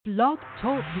Blog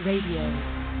Talk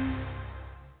Radio.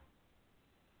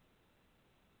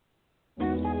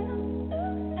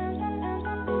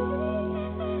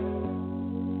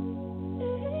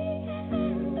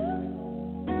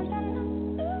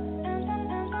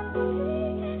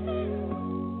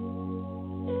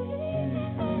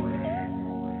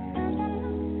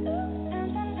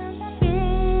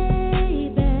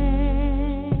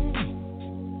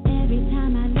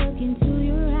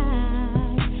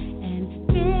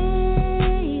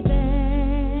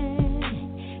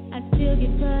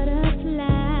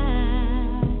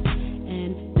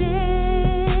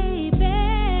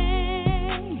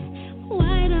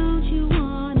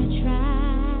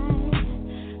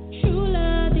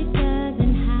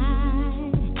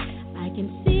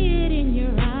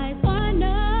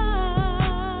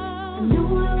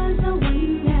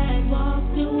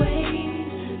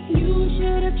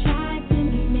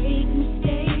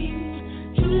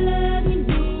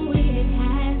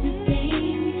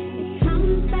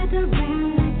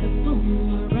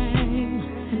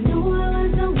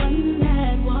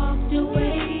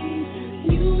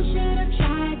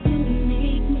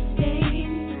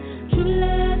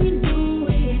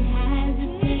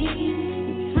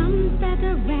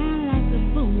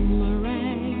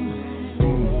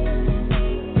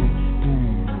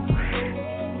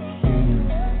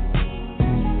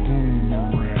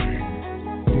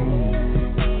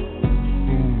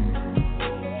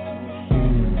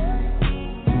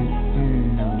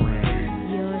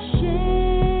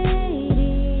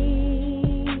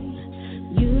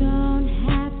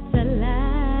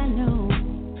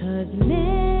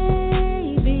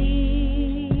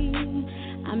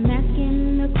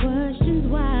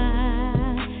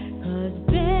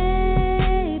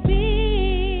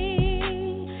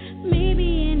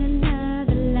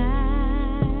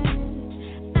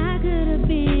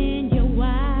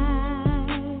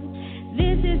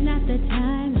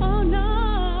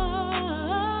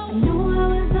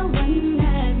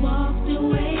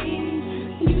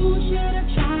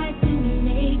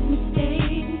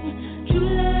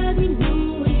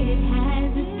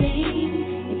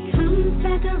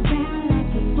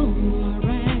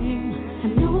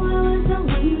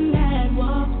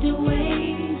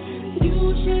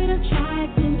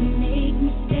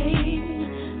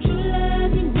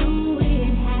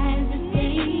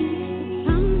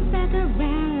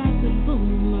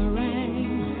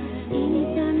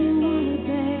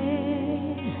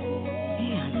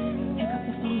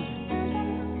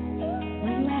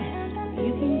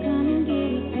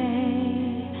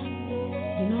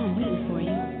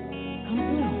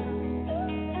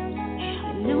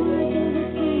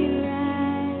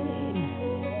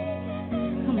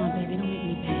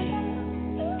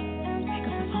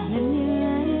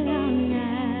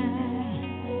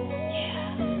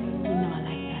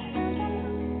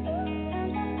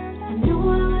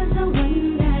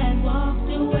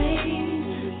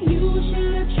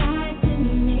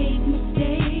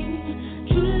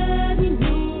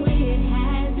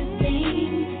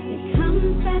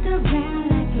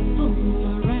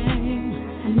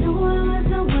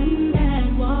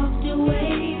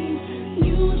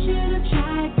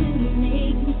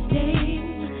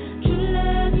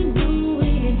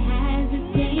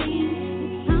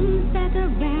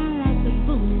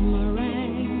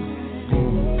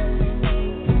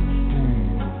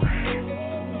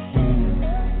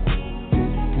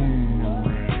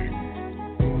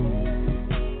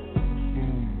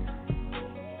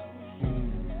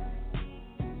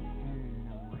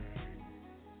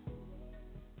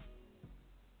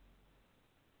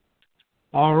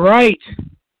 All right.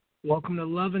 Welcome to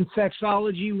Love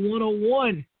Sexology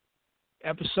 101,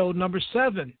 episode number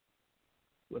 7,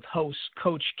 with host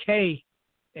Coach K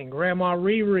and Grandma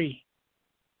ReRe.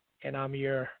 And I'm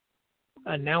your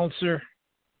announcer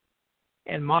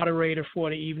and moderator for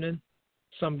the evening,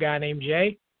 some guy named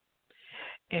Jay.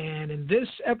 And in this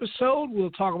episode,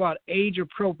 we'll talk about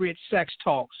age-appropriate sex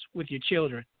talks with your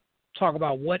children. Talk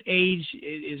about what age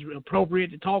is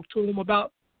appropriate to talk to them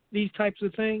about these types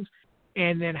of things,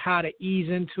 and then how to ease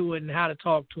into it and how to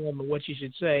talk to them and what you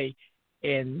should say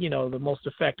and, the most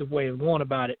effective way of going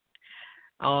about it.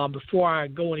 Before I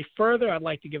go any further, I'd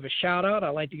like to give a shout-out.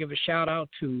 I'd like to give a shout-out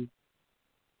to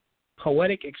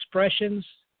Poetic Expressions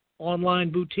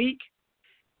Online Boutique.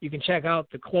 You can check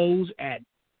out the clothes at,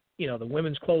 the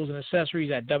women's clothes and accessories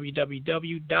at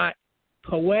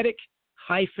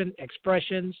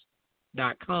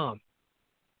www.poetic-expressions.com.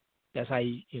 That's how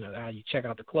you check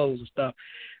out the clothes and stuff.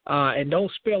 And don't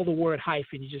spell the word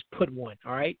hyphen. You just put one,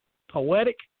 all right?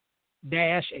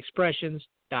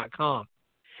 Poetic-expressions.com.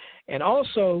 And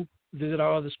also visit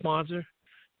our other sponsor,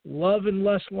 Love and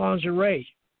Lust Lingerie.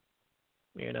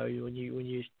 You know, when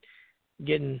you're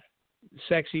getting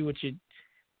sexy with your,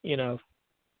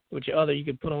 with your other, you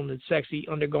can put on the sexy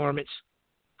undergarments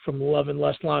from Love and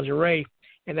Lust Lingerie,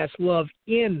 and that's Love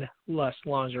in Lust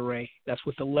Lingerie. That's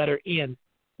with the letter N.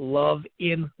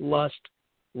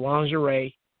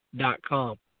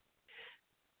 loveinlustlingerie.com.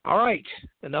 All right,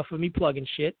 enough of me plugging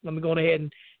shit. Let me go ahead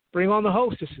and bring on the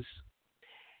hostesses.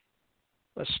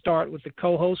 Let's start with the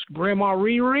co-host, Grandma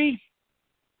ReRe.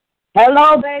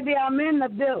 Hello, baby. I'm in the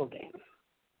building.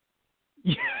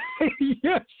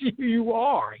 Yes, you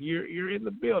are. You're in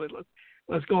the building.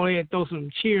 Let's go ahead and throw some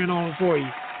cheering on for you.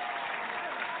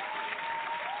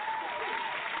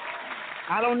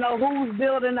 I don't know whose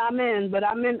building I'm in, but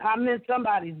I'm in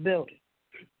somebody's building.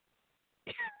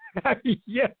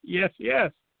 Yes.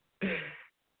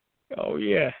 Oh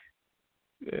yeah.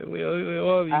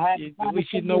 Well, I at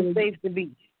least you know safe to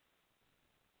be.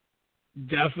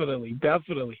 Definitely.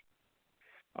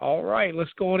 All right,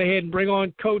 let's go on ahead and bring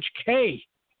on Coach K.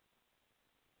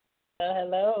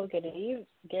 Hello, good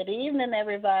evening,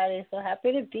 everybody. So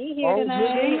happy to be here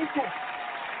tonight.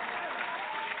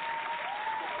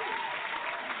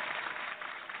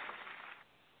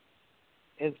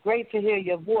 It's great to hear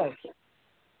your voice.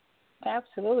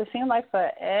 Absolutely. Seems like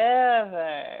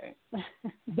forever.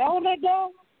 Don't it,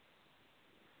 though?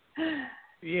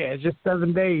 Yeah, it's just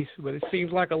 7 days, but it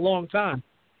seems like a long time.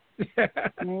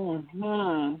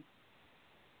 Mm-hmm.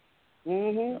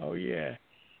 Oh, yeah.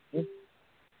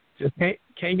 Just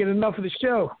can't get enough of the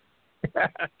show.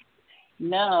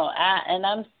 No,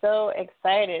 I'm so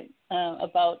excited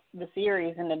about the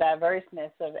series and the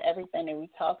diverseness of everything that we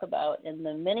talk about and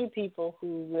the many people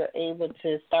who we're able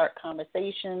to start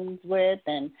conversations with.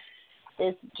 And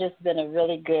it's just been a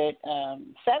really good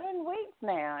 7 weeks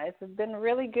now. It's been a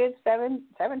really good seven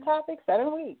topics,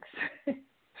 7 weeks.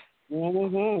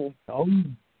 Mm-hmm. Oh.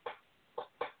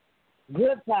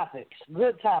 Good topics.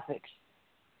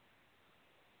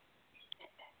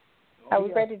 Are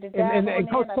we ready to dive on in? I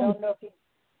don't know if you...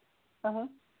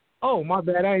 Oh, my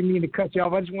bad. I didn't mean to cut you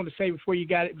off. I just wanted to say before you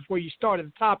started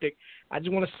the topic, I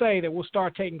just want to say that we'll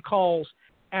start taking calls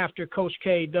after Coach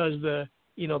K does the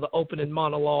opening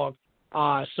monologue.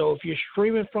 So if you're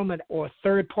streaming from a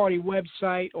third-party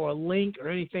website or a link or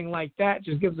anything like that,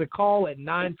 just give us a call at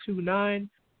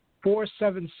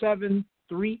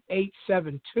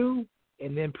 929-477-3872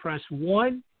 and then press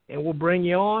 1, and we'll bring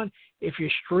you on. If you're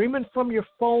streaming from your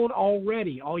phone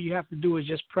already, all you have to do is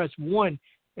just press 1,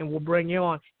 and we'll bring you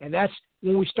on. And that's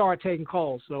when we start taking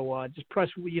calls. So just press,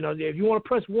 if you want to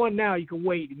press 1 now, you can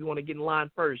wait if you want to get in line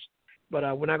first. But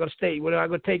we're not going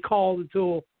to take calls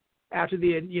until after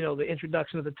the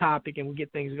introduction of the topic, and we'll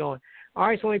get things going. All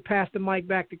right, so let me pass the mic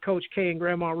back to Coach K and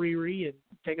Grandma ReRe and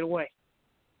take it away.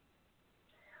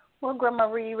 Well, Grandma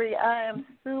ReRe, I am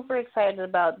super excited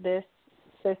about this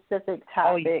specific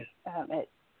topic,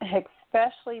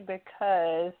 especially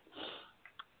because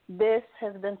this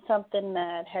has been something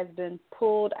that has been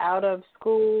pulled out of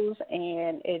schools,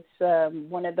 and it's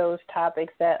one of those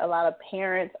topics that a lot of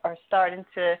parents are starting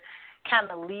to kind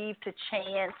of leave to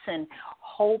chance and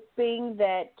hoping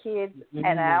that kids,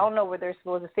 and I don't know whether they're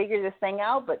supposed to figure this thing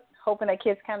out, but hoping that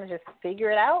kids kind of just figure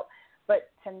it out.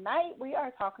 But tonight we are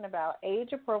talking about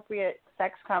age-appropriate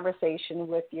sex conversation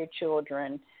with your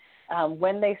children.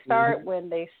 When they start, when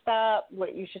they stop,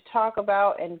 what you should talk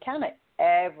about, and kind of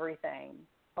everything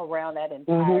around that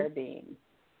entire being.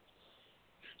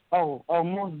 Oh,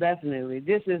 most definitely.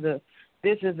 This is a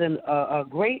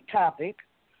great topic,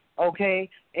 okay?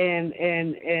 And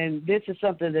this is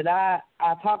something that I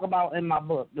talk about in my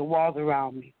book, The Walls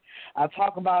Around Me. I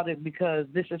talk about it because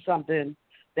this is something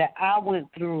that I went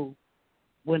through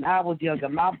when I was younger.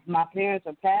 My parents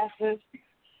are pastors,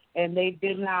 and they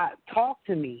did not talk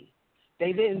to me.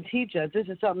 They didn't teach us. This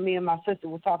is something me and my sister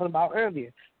were talking about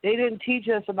earlier. They didn't teach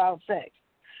us about sex.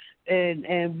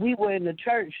 And we were in the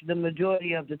church the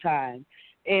majority of the time.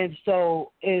 And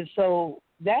so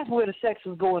that's where the sex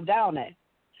was going down at.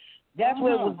 That's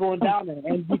where it was going down at.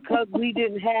 And because we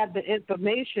didn't have the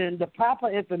information, the proper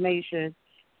information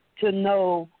to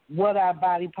know what our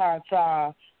body parts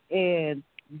are and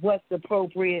what's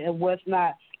appropriate and what's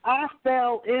not, I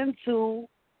fell into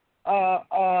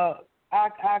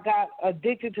I got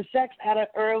addicted to sex at an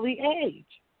early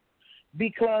age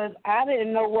because I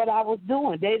didn't know what I was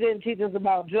doing. They didn't teach us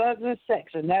about drugs and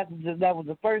sex, and that was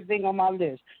the first thing on my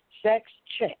list. Sex,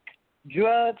 check.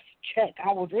 Drugs, check.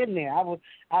 I was in there. I was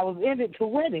in it to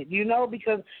win it,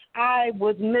 because I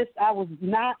was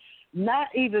not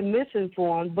even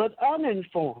misinformed, but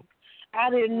uninformed. I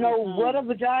didn't know what a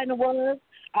vagina was.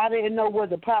 I didn't know what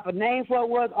the proper name for it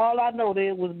was. All I know that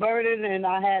it was burning, and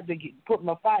I had to put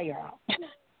my fire out.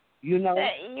 You know.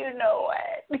 You know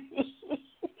what?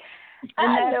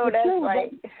 I know that's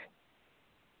right.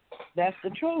 That's the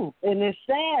truth, and it's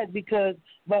sad because,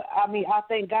 but I mean, I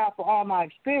thank God for all my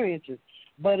experiences.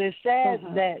 But it's sad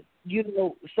that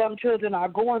some children are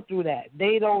going through that.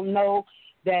 They don't know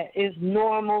that it's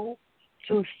normal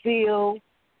to feel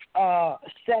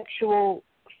sexual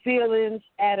feelings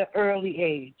at an early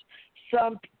age.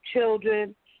 Some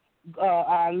children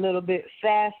are a little bit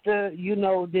faster,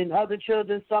 than other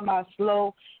children. Some are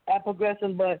slow at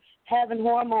progressing, but having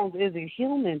hormones is a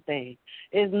human thing.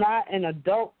 It's not an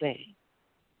adult thing.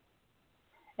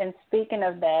 And speaking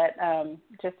of that,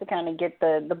 just to kind of get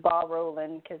the ball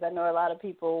rolling, because I know a lot of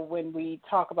people, when we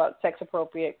talk about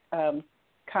sex-appropriate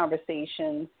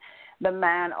conversations, the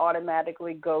mind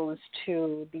automatically goes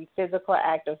to the physical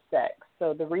act of sex.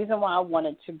 So the reason why I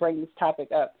wanted to bring this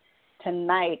topic up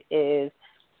tonight is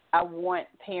I want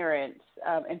parents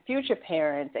and future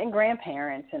parents and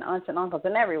grandparents and aunts and uncles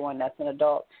and everyone that's an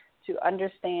adult to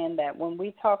understand that when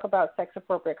we talk about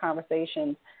sex-appropriate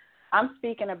conversations, I'm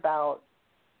speaking about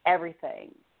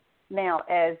everything. Now,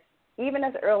 even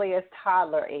as early as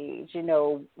toddler age,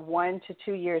 1 to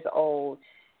 2 years old,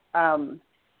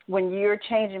 when you're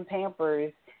changing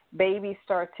Pampers, babies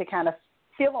start to kind of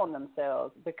feel on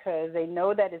themselves because they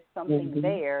know that it's something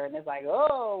there, and it's like,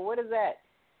 oh, what is that?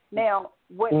 Now,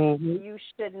 what you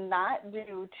should not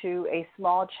do to a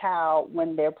small child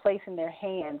when they're placing their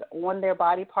hands on their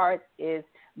body parts is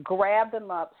grab them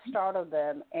up, startle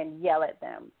them, and yell at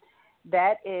them.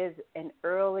 That is an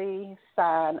early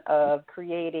sign of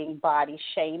creating body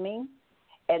shaming,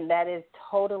 and that is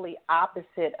totally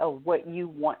opposite of what you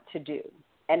want to do,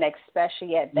 and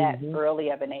especially at that early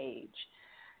of an age.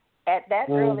 At that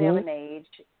early of an age,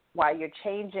 while you're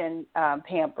changing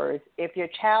Pampers, if your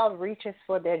child reaches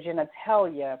for their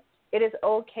genitalia, it is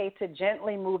okay to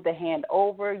gently move the hand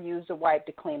over, use a wipe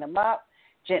to clean them up,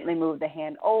 gently move the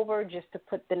hand over just to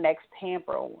put the next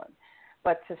Pamper on.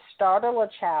 But to startle a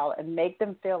child and make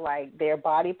them feel like their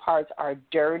body parts are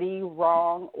dirty,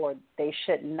 wrong, or they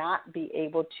should not be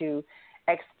able to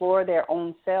explore their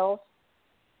own selves,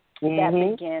 that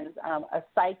begins a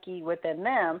psyche within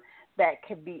them that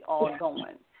could be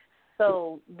ongoing.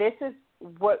 So this is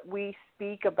what we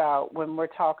speak about when we're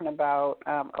talking about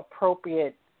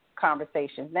appropriate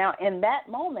conversations. Now, in that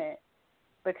moment,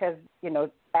 because,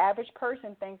 average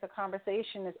person thinks a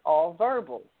conversation is all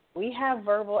verbal. We have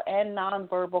verbal and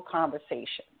nonverbal conversations.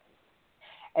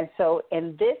 And so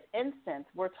in this instance,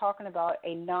 we're talking about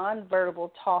a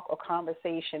nonverbal talk or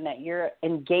conversation that you're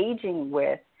engaging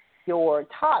with your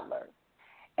toddler.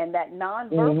 And that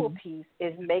nonverbal piece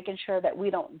is making sure that we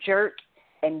don't jerk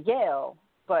and yell,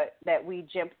 but that we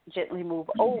gently move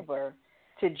over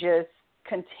to just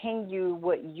continue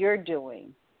what you're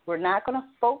doing. We're not going to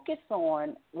focus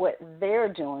on what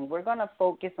they're doing. We're going to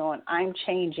focus on I'm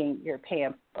changing your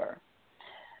pamper.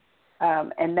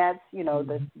 And that's,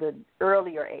 the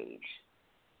earlier age.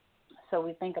 So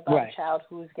we think about a child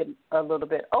who's getting a little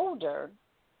bit older.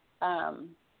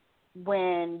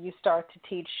 When you start to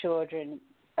teach children,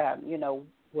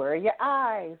 where are your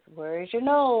eyes? Where is your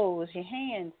nose, your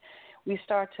hands? We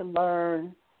start to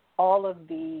learn all of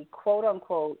the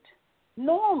quote-unquote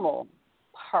normal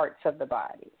parts of the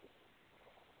body.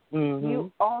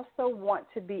 You also want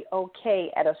to be okay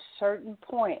at a certain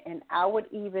point, and I would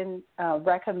even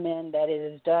recommend that it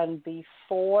is done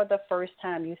before the first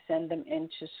time you send them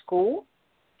into school.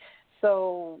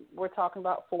 So we're talking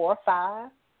about 4 or 5,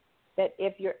 that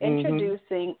if you're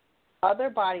introducing other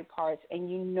body parts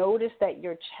and you notice that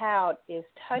your child is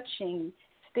touching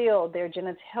still their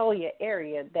genitalia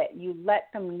area, that you let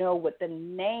them know what the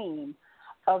name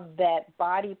of that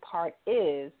body part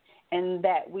is, and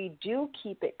that we do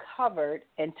keep it covered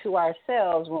and to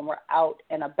ourselves when we're out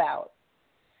and about.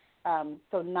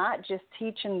 So not just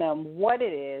teaching them what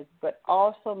it is, but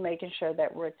also making sure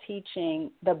that we're teaching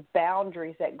the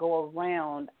boundaries that go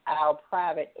around our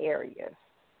private areas.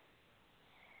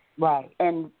 Right.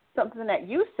 And something that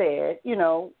you said,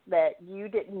 that you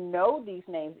didn't know these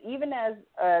names, even as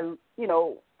an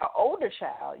older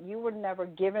child, you were never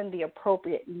given the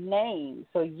appropriate name.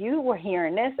 So you were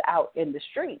hearing this out in the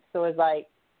streets. So it's like,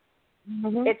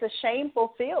 it's a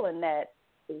shameful feeling that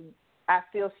I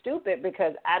feel stupid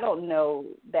because I don't know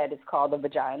that it's called a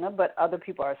vagina, but other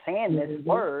people are saying this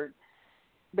word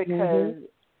because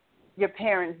your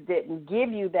parents didn't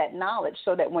give you that knowledge,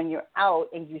 so that when you're out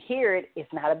and you hear it,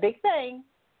 it's not a big thing.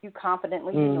 You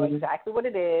confidently you know exactly what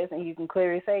it is, and you can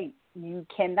clearly say, you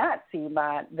cannot see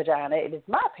my vagina. It is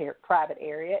my private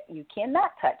area. You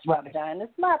cannot touch my vagina.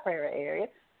 It's my private area.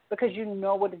 because you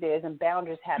know what it is and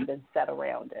boundaries have been set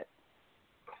around it.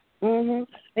 Mhm.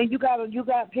 And you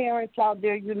got parents out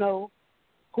there,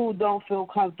 who don't feel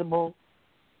comfortable,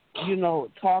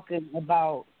 talking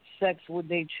about sex with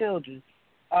their children.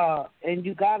 And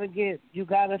you gotta be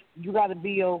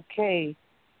okay,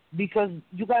 because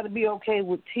you gotta be okay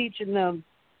with teaching them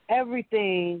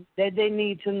everything that they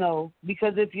need to know,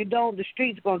 because if you don't, the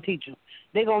street's gonna teach them.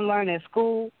 They're gonna learn at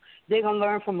school. They're gonna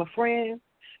learn from a friend.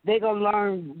 They're gonna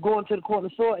learn going to the corner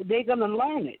store. They're gonna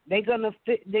learn it. They're gonna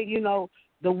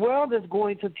the world is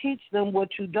going to teach them what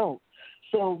you don't.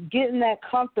 So getting that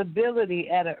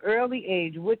comfortability at an early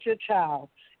age with your child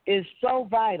is so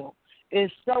vital,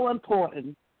 is so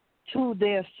important to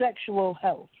their sexual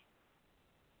health.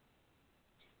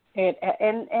 And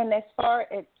as far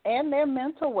as and their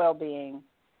mental well-being,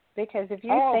 because if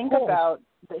you think about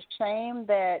the shame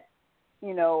that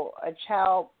a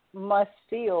child must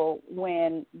feel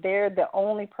when they're the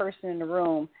only person in the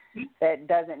room that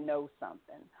doesn't know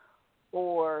something,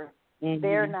 or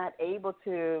they're not able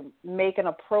to make an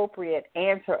appropriate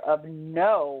answer of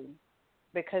no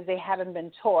because they haven't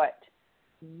been taught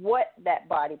what that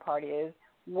body part is,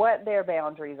 what their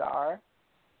boundaries are.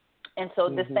 And so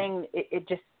this thing, it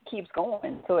just keeps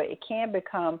going. So it can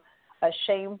become a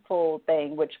shameful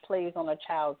thing, which plays on a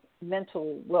child's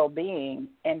mental well-being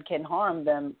and can harm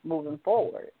them moving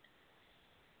forward.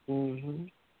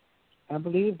 I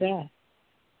believe that.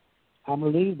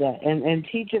 And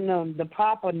teaching them the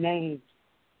proper names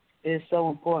is so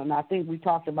important. I think we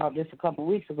talked about this a couple of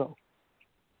weeks ago.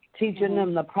 Teaching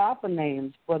them the proper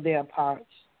names for their parts,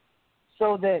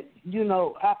 so that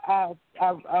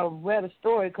I read a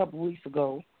story a couple of weeks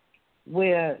ago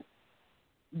where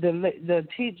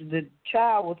the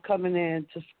child was coming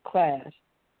into class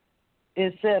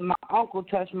and said, "My uncle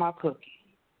touched my cookie,"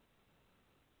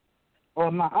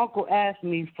 or "My uncle asked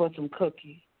me for some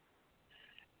cookie,"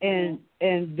 and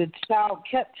the child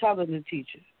kept telling the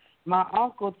teacher, "My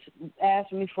uncle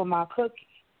asked me for my cookie."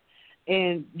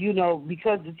 And,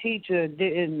 because the teacher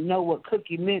didn't know what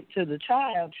cookie meant to the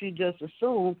child, she just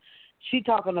assumed she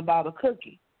talking about a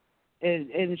cookie.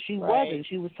 And she wasn't.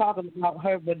 She was talking about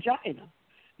her vagina,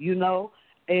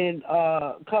 And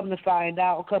come to find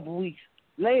out a couple weeks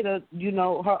later,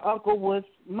 her uncle was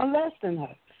molesting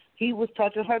her. He was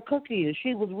touching her cookie, and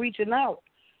she was reaching out.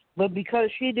 But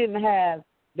because she didn't have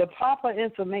the proper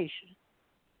information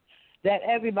that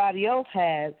everybody else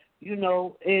had,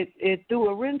 it threw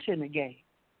a wrench in the game,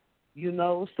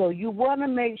 So you want to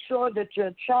make sure that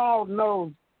your child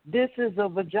knows this is a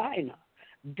vagina.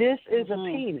 This is a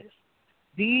penis.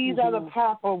 These are the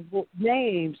proper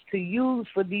names to use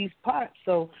for these parts.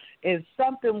 So if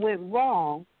something went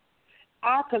wrong,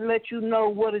 I can let you know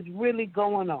what is really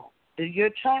going on. That your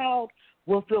child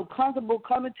will feel comfortable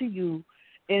coming to you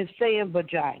and saying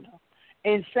vagina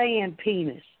and saying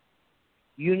penis,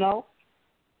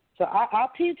 So I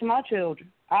teach my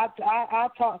children. I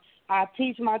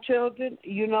teach my children,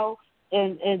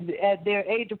 and at their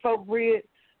age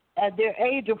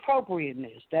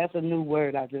appropriateness. That's a new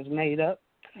word I just made up.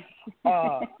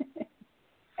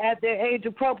 At their age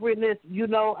appropriateness,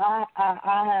 I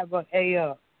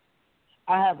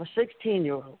have a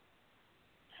 16-year-old.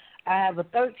 I have a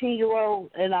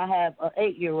 13-year-old, and I have an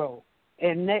 8-year-old.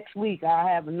 And next week I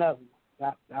have another one.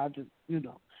 I just,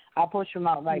 I push them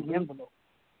out like envelopes.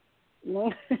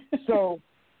 So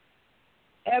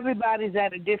everybody's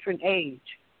at a different age,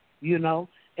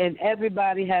 and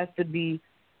everybody has to be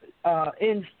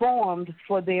informed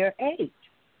for their age.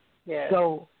 Yes.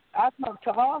 So I talk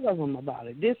to all of them about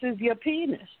it. This is your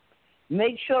penis.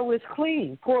 Make sure it's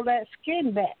clean. Pull that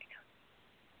skin back.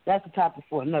 That's a topic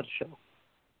for another show.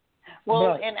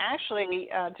 Well, and actually,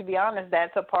 to be honest,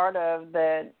 that's a part of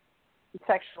the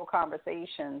sexual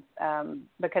conversations,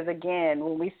 because, again,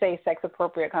 when we say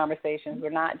sex-appropriate conversations, we're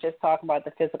not just talking about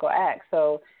the physical act.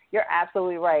 So you're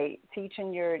absolutely right.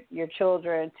 Teaching your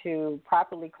children to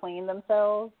properly clean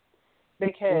themselves,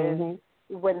 because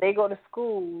when they go to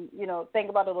school, think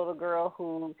about a little girl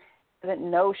who doesn't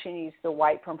know she needs to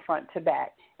wipe from front to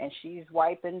back, and she's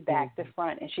wiping back to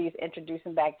front, and she's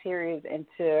introducing bacteria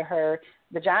into her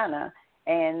vagina.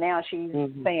 And now she's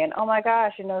saying, "Oh my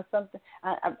gosh, something.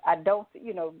 I don't,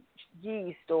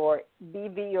 yeast or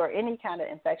BV or any kind of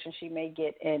infection she may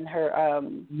get in her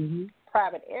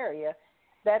private area."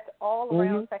 That's all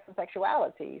around sex and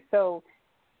sexuality. So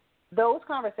those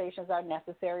conversations are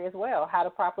necessary as well. How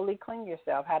to properly clean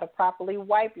yourself, how to properly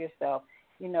wipe yourself.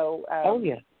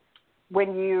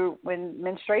 When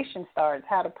menstruation starts,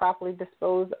 how to properly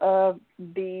dispose of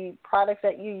the products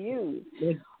that you use.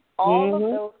 All of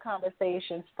those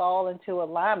conversations fall into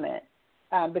alignment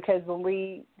because when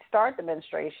we start the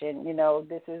menstruation,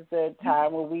 this is the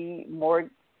time where we more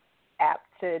apt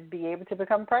to be able to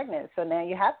become pregnant. So now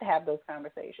you have to have those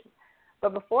conversations.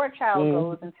 But before a child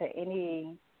goes into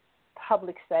any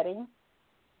public setting,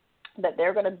 that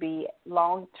they're going to be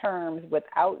long terms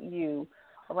without you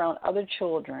around other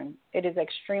children, it is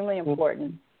extremely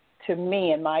important to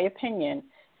me, in my opinion,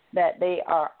 that they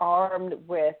are armed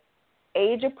with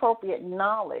age-appropriate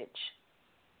knowledge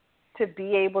to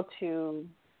be able to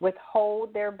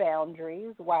withhold their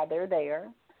boundaries while they're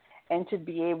there, and to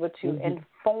be able to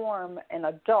inform an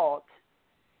adult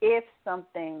if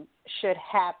something should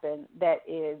happen that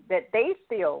they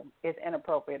feel is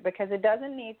inappropriate, because it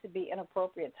doesn't need to be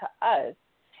inappropriate to us.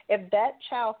 If that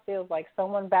child feels like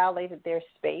someone violated their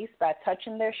space by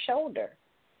touching their shoulder,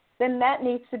 then that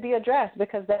needs to be addressed,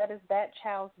 because that is that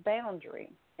child's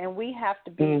boundary. And we have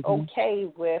to be okay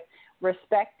with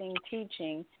respecting,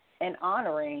 teaching, and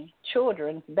honoring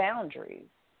children's boundaries.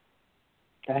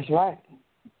 That's right.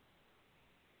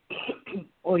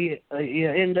 Or you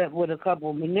end up with a couple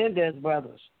of Menendez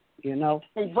brothers,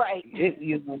 Right.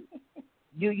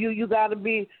 You got to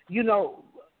be,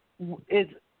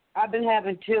 I've been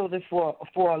having children for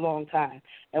a long time,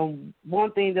 and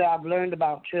one thing that I've learned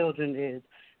about children is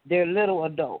they're little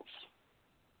adults.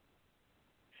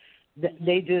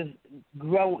 They just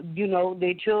grow,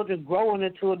 their children growing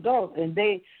into adults, and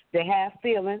they have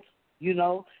feelings, they're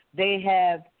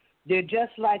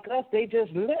just like us, they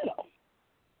just little.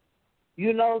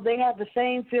 They have the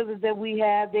same feelings that we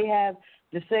have. They have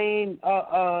the same,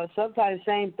 sometimes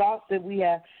same thoughts that we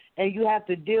have, and you have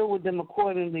to deal with them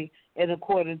accordingly and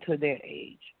according to their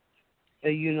age.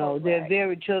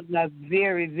 Children are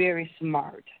very, very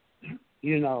smart.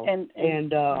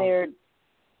 And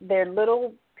they're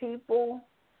little people,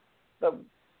 but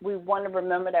we want to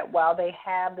remember that while they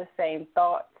have the same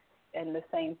thoughts and the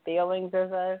same feelings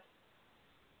as us,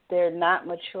 they're not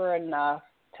mature enough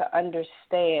to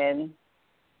understand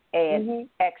and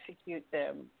execute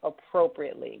them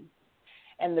appropriately.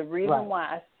 And the reason why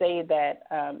I say that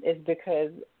is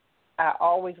because I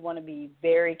always want to be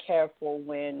very careful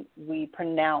when we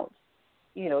pronounce,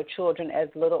 children as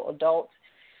little adults,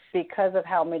 because of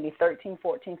how many 13,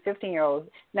 14, 15-year-olds.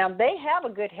 Now, they have a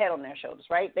good head on their shoulders,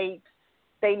 right? They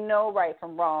know right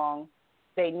from wrong.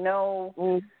 They know,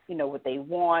 what they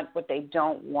want, what they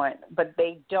don't want, but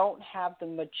they don't have the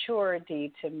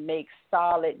maturity to make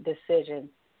solid decisions.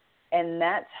 And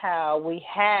that's how we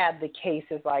have the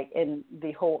cases like in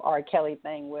the whole R. Kelly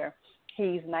thing, where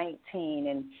he's 19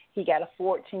 and he got a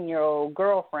 14-year-old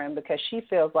girlfriend because she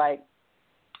feels like,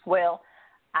 well,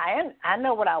 I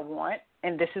know what I want,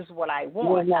 and this is what I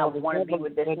want. I want to be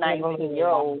with this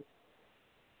 19-year-old.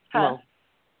 No.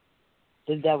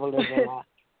 The devil is a lie.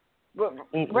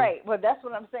 Right. Well, that's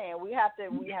what I'm saying. We have to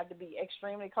be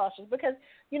extremely cautious, because,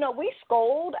 we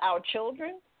scold our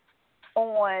children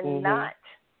on not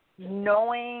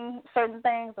knowing certain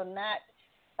things, or not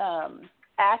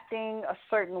acting a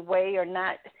certain way, or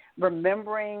not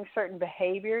remembering certain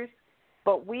behaviors.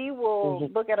 But we will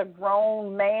look at a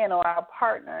grown man or our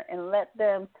partner and let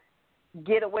them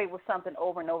get away with something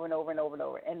over and over and over and over and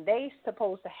over. And they're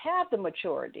supposed to have the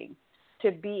maturity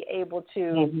to be able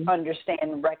to understand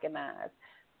and recognize.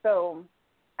 So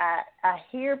I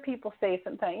hear people say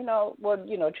sometimes,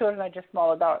 children are just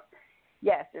small adults.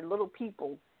 Yes, they're little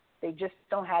people. They just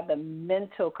don't have the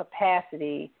mental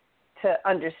capacity to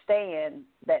understand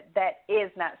that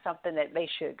is not something that they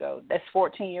should go. This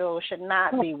 14-year-old should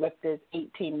not be with this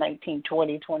 18, 19,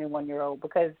 20, 21-year-old,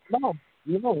 because No.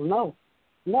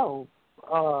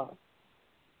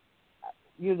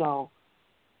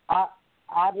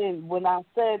 I didn't, when I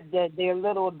said that they're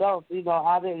little adults,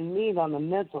 I didn't mean on the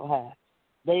mental half.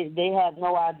 They had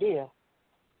no idea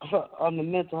on the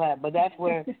mental half, but that's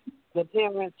where the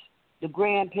parents, the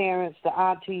grandparents, the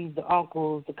aunties, the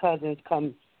uncles, the cousins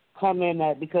come in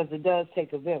at, because it does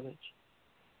take a village.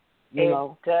 It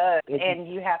does, and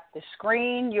you have to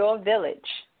screen your village.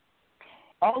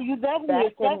 Oh, you definitely,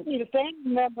 especially the family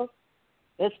members.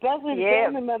 Especially the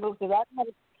family members, because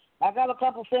I got a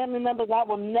couple family members I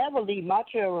will never leave my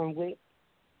children with.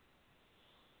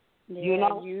 Yeah,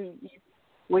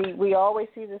 we always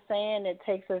see the saying, it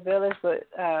takes a village, but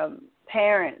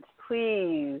parents,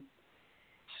 please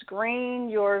screen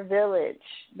your village,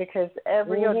 because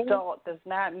every adult does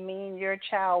not mean your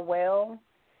child well.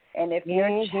 And if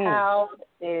your child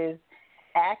is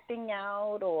acting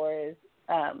out or is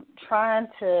trying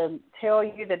to tell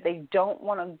you that they don't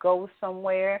want to go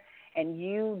somewhere, and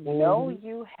you know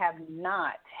you have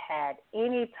not had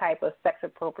any type of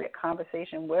sex-appropriate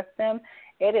conversation with them,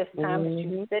 it is time that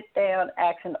you sit down,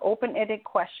 ask an open-ended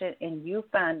question, and you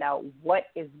find out what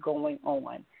is going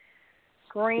on.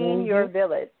 Screen your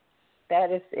village.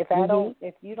 That is, if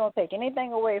you don't take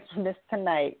anything away from this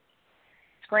tonight,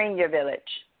 screen your village.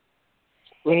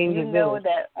 Screen you your know village.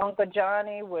 that Uncle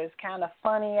Johnny was kind of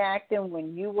funny acting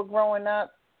when you were growing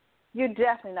up. You're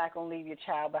definitely not going to leave your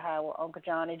child behind with Uncle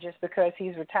Johnny just because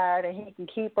he's retired and he can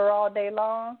keep her all day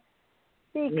long.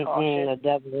 Be cautious. The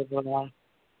devil is a lie.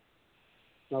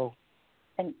 No.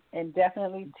 And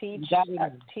definitely teach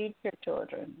your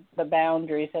children the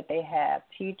boundaries that they have.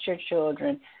 Teach your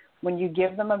children. When you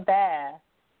give them a bath,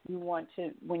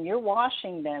 when you're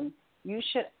washing them, you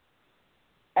should,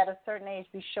 at a certain age,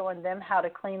 be showing them how to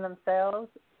clean themselves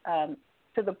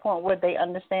to the point where they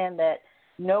understand that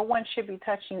no one should be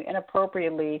touching you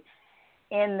inappropriately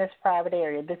in this private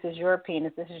area. This is your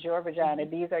penis. This is your vagina.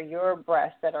 These are your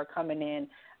breasts that are coming in,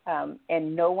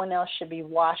 and no one else should be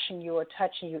washing you or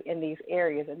touching you in these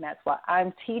areas. And that's why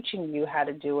I'm teaching you how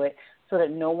to do it so that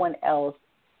no one else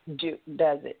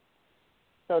does it.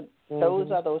 So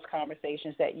those are those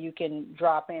conversations that you can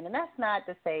drop in. And that's not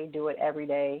to say do it every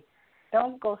day.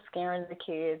 Don't go scaring the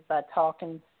kids by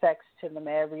talking sex to them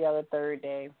every other third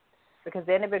day, because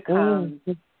then it becomes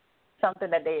something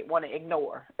that they want to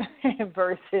ignore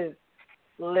versus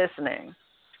listening.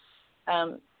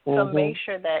 So make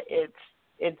sure that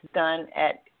it's done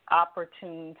at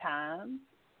opportune times.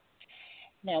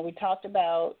 Now, we talked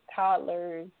about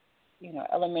toddlers,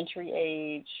 elementary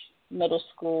age, middle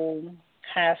school,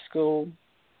 high school.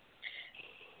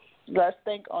 Let's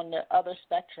think on the other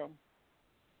spectrum.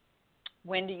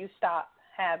 When do you stop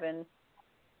having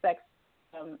sex,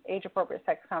 age-appropriate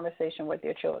sex conversation with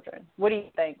your children? What do you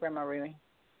think, Grandma ReRe?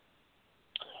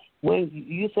 When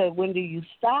you said, when do you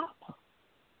stop?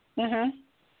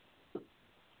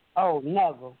 Oh,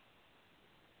 never.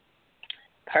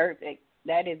 Perfect.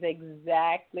 That is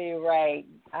exactly right.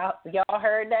 Y'all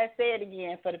heard that? Say it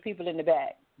again for the people in the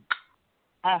back.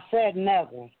 I said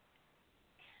never.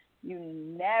 You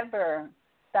never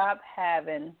stop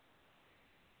having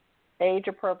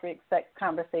age-appropriate sex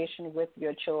conversation with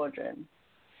your children,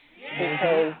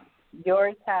 because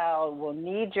your child will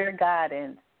need your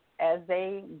guidance as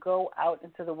they go out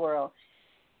into the world.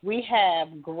 We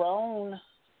have grown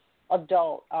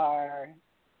adults are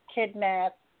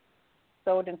kidnapped,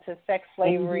 sold into sex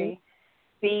slavery,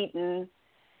 beaten.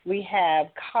 We have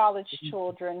college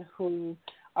children who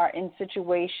are in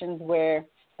situations where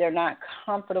they're not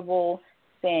comfortable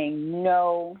saying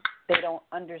no. They don't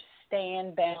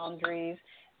understand boundaries.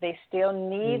 They still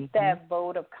need that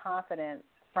vote of confidence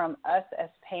from us as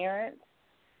parents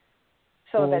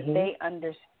so that they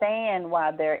understand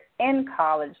while they're in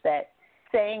college that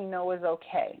saying no is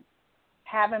okay.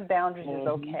 Having boundaries is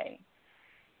okay.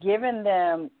 Giving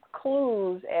them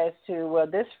clues as to, well,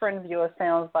 this friend of yours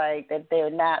sounds like that they're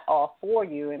not all for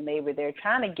you and maybe they're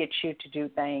trying to get you to do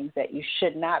things that you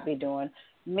should not be doing.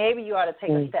 Maybe you ought to take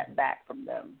a step back from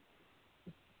them.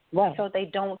 Right. So they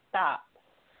don't stop.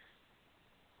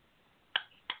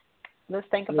 Let's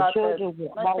think about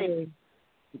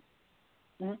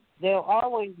they'll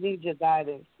always need your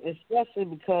guidance, especially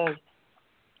because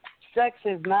sex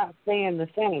is not staying the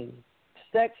same.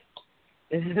 Sex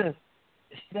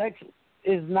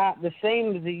is not the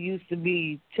same as it used to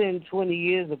be 10, 20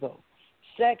 years ago.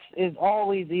 Sex is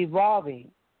always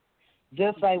evolving,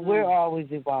 just like we're always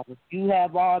evolving. You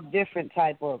have all different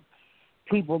type of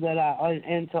people that are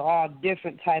into all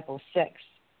different type of sex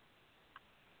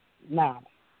now,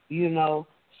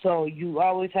 so you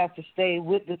always have to stay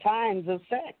with the times of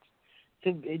sex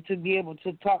to be able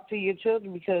to talk to your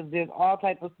children, because there's all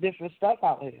type of different stuff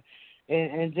out here.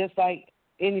 And just like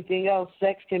anything else,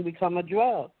 sex can become a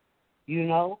drug,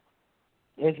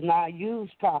 It's not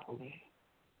used properly.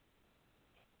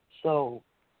 So,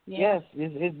 yes,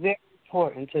 it's very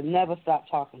important to never stop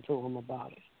talking to them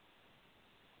about it.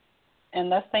 And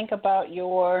let's think about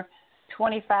your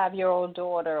 25-year-old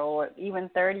daughter or even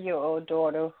 30-year-old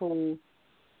daughter who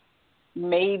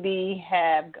maybe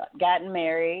have gotten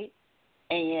married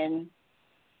and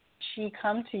she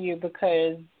come to you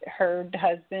because her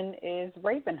husband is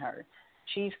raping her.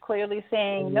 She's clearly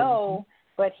saying no,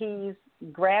 but he's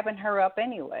grabbing her up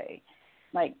anyway.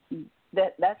 Like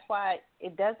that's why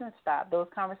it doesn't stop. Those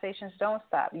conversations don't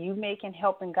stop. You can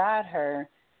help and guide her.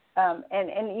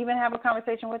 And even have a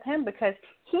conversation with him, because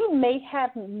he may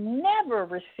have never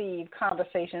received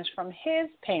conversations from his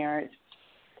parents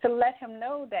to let him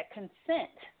know that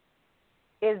consent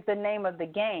is the name of the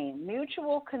game.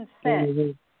 Mutual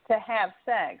consent to have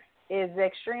sex is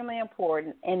extremely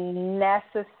important and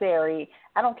necessary.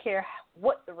 I don't care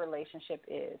what the relationship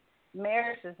is.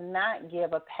 Marriage does not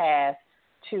give a pass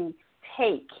to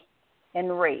take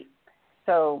and rape.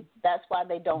 So that's why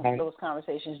they don't. Right. Those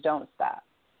conversations don't stop.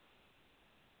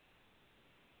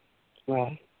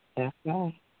 Right. That's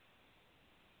right.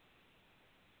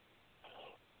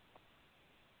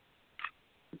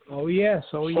 Oh yes.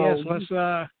 Let's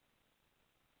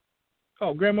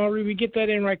Grandma Ruby, get that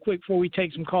in right quick before we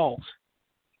take some calls.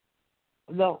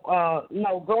 No,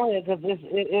 go ahead, because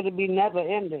it'll be never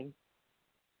ending.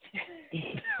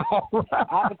 All right.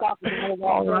 I've been talking to you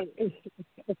all right.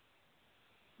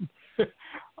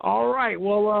 All right.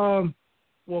 Well,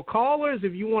 callers,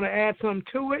 if you want to add something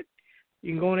to it,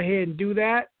 you can go ahead and do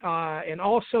that. And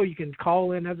also, you can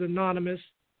call in as anonymous.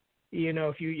 You know,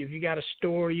 if you got a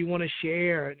story you want to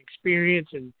share, an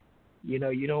experience, and you know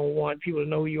you don't want people to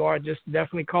know who you are, just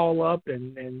definitely call up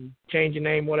and change your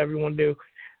name, whatever you want to do.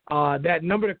 That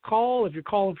number to call, if you're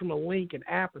calling from a link, an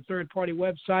app, or third-party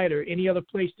website, or any other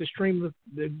place to stream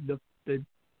the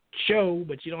show,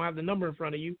 but you don't have the number in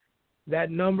front of you, that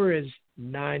number is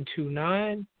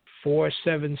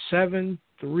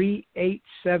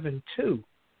 929-477-3872,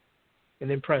 and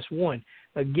then press 1.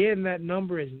 Again, that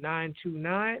number is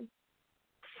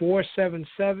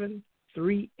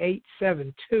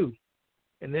 929-477-3872,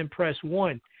 and then press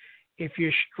 1. If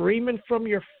you're streaming from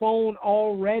your phone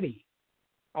already,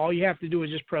 all you have to do is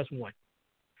just press 1.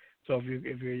 So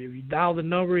if you dial the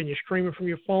number and you're streaming from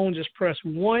your phone, just press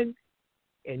 1,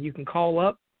 and you can call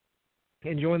up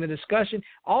and join the discussion.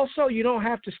 Also, you don't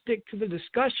have to stick to the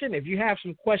discussion. If you have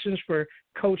some questions for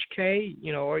Coach K,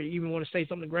 or you even want to say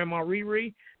something to Grandma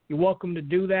ReRe, you're welcome to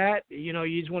do that. You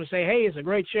just want to say, hey, it's a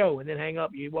great show, and then hang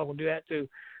up. You're welcome to do that too.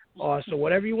 So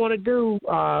whatever you want to do,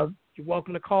 you're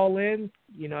welcome to call in,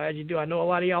 as you do. I know a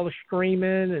lot of y'all are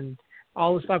streaming and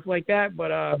all the stuff like that,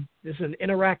 but this is an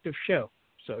interactive show.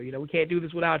 So, we can't do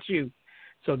this without you.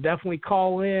 So definitely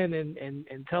call in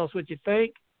and tell us what you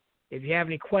think. If you have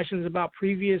any questions about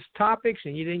previous topics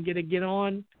and you didn't get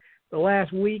on the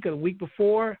last week or the week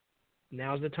before,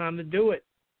 now's the time to do it.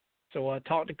 So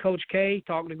talk to Coach K,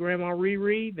 talk to Grandma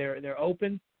ReRe. They're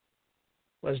open.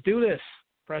 Let's do this.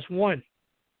 Press 1.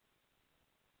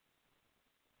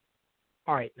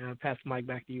 All right, now I'll pass the mic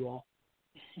back to you all.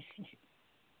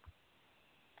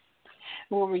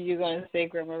 What were you going to say,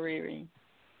 Grandma ReRe?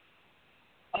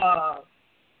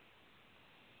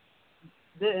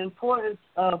 The importance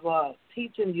of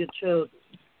teaching your children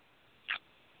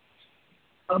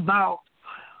about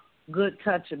good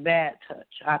touch and bad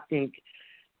touch, I think,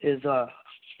 is one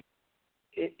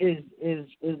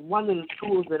of the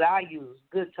tools that I use.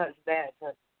 Good touch, bad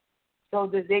touch, so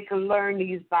that they can learn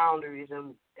these boundaries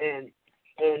and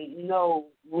know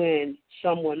when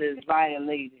someone is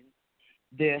violating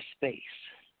their space.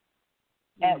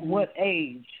 At what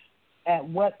age? At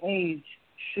what age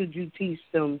should you teach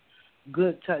them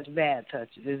good touch, bad touch?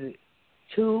 Is it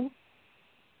 2,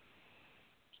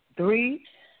 3?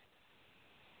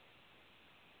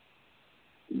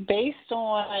 Based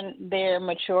on their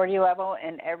maturity level,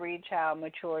 and every child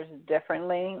matures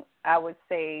differently, I would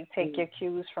say take your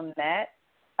cues from that.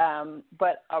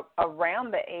 But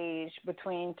around the age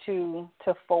between 2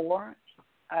 to 4,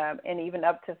 and even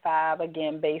up to 5,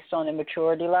 again, based on the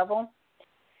maturity level,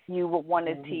 you would want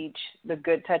to teach the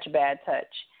good touch, bad touch.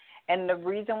 And the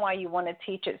reason why you want to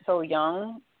teach it so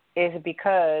young is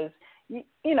because,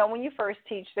 when you first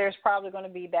teach, there's probably going to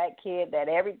be that kid that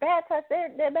every bad touch,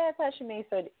 they're bad touching me,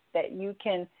 so that you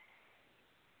can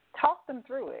talk them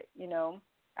through it.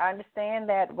 I understand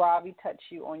that Robbie touched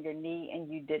you on your knee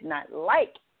and you did not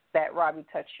like that Robbie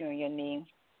touched you on your knee.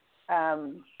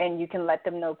 And you can let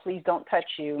them know, please don't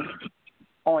touch you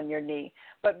on your knee.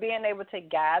 But being able to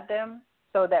guide them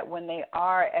so that when they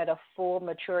are at a full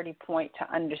maturity point to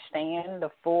understand the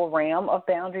full realm of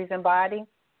boundaries and body,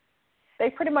 they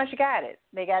pretty much got it.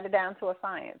 They got it down to a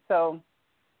science. So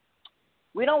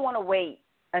we don't want to wait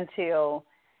until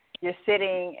you're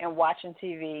sitting and watching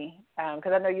TV,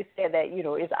 because I know you said that,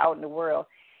 it's out in the world.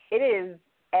 It is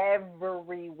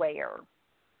everywhere.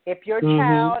 If your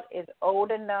child is old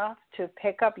enough to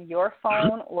pick up your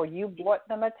phone, or you bought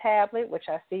them a tablet, which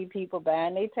I see people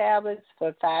buying their tablets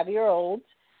for 5-year-olds,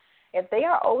 if they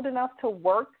are old enough to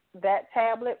work that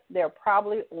tablet, they're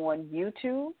probably on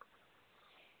YouTube.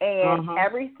 And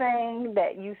everything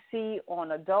that you see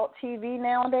on adult TV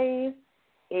nowadays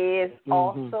is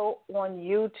also on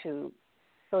YouTube.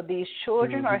 So these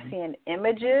children are seeing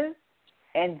images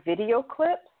and video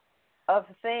clips of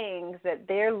things that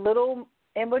their little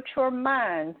immature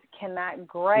minds cannot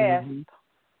grasp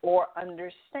or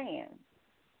understand.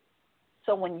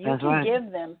 So when you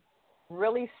give them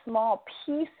really small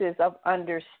pieces of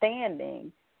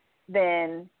understanding,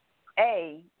 then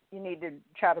A, you need to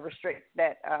try to restrict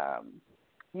that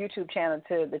YouTube channel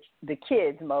to the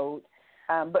kids mode.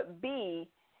 But B,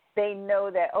 they know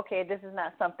that, okay, this is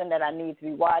not something that I need to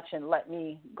be watching. Let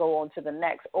me go on to the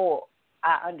next. Or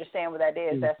I understand what that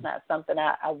is. Mm-hmm. That's not something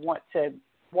I want to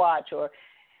watch. Or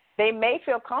they may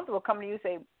feel comfortable coming to you and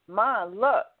say, Mom,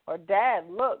 look, or Dad,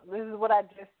 look, this is what I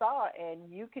just saw.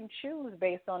 And you can choose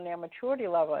based on their maturity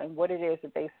level and what it is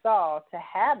that they saw to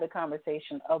have the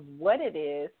conversation of what it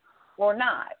is or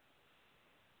not.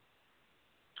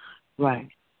 Right.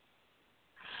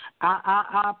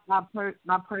 I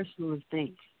personally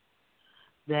think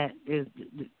that is,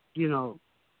 you know,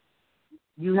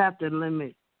 you have to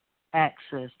limit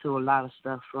access to a lot of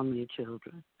stuff from your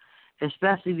children,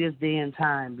 especially this day and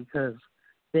time, because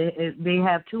they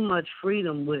have too much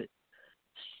freedom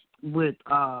with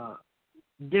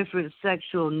different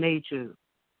sexual nature,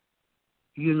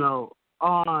 you know,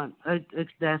 on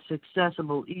that's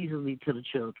accessible easily to the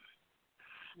children.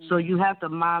 Mm-hmm. So you have to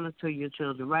monitor your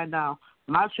children. Right now,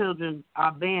 my children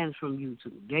are banned from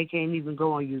YouTube. They can't even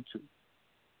go on YouTube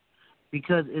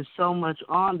because it's so much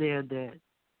on there that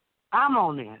I'm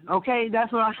on there. Okay,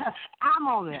 that's what I'm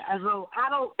on there. And so I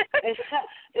don't.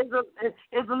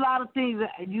 It's a lot of things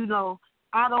that, you know,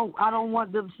 I don't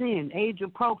want them seeing. Age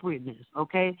appropriateness.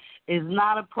 Okay, is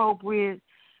not appropriate.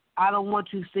 I don't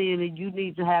want you seeing it. You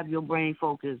need to have your brain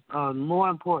focused on more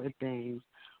important things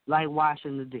like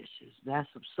washing the dishes. That's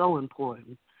so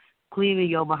important. Cleaning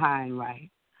your behind right.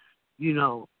 You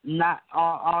know, not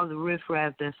all the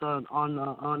riffraff that's on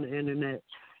the internet.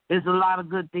 There's a lot of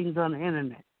good things on the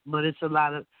internet, but it's a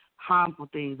lot of harmful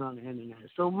things on the internet.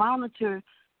 So monitor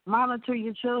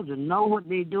your children. Know what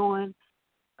they're doing.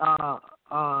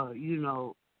 You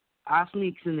know, I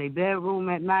sneaks in their bedroom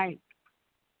at night.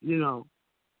 You know,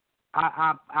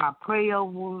 I pray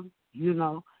over them. You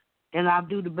know, and I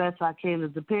do the best I can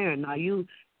as a parent. Now you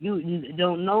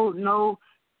don't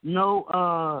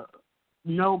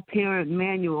no parent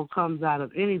manual comes out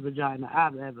of any vagina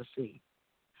I've ever seen.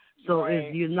 So right.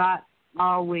 If you're not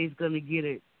always going to get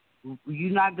it,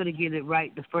 you're not going to get it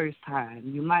right the first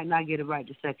time. You might not get it right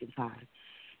the second time.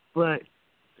 But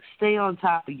stay on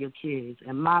top of your kids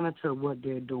and monitor what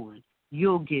they're doing.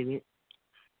 You'll get it.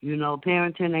 You know,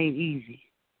 parenting ain't easy.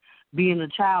 Being a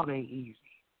child ain't easy.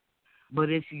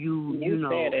 But if you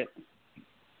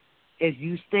if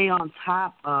you stay on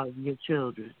top of your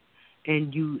children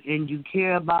and you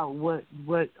care about what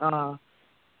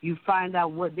you find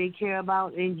out what they care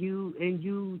about and you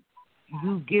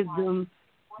give them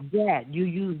that. You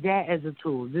use that as a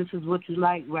tool. This is what you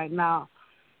like right now.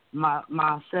 My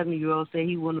 7-year-old said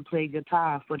he want to play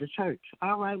guitar for the church.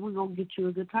 All right, we're going to get you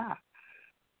a guitar.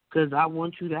 Because I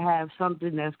want you to have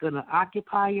something that's going to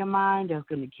occupy your mind, that's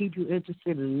going to keep you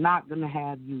interested, and not going to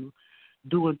have you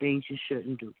doing things you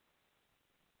shouldn't do.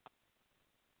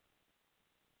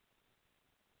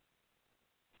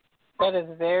 That is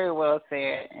very well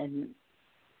said and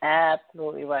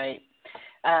absolutely right.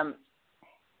 And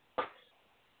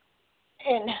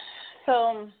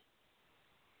so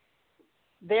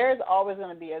there's always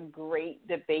going to be a great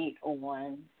debate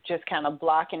on just kind of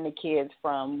blocking the kids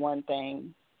from one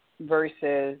thing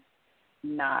versus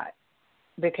not,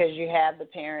 because you have the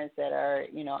parents that are,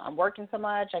 you know, I'm working so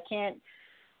much, I can't,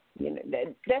 you know,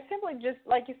 that's simply just,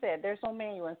 like you said, there's no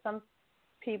manual, and some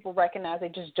people recognize they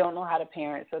just don't know how to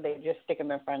parent, so they just stick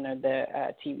them in front of the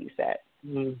TV set.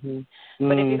 Mm-hmm.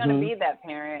 But if you're going to be that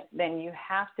parent, then you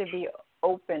have to be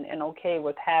open and okay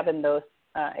with having those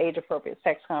age-appropriate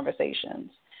sex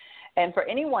conversations. And for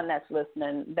anyone that's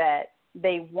listening that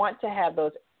they want to have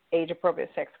those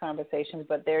age-appropriate sex conversations,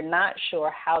 but they're not sure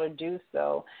how to do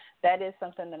so, that is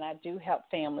something that I do help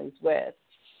families with.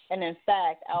 And in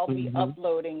fact, I'll be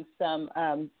uploading some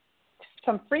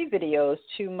free videos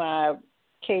to my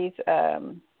K's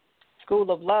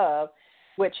School of Love,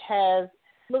 which has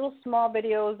little small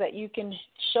videos that you can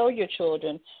show your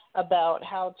children about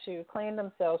how to clean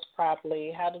themselves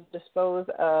properly, how to dispose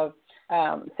of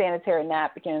sanitary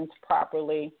napkins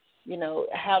properly, you know,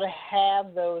 how to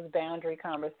have those boundary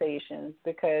conversations,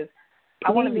 because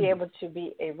I want to be able to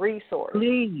be a resource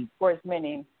for as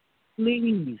many.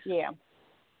 Please. Yeah.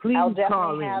 Please I'll definitely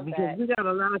call in, have because that. we got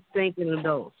a lot of stinking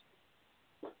adults.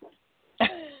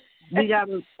 we got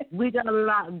a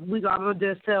lot. We got to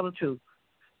just tell the truth.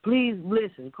 Please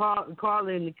listen. Call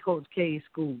in the Coach K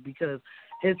School, because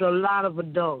there's a lot of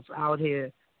adults out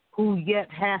here who yet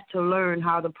have to learn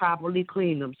how to properly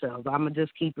clean themselves. I'm gonna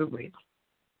just keep it real.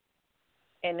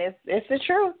 And it's the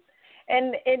truth.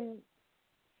 And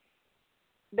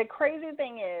the crazy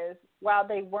thing is, while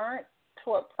they weren't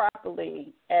taught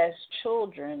properly as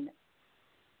children,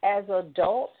 as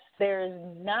adults, there's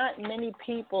not many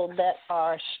people that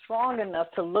are strong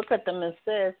enough to look at them and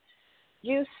say,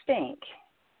 you stink.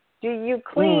 Do you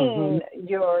clean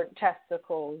your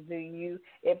testicles? Do you,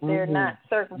 if they're not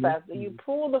circumcised, do you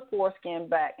pull the foreskin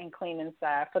back and clean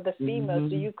inside? For the females,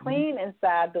 do you clean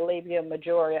inside the labia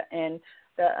majora and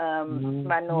the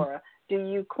minora? Do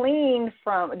you clean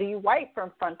from? Do you wipe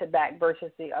from front to back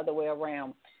versus the other way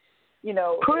around? You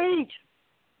know, preach.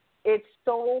 It's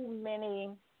so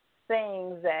many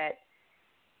things that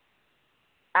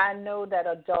I know that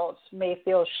adults may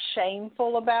feel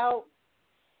shameful about,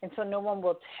 and so no one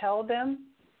will tell them.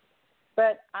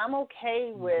 But I'm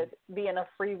okay with being a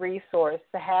free resource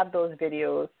to have those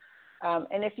videos.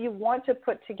 And if you want to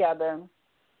put together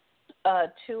a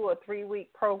 2 or 3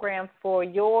 week program for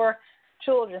your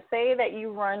children, say that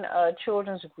you run a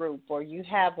children's group or you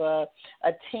have a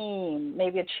team,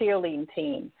 maybe a cheerleading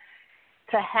team,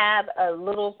 to have a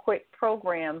little quick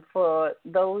program for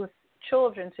those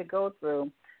children to go through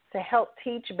to help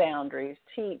teach boundaries,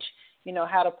 teach, you know,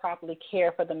 how to properly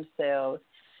care for themselves,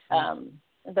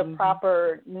 the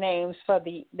proper names for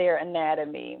their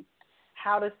anatomy,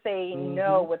 how to say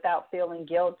no without feeling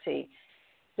guilty.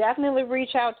 Definitely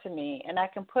reach out to me, and I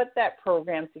can put that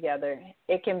program together.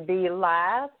 It can be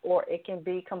live or it can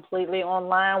be completely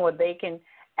online where they can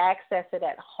access it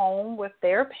at home with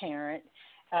their parent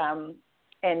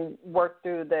and work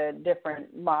through the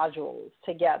different modules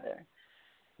together.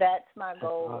 That's my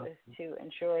goal, is to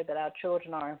ensure that our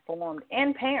children are informed,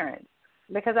 and parents,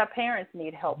 because our parents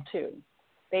need help too.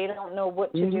 They don't know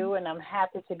what to do, and I'm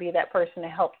happy to be that person to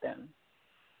help them.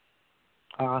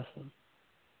 Awesome.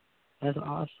 That's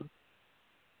awesome.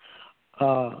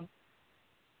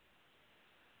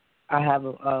 I have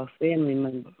a family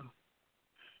member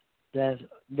that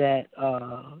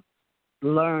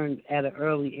learned at an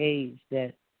early age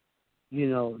that, you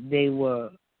know, they were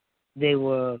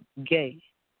gay.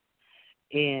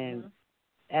 And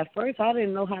at first I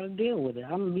didn't know how to deal with it.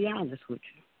 I'm going to be honest with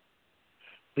you.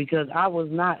 Because I was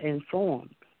not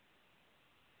informed,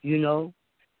 you know.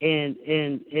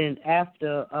 And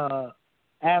after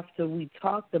we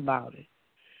talked about it,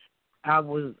 I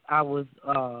was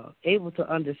able to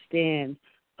understand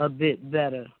a bit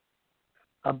better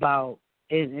about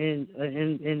and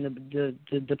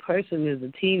the person is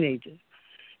a teenager,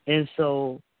 and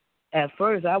so at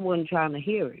first I wasn't trying to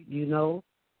hear it, you know.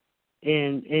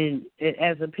 And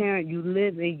as a parent, you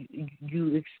live and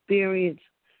you experience,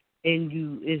 and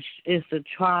it's a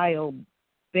trial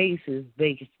basis,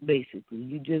 basically.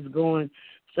 You just going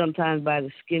sometimes by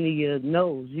the skin of your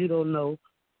nose. You don't know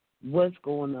what's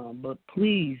going on. But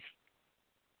please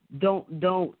don't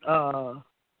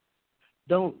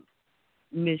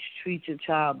mistreat your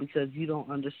child because you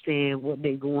don't understand what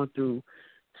they're going through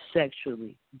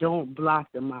sexually. Don't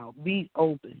block them out. Be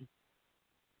open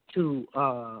to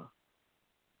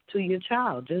your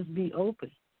child. Just be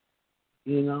open,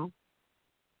 you know,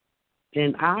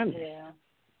 and honest. Yeah.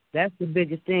 That's the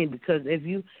biggest thing, because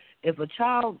if a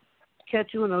child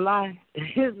catch you in a lie,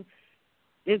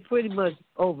 it's pretty much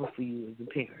over for you as a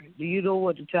parent. You don't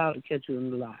want your child to catch you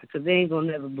in a lie because they ain't going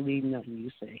to never believe nothing you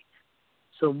say.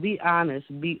 So be honest,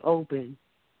 be open,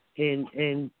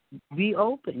 and be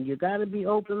open. You got to be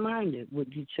open-minded with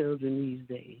your children these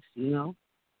days, you know.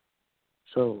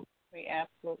 So we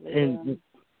absolutely do.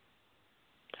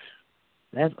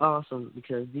 That's awesome,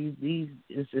 because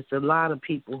it's a lot of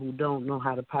people who don't know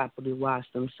how to properly wash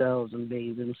themselves and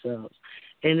bathe themselves,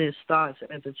 and it starts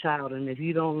as a child. And if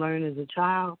you don't learn as a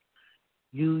child,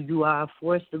 you are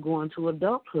forced to go into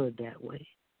adulthood that way.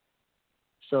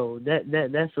 So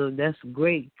that's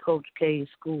great, Coach K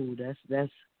school.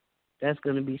 That's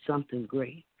going to be something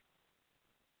great.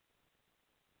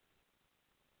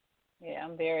 Yeah,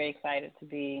 I'm very excited to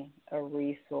be a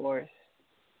resource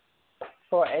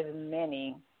for as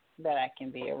many that I can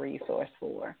be a resource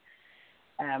for,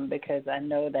 because I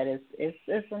know that it's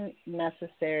a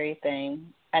necessary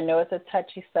thing. I know it's a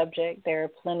touchy subject. There are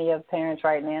plenty of parents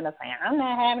right now that say, I'm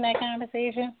not having that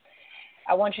conversation.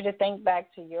 I want you to think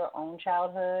back to your own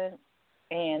childhood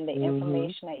and the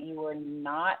information that you were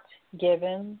not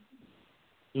given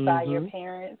by your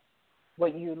parents,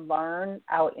 what you learned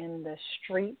out in the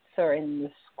streets or in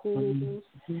the schools,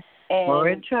 and or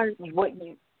at church.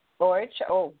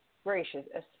 Oh, gracious,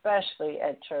 especially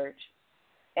at church,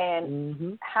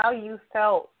 and how you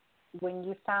felt when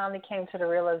you finally came to the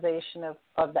realization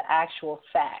of the actual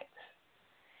facts.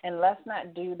 And let's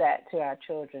not do that to our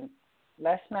children.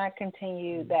 Let's not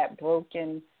continue that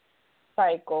broken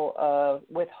cycle of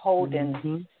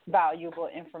withholding valuable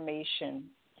information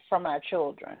from our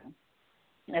children.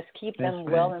 Let's keep That's them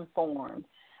right. well informed.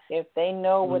 If they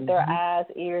know what their eyes,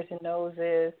 ears, and nose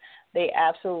is, they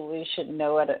absolutely should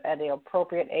know at the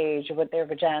appropriate age what their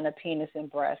vagina, penis,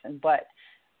 and breast and butt,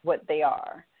 what they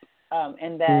are.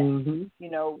 And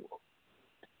that,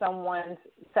 someone's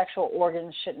sexual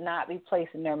organs should not be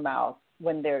placed in their mouth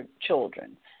when they're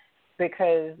children,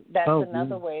 because that's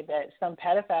another way that some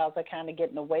pedophiles are kind of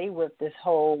getting away with this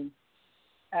whole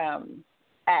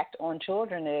act on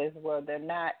children is, well, they're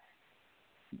not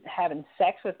having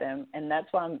sex with them. And that's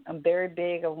why I'm very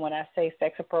big of when I say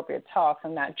sex-appropriate talks,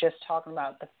 I'm not just talking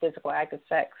about the physical act of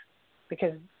sex,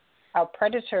 because our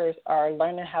predators are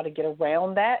learning how to get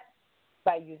around that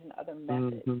by using other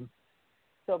methods. Mm-hmm.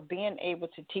 So being able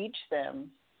to teach them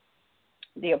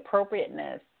the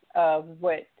appropriateness of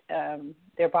what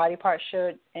their body parts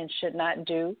should and should not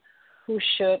do, who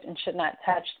should and should not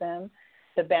touch them,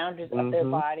 the boundaries of their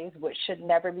bodies, which should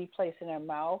never be placed in their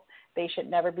mouth. They should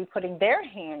never be putting their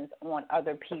hands on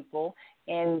other people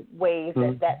in ways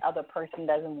that other person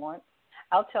doesn't want.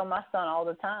 I'll tell my son all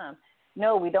the time,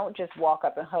 no, we don't just walk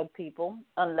up and hug people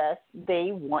unless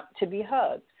they want to be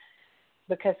hugged,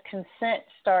 because consent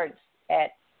starts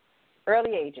at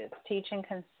early ages. Teaching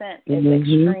consent is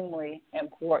extremely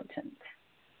important.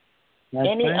 That's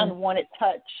Any right. unwanted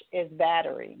touch is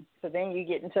battery. So then you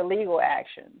get into legal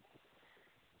actions.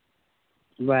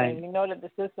 Right. And we know that the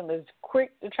system is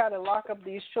quick to try to lock up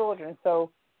these children.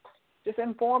 So just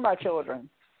inform our children.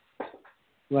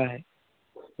 Right.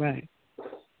 Right.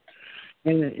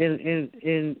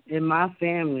 In my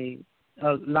family,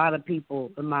 a lot of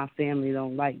people in my family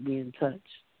don't like being touched.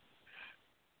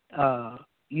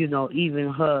 Even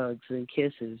hugs and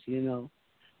kisses,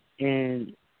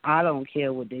 And I don't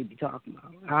care what they be talking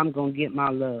about. I'm going to get my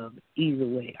love either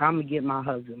way. I'm going to get my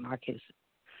hugs and my kisses.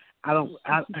 I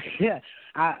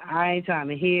ain't trying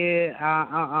to hear.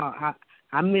 I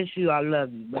miss you. I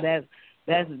love you. But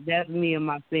that's me and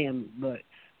my family. But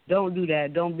don't do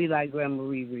that. Don't be like Grandma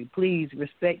ReRe. Please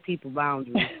respect people's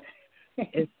boundaries,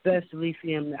 especially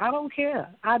family. I don't care.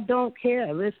 I don't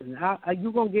care. Listen,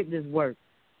 you're going to get this work,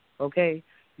 okay?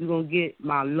 You're going to get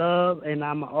my love, and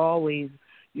I'm always,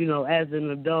 as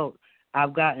an adult,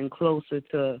 I've gotten closer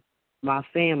to my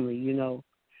family, and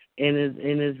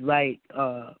it's like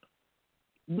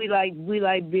we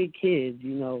like big kids,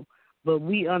 but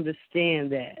we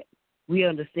understand that. We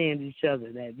understand each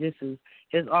other, that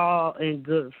it's all in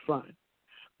good fun.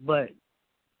 But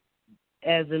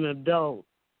as an adult,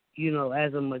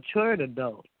 as a matured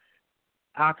adult,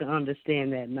 I can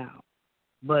understand that now.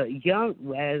 But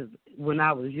when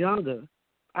I was younger,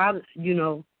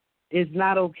 it's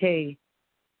not okay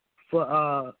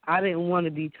for I didn't want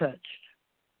to be touched.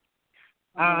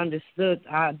 I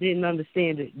didn't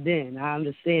understand it then. I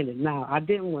understand it now. I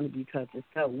didn't want to be touched. It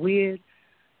felt weird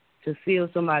to feel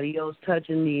somebody else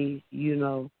touching me,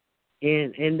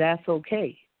 and that's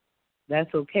okay.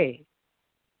 That's okay.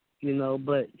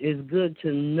 But it's good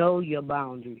to know your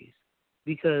boundaries,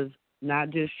 because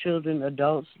not just children,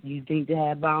 adults, you need to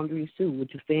have boundaries too with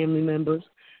your family members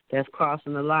that's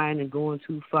crossing the line and going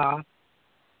too far.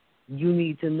 You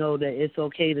need to know that it's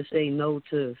okay to say no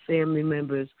to family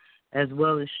members as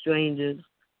well as strangers.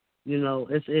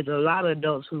 It's a lot of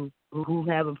adults who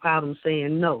have a problem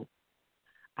saying no.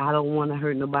 I don't want to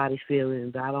hurt nobody's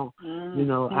feelings. I don't,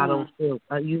 I don't feel,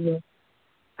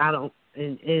 I don't,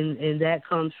 and that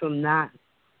comes from not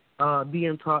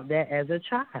being taught that as a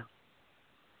child.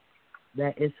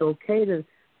 That it's okay to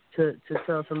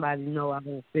tell somebody, no, I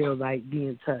don't feel like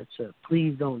being touched, or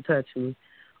please don't touch me,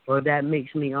 or that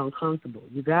makes me uncomfortable.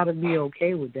 You got to be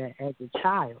okay with that as a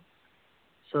child,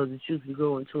 so that you can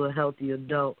go into a healthy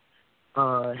adult,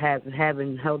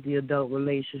 having healthy adult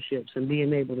relationships and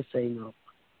being able to say no.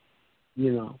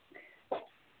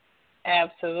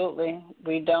 Absolutely.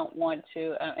 We don't want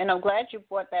to, and I'm glad you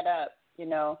brought that up,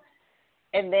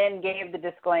 and then gave the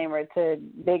disclaimer to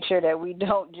make sure that we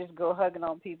don't just go hugging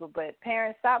on people. But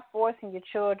parents, stop forcing your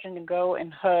children to go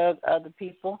and hug other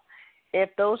people. If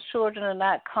those children are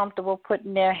not comfortable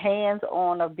putting their hands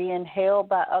on or being held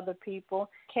by other people,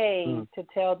 to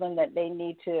tell them that they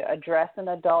need to address an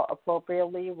adult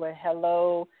appropriately with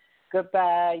hello,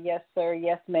 goodbye, yes, sir,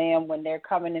 yes, ma'am, when they're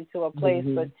coming into a place.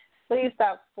 But please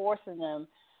stop forcing them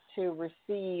to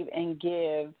receive and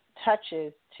give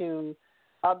touches to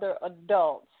other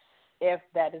adults if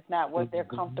that is not what they're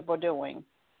comfortable doing.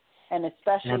 And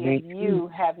especially if you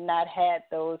have not had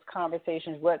those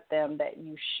conversations with them that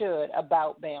you should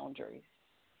about boundaries.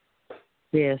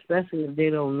 Yeah, especially if they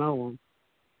don't know them.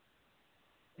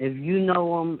 If you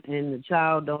know them and the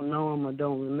child don't know them or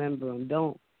don't remember them,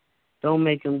 don't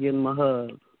make them give them a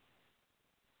hug.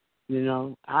 You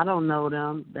know, I don't know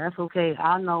them. That's okay.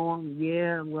 I know them.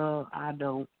 Yeah, well, I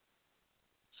don't.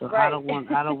 So right. I don't want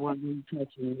them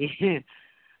touching me.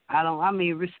 I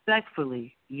mean,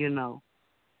 respectfully, you know.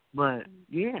 But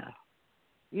yeah.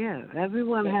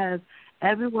 Everyone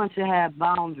should have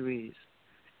boundaries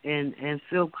and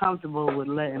feel comfortable with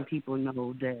letting people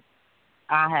know that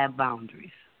I have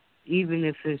boundaries, even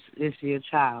if it's your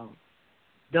child.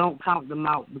 Don't count them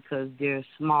out because they're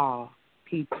small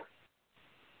people,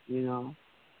 you know.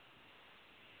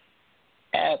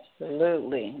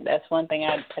 Absolutely. That's one thing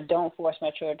I don't force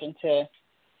my children to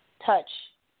touch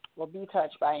or be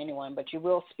touched by anyone, but you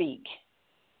will speak.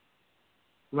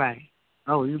 Right.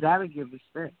 Oh, you got to give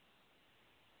respect.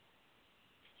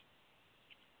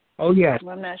 Oh, yes.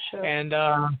 Well, I'm not sure. And,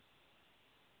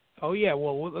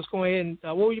 well, let's go ahead and,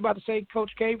 what were you about to say,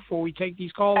 Coach K, before we take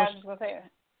these calls? That's what I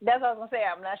was going to say.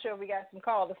 I'm not sure if we got some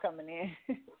callers coming in.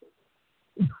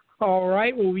 All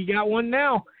right. Well, we got one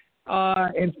now.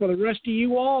 And for the rest of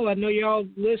you all, I know y'all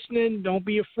listening. Don't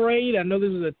be afraid. I know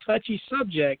this is a touchy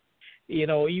subject. You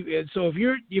know, so if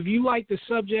you like the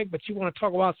subject, but you want to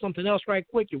talk about something else right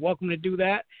quick, you're welcome to do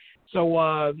that.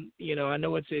 So, you know, I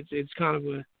know it's kind of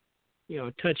a, you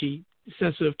know, touchy,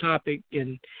 sensitive topic,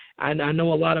 and I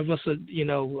know a lot of us are, you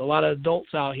know, a lot of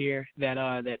adults out here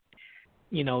that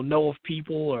you know of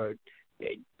people or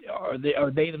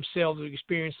they themselves have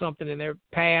experienced something in their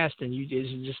past, and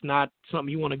it's just not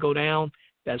something you want to go down.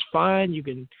 That's fine. You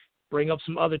can bring up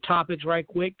some other topics right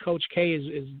quick. Coach K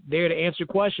is there to answer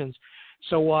questions.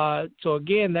 So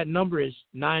again, that number is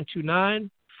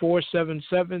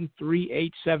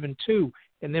 929-477-3872,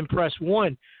 and then press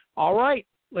 1. All right,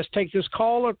 let's take this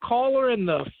caller. Caller in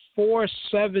the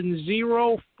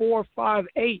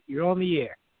 470-458. You're on the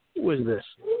air. Who is this?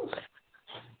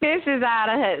 This is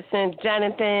Ida Hudson.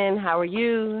 Jonathan, how are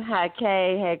you? Hi,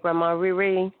 Kay. Hey, Grandma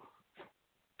ReRe.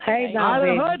 Hey,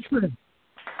 Ida Hudson.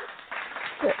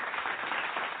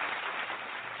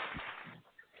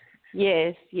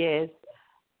 Yes.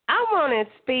 I want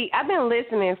to speak. I've been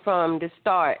listening from the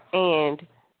start, and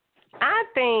I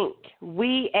think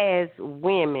we as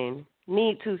women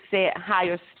need to set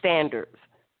higher standards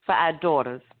for our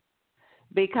daughters,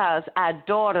 because our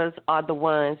daughters are the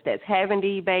ones that's having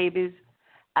these babies.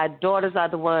 Our daughters are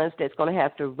the ones that's going to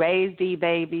have to raise these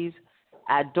babies.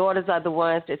 Our daughters are the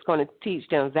ones that's going to teach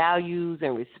them values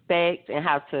and respect and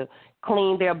how to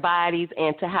clean their bodies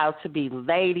and to how to be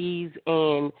ladies.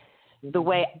 And the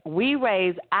way we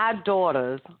raise our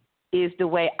daughters is the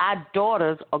way our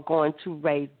daughters are going to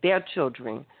raise their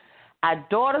children. Our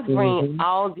daughters bring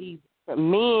all these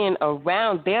men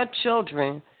around their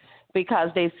children because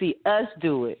they see us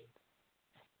do it.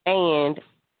 And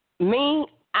me,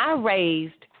 I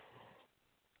raised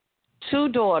 2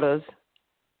 daughters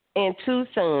and 2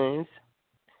 sons,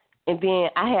 and then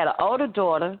I had an older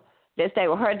daughter that stayed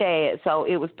with her dad, so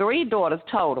it was 3 daughters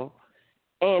total,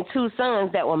 and 2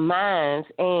 sons that were mine,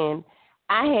 and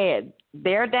I had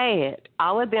their dad.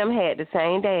 All of them had the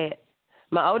same dad.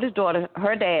 My oldest daughter,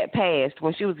 her dad passed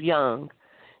when she was young,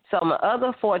 so my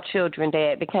other 4 children'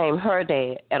 dad became her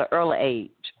dad at an early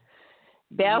age.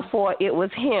 Therefore, it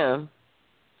was him.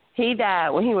 He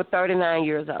died when he was 39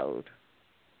 years old.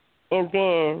 And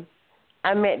then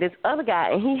I met this other guy,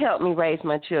 and he helped me raise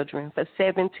my children for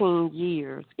 17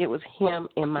 years. It was him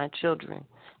and my children.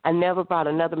 I never brought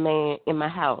another man in my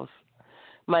house.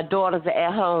 My daughters are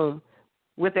at home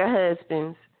with their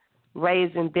husbands,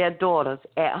 raising their daughters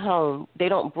at home. They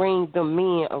don't bring the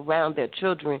men around their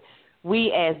children.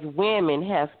 We as women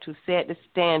have to set the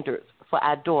standards for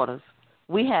our daughters.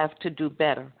 We have to do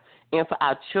better, and for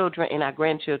our children and our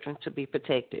grandchildren to be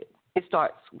protected. It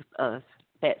starts with us.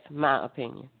 That's my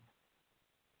opinion.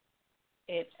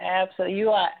 You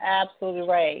are absolutely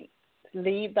right.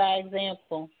 Lead by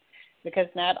example, because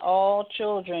not all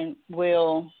children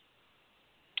will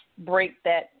break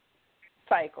that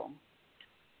cycle.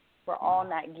 We're all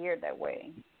not geared that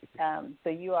way. So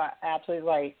you are absolutely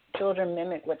right. Children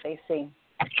mimic what they see,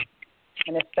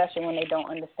 and especially when they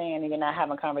don't understand and you're not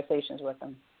having conversations with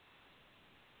them.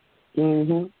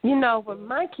 You know, when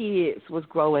my kids was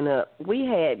growing up, we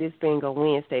had this thing on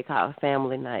Wednesday called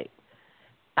Family Night.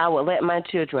 I would let my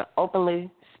children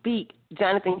openly speak.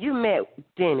 Jonathan, you met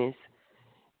Dennis.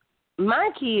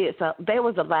 My kids, they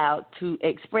was allowed to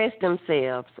express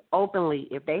themselves openly.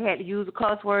 If they had to use a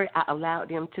cuss word, I allowed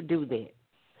them to do that.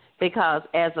 Because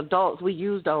as adults, we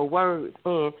use those words.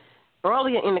 And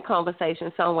earlier in the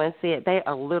conversation, someone said they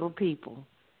are little people.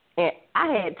 And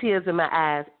I had tears in my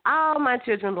eyes all my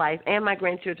children's life and my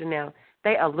grandchildren now.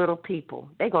 They are little people.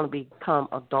 They're going to become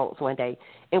adults one day,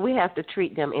 and we have to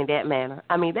treat them in that manner.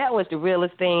 I mean, that was the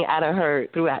realest thing I done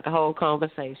heard throughout the whole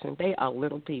conversation. They are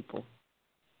little people.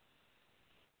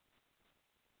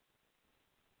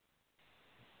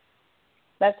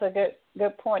 That's a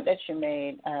good point that you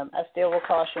made. I still will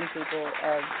caution people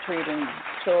of treating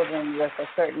children with a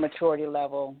certain maturity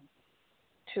level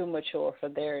too mature for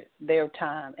their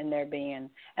time and their being.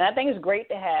 And I think it's great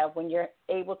to have when you're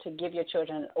able to give your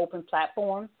children an open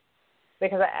platform,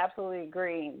 because I absolutely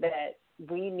agree that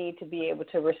we need to be able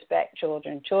to respect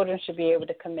children. Children should be able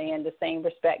to command the same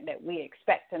respect that we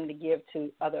expect them to give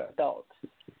to other adults.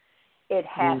 It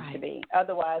has to be.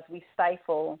 Otherwise, we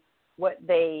stifle what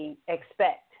they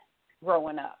expect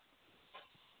growing up.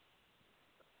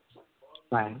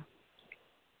 Right.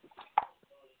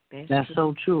 That's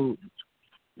so true.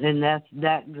 And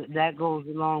that goes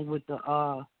along with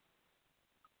the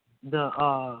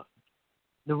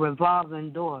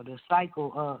revolving door, the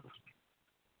cycle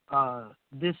of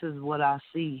this is what I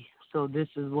see, so this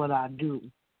is what I do.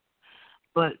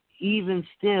 But even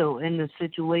still, in the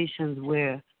situations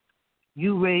where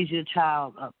you raise your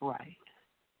child upright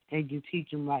and you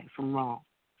teach them right from wrong,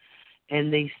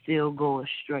 and they still go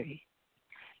astray,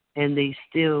 and they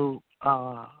still,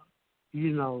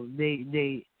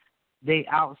 they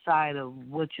outside of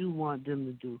what you want them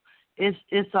to do.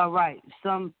 It's all right.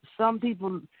 Some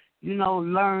people,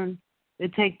 learn.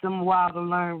 It takes them a while to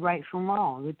learn right from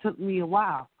wrong. It took me a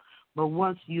while, but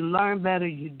once you learn better,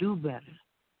 you do better.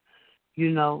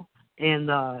 And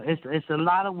it's a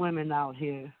lot of women out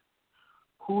here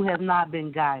who have not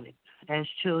been guided as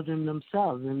children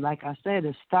themselves. And like I said,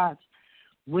 it starts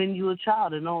when you're a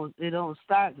child. It don't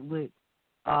start with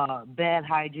bad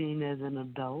hygiene as an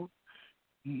adult.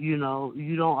 You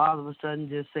don't all of a sudden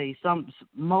just say,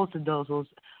 most adults will,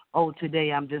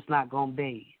 today I'm just not going to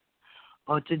bathe.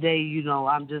 Or today,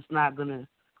 I'm just not going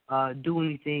to do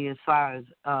anything as far as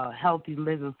healthy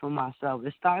living for myself.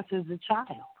 It starts as a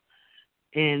child.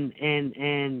 And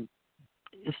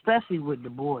especially with the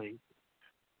boys.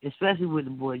 You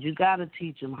got to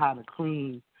teach them how to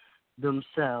clean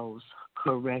themselves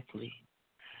correctly.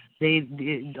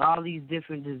 All these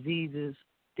different diseases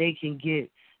they can get,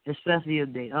 especially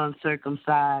if they're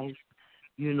uncircumcised,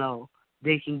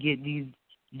 they can get these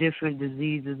different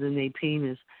diseases in their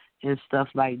penis and stuff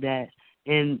like that.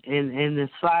 And as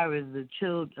far as the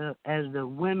children, as the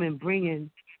women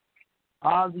bringing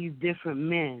all these different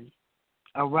men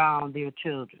around their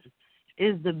children,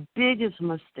 is the biggest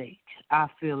mistake, I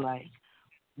feel like.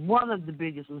 One of the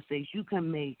biggest mistakes you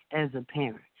can make as a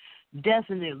parent.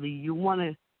 Definitely, you want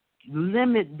to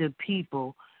limit the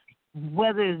people,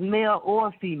 whether it's male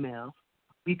or female,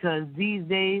 because these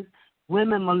days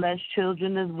women molest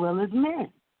children as well as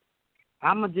men.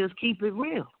 I'm going to just keep it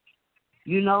real.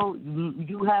 You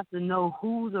have to know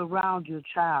who's around your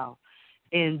child,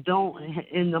 and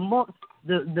the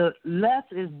less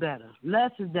is better.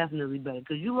 Less is definitely better,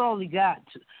 because you only got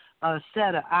a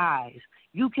set of eyes.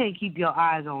 You can't keep your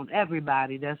eyes on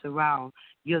everybody that's around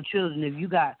your children if you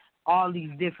got all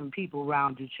these different people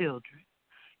around your children.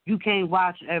 You can't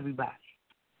watch everybody,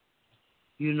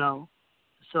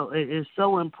 So it is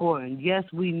so important. Yes,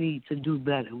 we need to do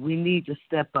better. We need to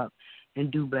step up and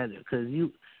do better, because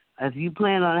if you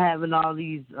plan on having all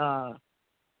these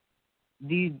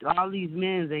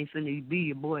men ain't finna be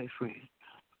your boyfriend.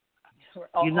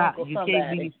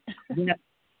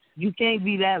 You can't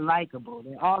be that likable.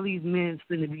 All these men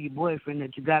finna be your boyfriend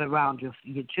that you got around your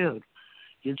children.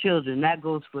 Your children. That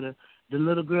goes for the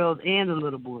little girls and the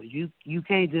little boys. You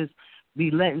can't just be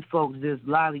letting folks just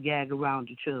lollygag around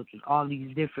your children. All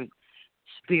these different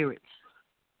spirits.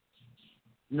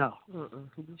 No. You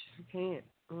sure can't.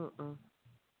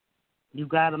 You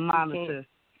got to monitor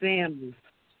family,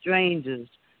 strangers,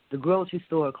 the grocery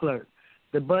store clerk,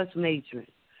 the bus matron,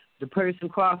 the person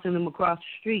crossing them across the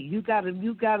street. You gotta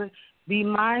be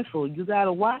mindful. You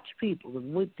gotta watch people.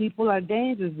 People are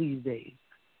dangerous these days.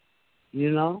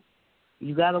 You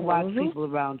gotta watch people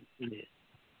around you.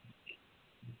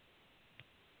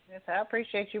 Yes, I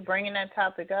appreciate you bringing that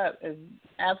topic up. It's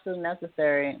absolutely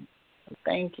necessary.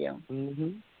 Thank you.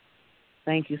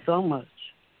 Thank you so much.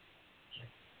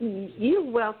 You're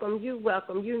welcome.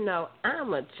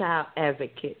 I'm a child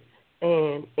advocate,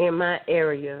 and in my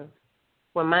area,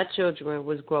 when my children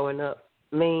was growing up,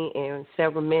 me and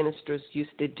several ministers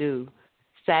used to do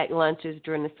sack lunches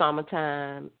during the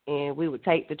summertime, and we would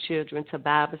take the children to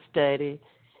Bible study.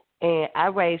 And I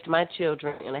raised my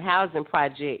children in a housing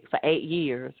project for 8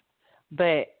 years,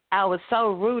 but I was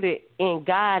so rooted in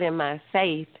God and my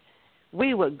faith,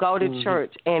 we would go to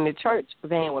church, and the church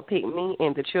van would pick me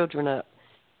and the children up,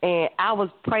 and I was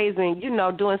praising,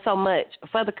 doing so much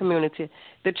for the community.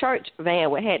 The church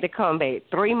van had to come back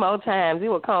 3 more times. It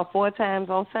would come 4 times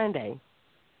on Sunday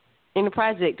in the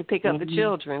project to pick up the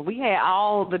children. We had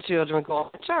all the children going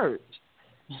to church.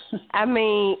 I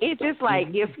mean, it's just like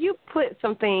if you put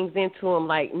some things into them,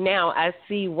 like now I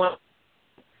see one,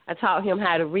 I taught him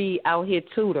how to read out here,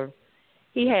 tutor.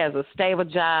 He has a stable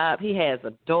job. He has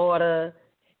a daughter.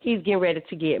 He's getting ready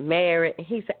to get married. And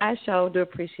he said, I sure do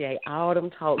appreciate all them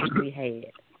talks we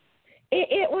had.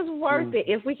 It was worth it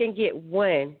if we can get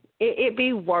one. It'd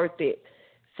be worth it.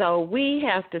 So we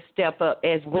have to step up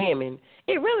as women.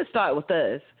 It really starts with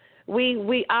us.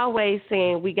 We always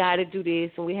saying we got to do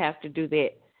this and we have to do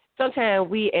that. Sometimes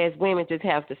we as women just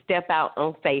have to step out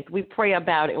on faith. We pray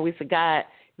about it and we say, God,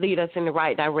 lead us in the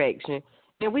right direction.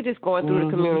 And we just going through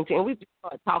the community and we just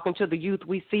start talking to the youth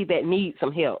we see that need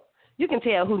some help. You can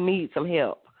tell who needs some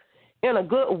help. And a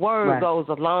good word goes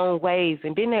a long ways,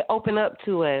 and then they open up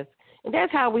to us. And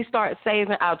that's how we start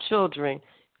saving our children.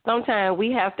 Sometimes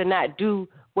we have to not do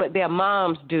what their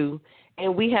moms do,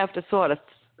 and we have to sort of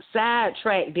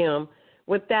sidetrack them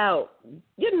without,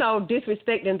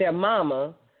 disrespecting their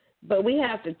mama. But we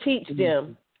have to teach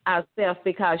them ourselves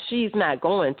because she's not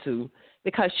going to,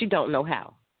 because she don't know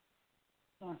how.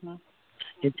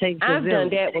 It takes I've done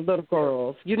that with little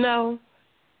girls,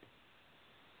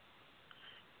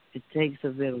 It takes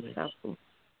a village.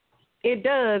 It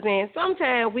does, and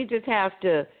sometimes we just have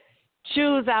to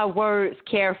choose our words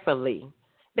carefully.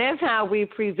 That's how we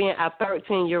prevent our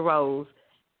 13-year-olds.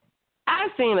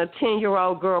 I've seen a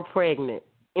 10-year-old girl pregnant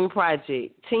in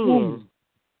Project 10.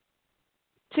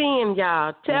 10,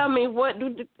 y'all. Tell me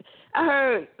I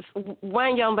heard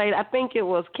one young lady, I think it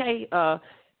was Kay,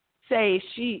 say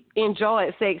she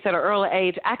enjoyed sex at an early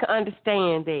age. I can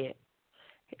understand that.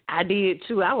 I did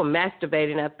too. I was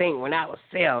masturbating, I think, when I was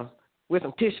 7 with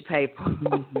some tissue paper.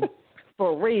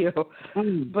 For real.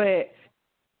 But,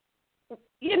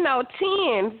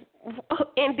 10,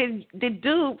 and the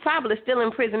dude probably still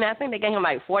in prison. I think they gave him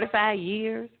like 45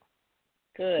 years.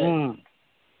 Good.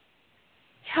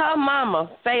 Her mama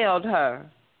failed her.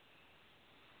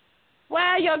 Why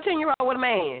are your 10-year-old with a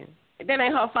man? That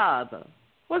ain't her father.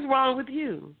 What's wrong with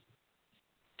you?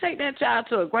 Take that child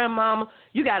to a grandmama.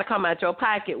 You got to come out your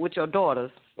pocket with your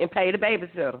daughters and pay the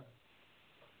babysitter.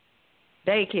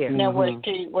 Daycare. Now,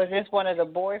 was this one of the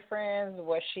boyfriends?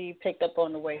 Was she picked up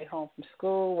on the way home from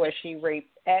school? Was she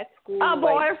raped at school? A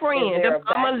boyfriend. The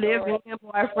mama living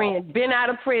boyfriend. Been out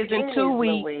of prison 2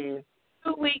 weeks. Louise.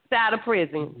 2 weeks out of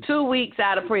prison. 2 weeks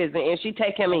out of prison, and she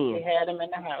take him in. She had him in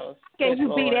the house. Can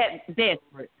you be that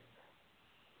desperate?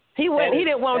 He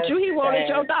didn't want you. He wanted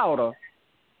your daughter.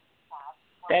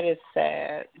 That is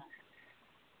sad.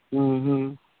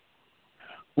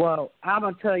 Well, I'm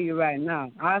going to tell you right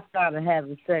now, I started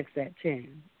having sex at 10.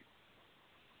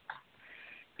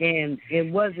 And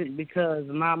it wasn't because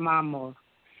my mama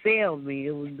failed me.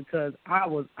 It was because I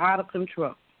was out of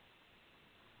control.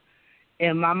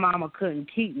 And my mama couldn't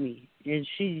keep me. And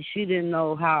she didn't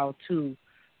know how to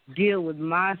deal with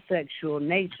my sexual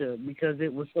nature because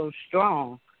it was so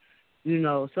strong.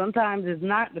 Sometimes it's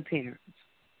not the parents.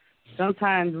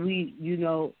 Sometimes we,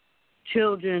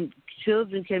 children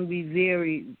can be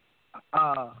very,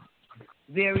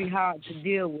 very hard to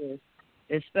deal with,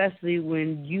 especially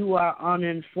when you are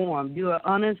uninformed. You're an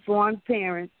uninformed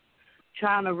parent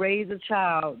trying to raise a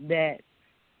child that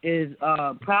is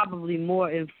probably more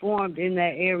informed in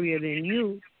that area than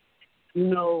you,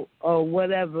 or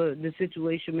whatever the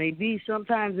situation may be.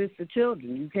 Sometimes it's the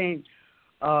children. You can't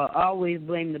always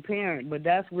blame the parent, but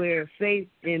that's where faith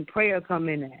and prayer come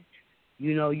in at.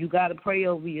 You got to pray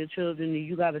over your children, and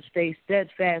you got to stay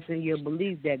steadfast in your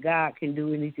belief that God can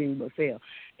do anything but fail.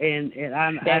 And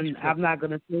I'm not going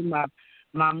to say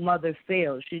my mother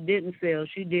failed. She didn't fail.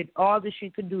 She did all that she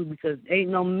could do because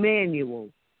ain't no manual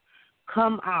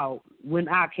come out when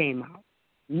I came out.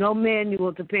 No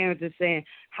manual to parents is saying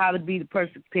how to be the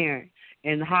perfect parent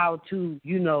and how to,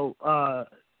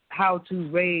 how to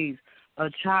raise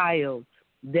a child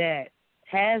that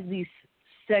has these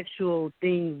sexual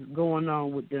things going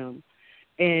on with them,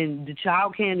 and the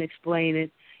child can't explain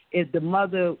it. If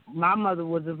my mother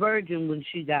was a virgin when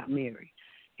she got married,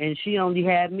 and she only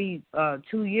had me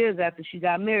 2 years after she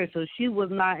got married, so she was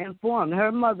not informed.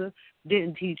 Her mother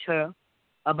didn't teach her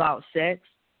about sex.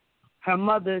 Her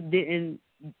mother didn't,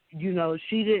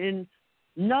 she didn't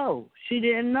know. She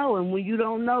didn't know, and when you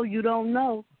don't know, you don't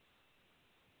know.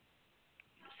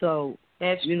 So,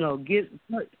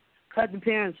 cut the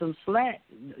parents some slack.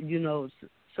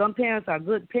 Some parents are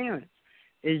good parents.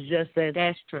 It's just that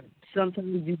that's true.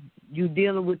 Sometimes you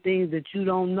dealing with things that you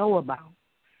don't know about.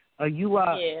 or you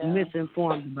are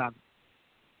misinformed about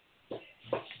it.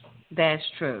 That's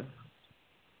true.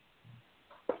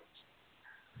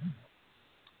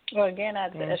 Well, again, I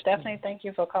definitely thank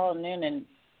you for calling in and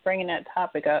bringing that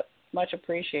topic up. Much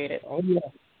appreciated. Oh, yeah.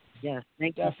 Yes,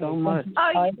 thank you so much.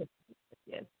 Oh,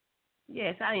 yes.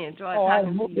 Yes, I enjoyed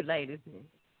talking to you ladies.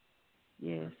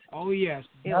 Yes. Oh, yes.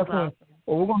 It was awesome.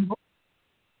 Well, we're going to go.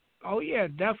 Oh, yeah,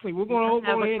 definitely. We're going to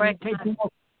go ahead and take some more.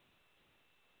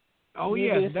 Oh,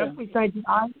 yes, definitely. Thank you.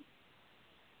 All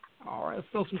right, let's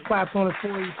throw some claps on it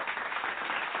for you.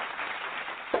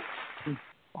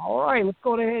 All right, let's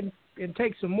go ahead and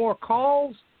take some more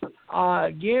calls.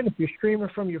 Again, if you're streaming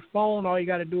from your phone, all you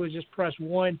got to do is just press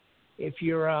 1. If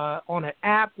you're on an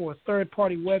app or a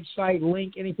third-party website,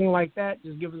 link, anything like that,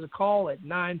 just give us a call at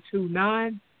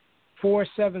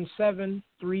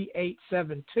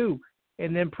 929-477-3872,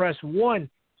 and then press 1.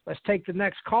 Let's take the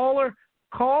next caller.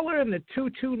 Caller in the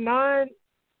 229.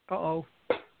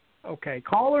 Okay,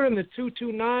 caller in the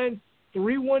 229-310.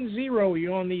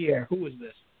 You're on the air. Who is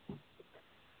this?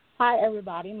 Hi,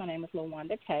 everybody. My name is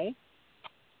LaWanda K.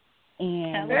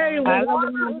 And hey,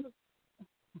 LaWanda.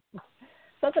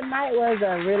 So tonight was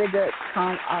a really good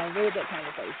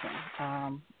conversation.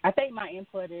 I think my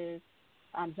input is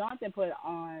Jonathan put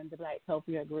on the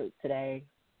Blacktopia group today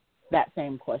that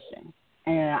same question,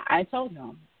 and I told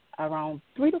him around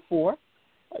 3 to 4,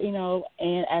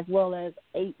 and as well as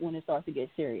 8 when it starts to get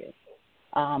serious.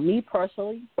 Me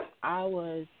personally, I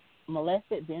was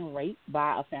molested, then raped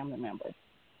by a family member.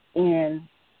 And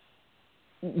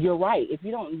you're right. If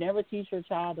you don't never teach your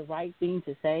child the right thing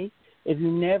to say, if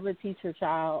you never teach your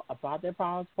child about their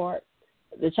private part,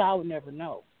 the child would never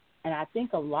know. And I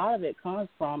think a lot of it comes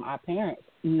from our parents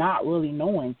not really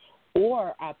knowing,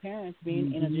 or our parents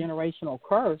being in a generational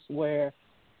curse where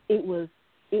it was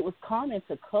common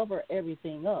to cover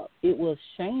everything up. It was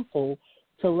shameful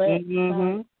to let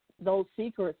those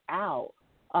secrets out.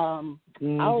 I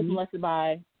was molested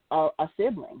by a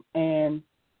sibling, and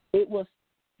it was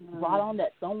brought on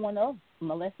that someone else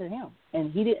molested him,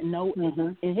 and he didn't know.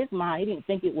 In his mind, he didn't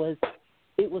think it was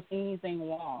anything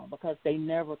wrong because they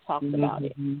never talked about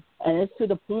it. And it's to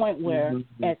the point where,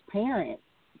 as parents,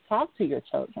 talk to your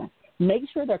children. Make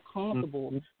sure they're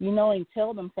comfortable, and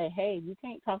tell them, say, hey, you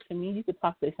can't talk to me. You could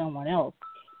talk to someone else.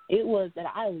 It was that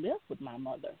I lived with my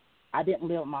mother. I didn't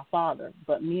live with my father,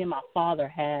 but me and my father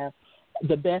have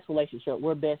the best relationship.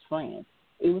 We're best friends.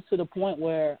 It was to the point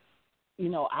where,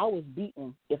 I was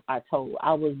beaten if I told.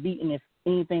 I was beaten if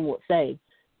anything would say.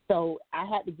 So I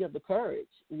had to give the courage,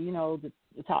 to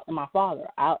talk to my father.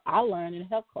 I learned in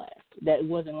health class that it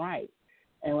wasn't right.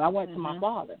 And I went to my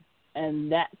father,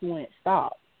 and that's when it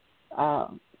stopped.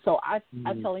 So I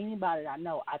tell anybody that I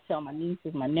know, I tell my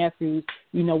nieces, my nephews,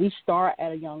 we start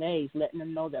at a young age, letting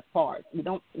them know their parts. We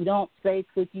don't say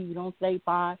cookie, we don't say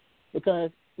pie,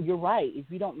 because you're right. If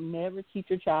you don't never teach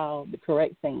your child the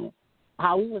correct thing,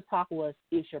 how we was taught was,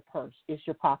 it's your purse, it's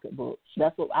your pocketbook.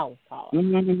 That's what I was taught.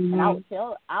 And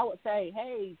I would say,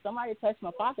 hey, somebody touched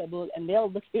my pocketbook, and they'll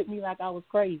look at me like I was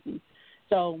crazy.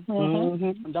 So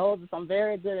those are some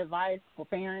very good advice for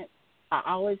parents. I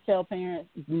always tell parents,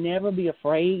 never be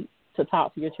afraid to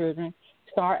talk to your children.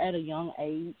 Start at a young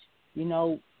age.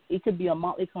 It could be a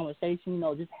monthly conversation.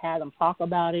 Just have them talk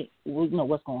about it.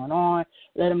 What's going on.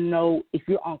 Let them know if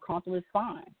you're uncomfortable, it's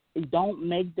fine. Don't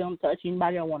make them touch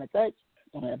anybody they want to touch.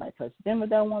 Don't let anybody touch them if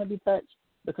they don't want to be touched,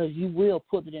 because you will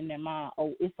put it in their mind,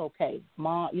 oh, it's okay.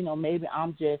 Mom, maybe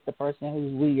I'm just the person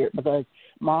who's weird because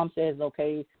mom says it's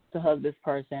okay to hug this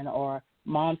person, or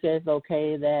mom says it's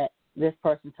okay that this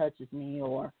person touches me,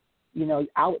 or,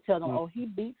 I would tell them, oh, he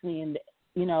beats me, and,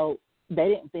 they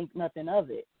didn't think nothing of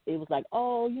it. It was like,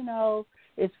 oh,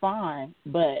 it's fine.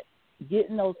 But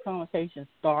getting those conversations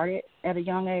started at a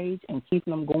young age and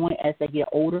keeping them going as they get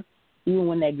older, even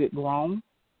when they get grown,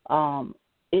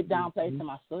 it downplays to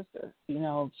my sister.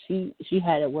 She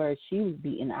had it where she was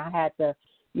beaten. I had to,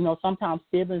 sometimes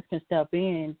siblings can step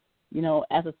in,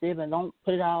 as a sibling. Don't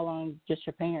put it all on just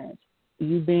your parents.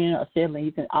 You being a sibling,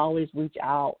 you can always reach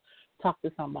out, talk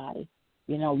to somebody.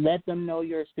 Let them know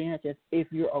your experiences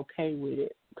if you're okay with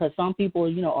it. Because some people,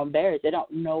 are embarrassed. They don't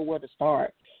know where to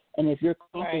start. And if you're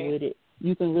comfortable with it,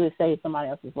 you can really save somebody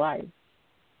else's life.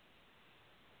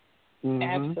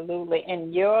 Absolutely.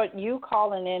 And you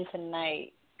calling in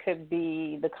tonight could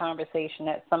be the conversation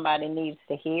that somebody needs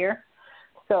to hear.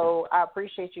 So I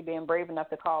appreciate you being brave enough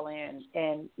to call in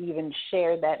and even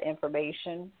share that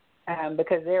information,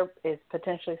 because there is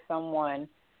potentially someone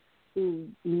who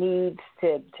needs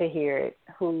to hear it,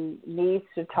 who needs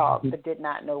to talk but did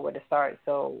not know where to start.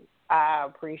 So I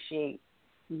appreciate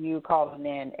you calling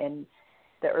in. And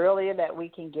the earlier that we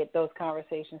can get those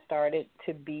conversations started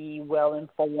to be well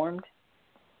informed,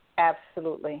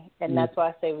 absolutely. And that's why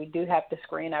I say we do have to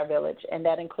screen our village, and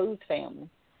that includes family.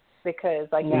 Because,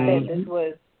 like you said, this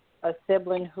was a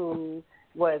sibling who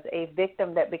was a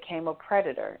victim that became a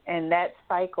predator. And that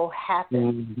cycle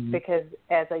happens because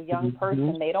as a young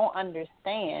person, they don't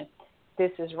understand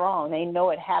this is wrong. They know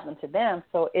it happened to them,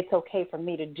 so it's okay for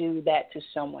me to do that to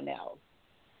someone else.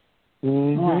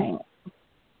 Right.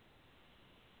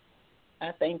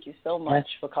 I thank you so much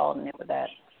for calling in with that.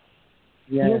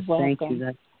 Yes, thank you.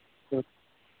 That's good.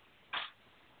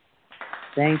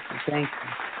 Thank you.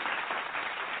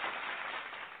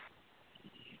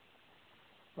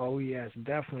 Oh, yes,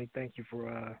 definitely. Thank you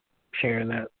for sharing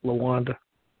that, LaWanda.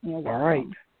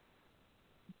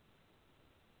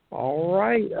 All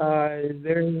right. Is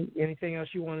there anything else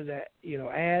you wanted to,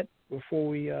 add before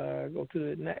we go to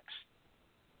the next?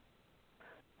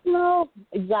 No,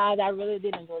 guys, I really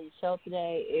did enjoy your show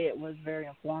today. It was very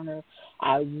informative.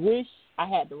 I wish I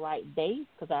had the right date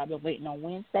because I've been waiting on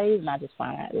Wednesdays, and I just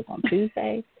found out it was on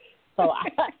Tuesday. So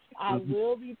I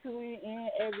will be tuning in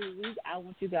every week. I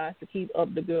want you guys to keep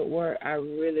up the good work. I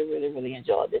really, really, really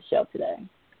enjoyed this show today.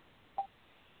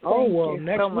 Next so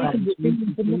much.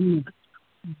 week.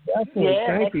 Definitely. Yeah,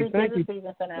 Thank you. Is the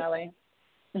season finale.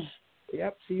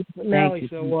 Yep, season finale.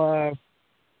 So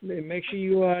make sure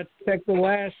you check the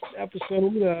last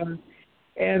episode.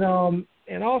 And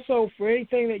also, for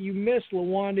anything that you missed,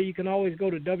 LaWanda, you can always go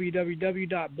to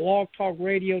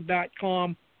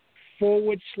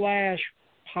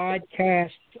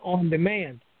www.blogtalkradio.com/podcast on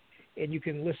demand. And you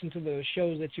can listen to the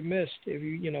shows that you missed if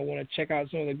you want to check out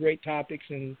some of the great topics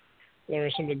and learn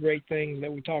some of the great things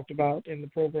that we talked about in the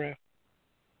program.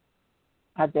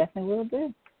 I definitely will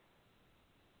do.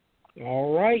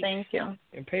 All right. Thank you.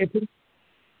 And pay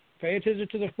attention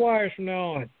to the flyers from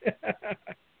now on.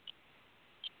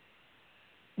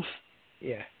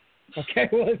 Yeah. Okay,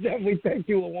 well, definitely thank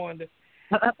you, LaWanda.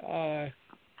 All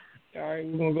right,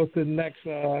 we're going to go to the next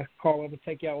call. I'm going to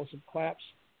take you out with some claps.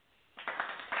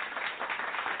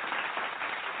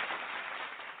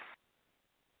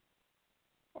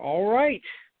 All right.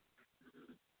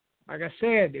 Like I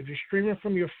said, if you're streaming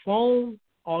from your phone,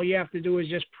 all you have to do is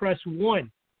just press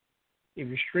 1. If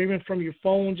you're streaming from your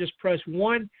phone, just press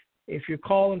 1. If you're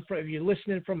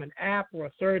listening from an app or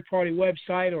a third-party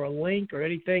website or a link or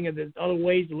anything of the other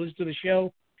ways to listen to the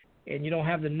show, and you don't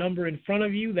have the number in front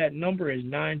of you, that number is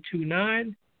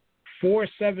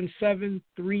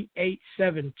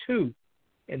 929-477-3872,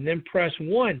 and then press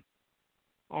 1.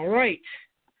 All right.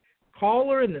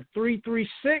 Caller in the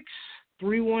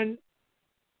 336-31.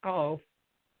 Uh-oh.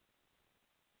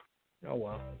 Oh,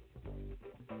 well.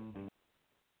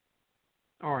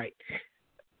 All right.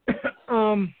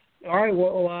 All right.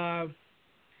 Well,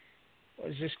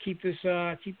 let's just keep this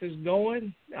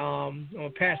going. I'm gonna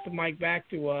pass the mic back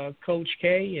to Coach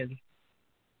K and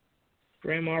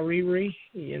Grandma ReRe.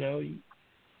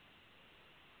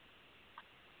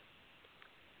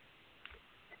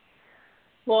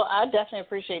 Well, I definitely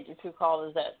appreciate the two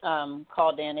callers that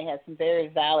called in. They had some very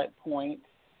valid points,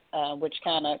 which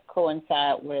kind of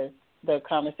coincide with the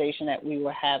conversation that we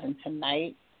were having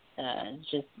tonight. It's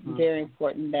just very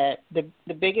important that the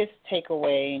biggest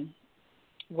takeaway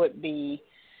would be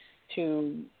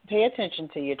to pay attention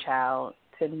to your child,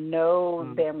 to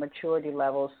know their maturity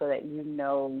level so that you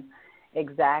know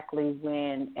exactly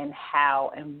when and how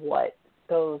and what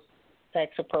those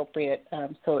sex-appropriate,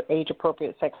 so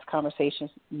age-appropriate sex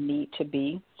conversations need to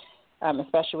be,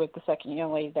 especially with the second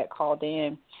young lady that called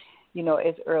in.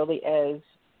 As early as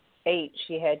 8,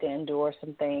 she had to endure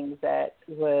some things that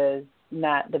was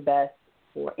not the best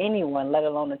for anyone, let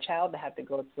alone a child to have to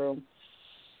go through,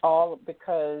 all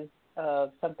because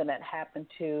of something that happened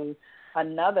to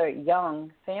another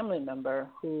young family member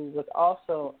who was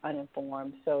also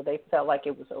uninformed. So they felt like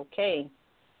it was okay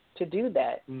to do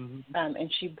that. And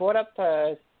she brought up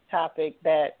a topic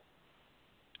that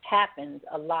happens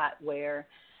a lot where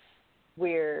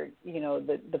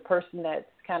the person that's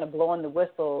kind of blowing the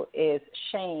whistle is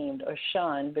shamed or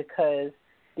shunned because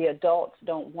the adults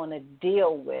don't want to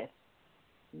deal with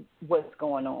what's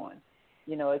going on.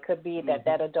 It could be that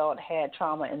that adult had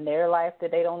trauma in their life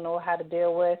that they don't know how to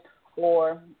deal with,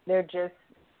 or they're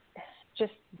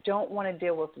just don't want to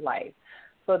deal with life.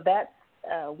 So that's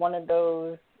one of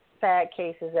those sad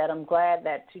cases that I'm glad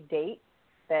that to date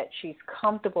that she's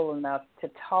comfortable enough to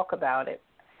talk about it,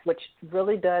 which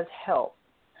really does help.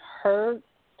 Her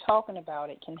talking about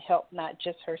it can help not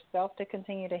just herself to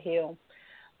continue to heal,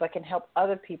 but can help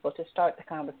other people to start the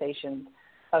conversation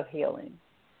of healing.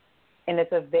 And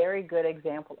it's a very good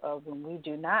example of when we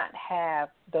do not have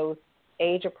those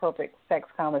age-appropriate sex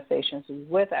conversations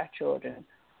with our children,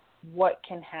 what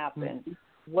can happen,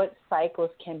 what cycles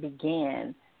can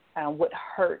begin, what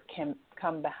hurt can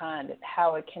come behind it,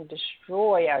 how it can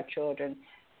destroy our children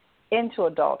into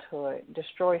adulthood,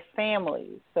 destroy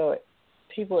families. So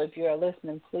people, if you are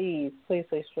listening, please, please,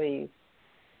 please, please,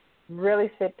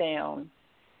 really sit down,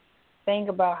 think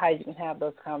about how you can have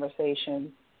those conversations.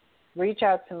 Reach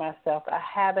out to myself. I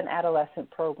have an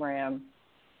adolescent program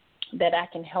that I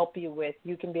can help you with.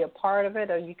 You can be a part of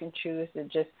it, or you can choose to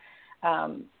just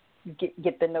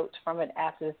get the notes from it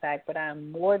after the fact. But I'm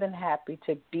more than happy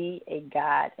to be a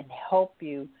guide and help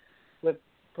you with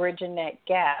bridging that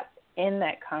gap in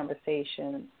that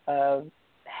conversation of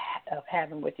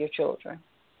having with your children.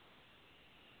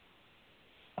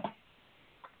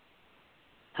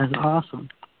 That's awesome.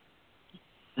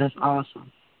 That's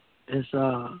awesome. It's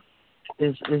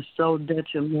so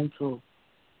detrimental.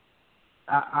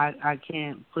 I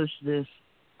can't push this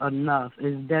enough.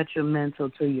 It's detrimental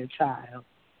to your child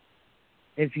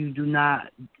if you do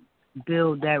not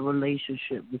build that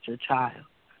relationship with your child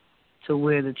to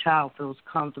where the child feels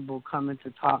comfortable coming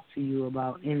to talk to you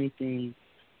about anything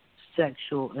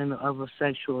sexual and of a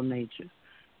sexual nature.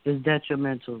 It's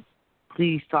detrimental.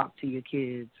 Please talk to your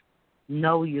kids.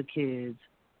 Know your kids.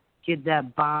 Get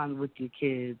that bond with your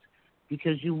kids,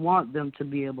 because you want them to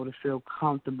be able to feel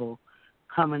comfortable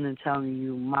coming and telling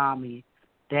you, Mommy,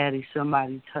 Daddy,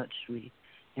 somebody touched me,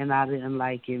 and I didn't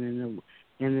like it, and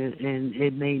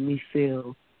it made me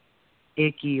feel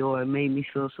icky, or it made me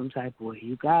feel some type of way.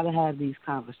 You got to have these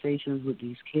conversations with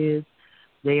these kids.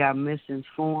 They are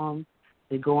misinformed.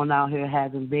 They're going out here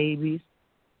having babies.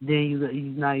 Then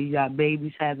you got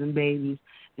babies having babies,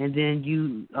 and then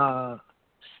you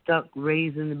stuck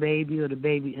raising the baby, or the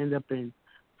baby end up in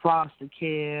foster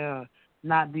care or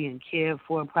not being cared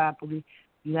for properly.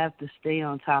 You have to stay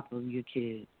on top of your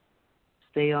kids.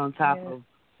 Stay on top of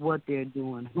what they're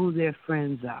doing, who their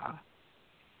friends are.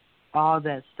 All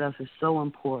that stuff is so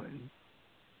important.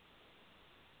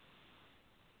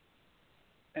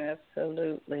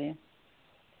 Absolutely.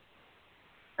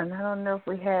 And I don't know if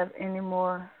we have any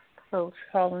more folks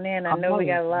calling in. I know we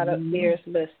got a lot of ears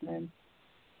listening.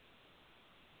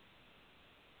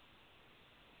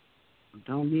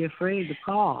 Don't be afraid to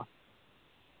call.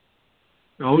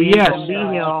 Oh, yes. Be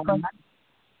here all night.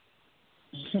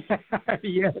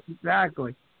 Yes,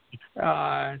 exactly.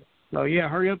 So, yeah,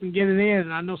 hurry up and get it in.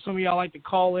 And I know some of y'all like to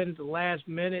call in at the last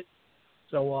minute.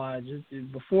 So just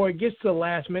before it gets to the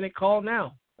last minute, call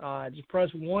now. Just press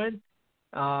 1.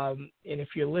 And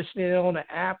if you're listening on the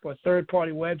app or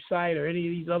third-party website or any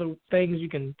of these other things you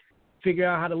can figure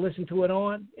out how to listen to it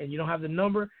on, and you don't have the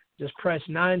number, just press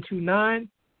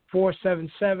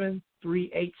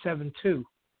 929-477-3872,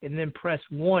 and then press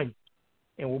 1,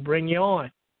 and we'll bring you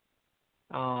on.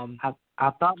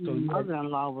 I thought my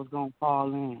mother-in-law was going to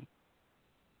call in.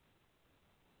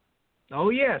 Oh,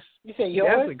 yes. You said yours?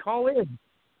 Definitely call in.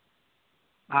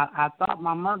 I thought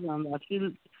my mother-in-law,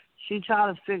 she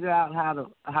tried to figure out how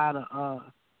to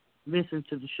listen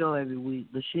to the show every week,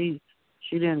 but she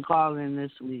didn't call in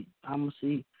this week. I'm going to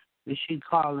see if she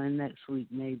call in next week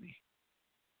maybe,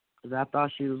 because I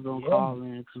thought she was going to call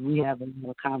in, because we have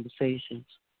more conversations.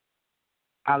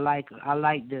 I like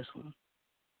this one.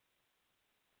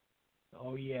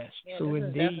 Oh, yes. Yeah, True this is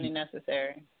indeed. definitely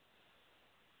necessary.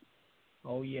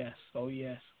 Oh, yes. Oh,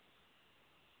 yes.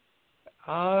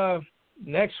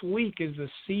 Next week is the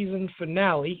season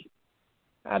finale.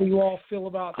 How do you all feel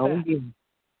about that? Yeah.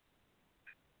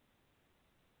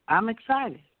 I'm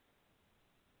excited.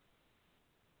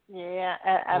 Yeah,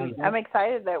 I'm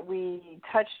excited that we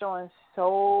touched on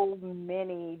so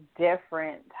many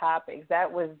different topics.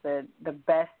 That was the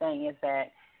best thing, is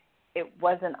that it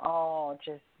wasn't all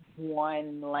just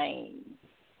one lane.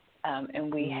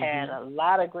 And we had a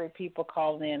lot of great people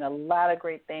calling in. A lot of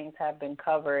great things have been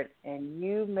covered. And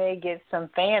you may get some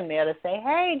fan mail to say,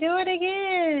 hey, do it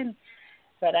again.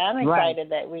 But I'm excited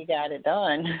that we got it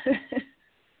done.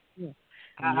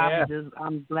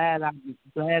 I'm glad that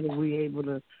we're able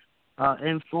to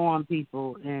inform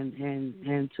people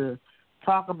and to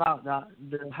talk about the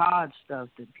hard stuff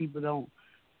that people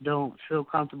don't feel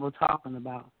comfortable talking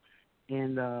about.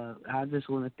 And I just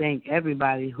want to thank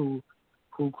everybody who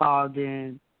called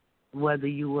in, whether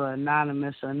you were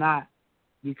anonymous or not,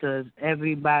 because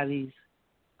everybody's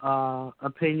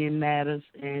opinion matters,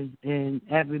 and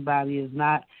everybody is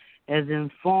not as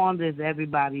informed as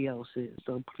everybody else is.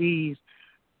 So please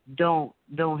don't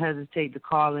hesitate to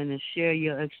call in and share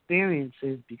your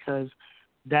experiences, because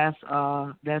that's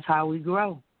how we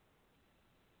grow.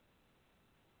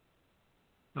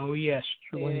 Oh, yes,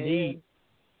 true indeed.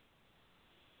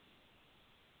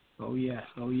 Oh, yes.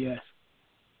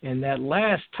 And that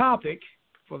last topic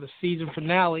for the season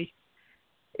finale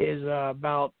is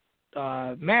about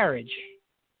marriage,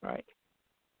 right?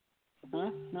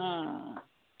 Mm-hmm.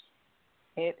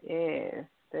 It is.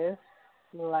 This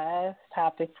last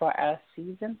topic for our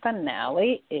season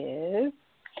finale is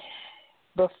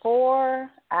before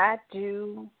I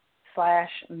do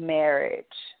 / marriage.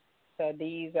 So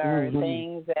these are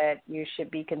things that you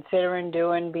should be considering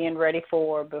doing, being ready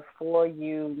for before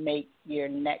you make your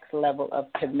next level of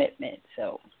commitment.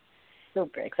 So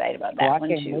super excited about that one,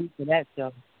 too. I can't wait for that,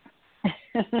 though.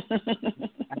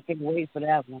 I can't wait for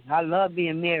that one. I love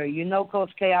being married. You know,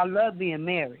 Coach K, I love being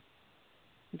married.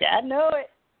 Yeah, I know it.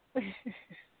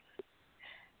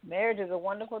 Marriage is a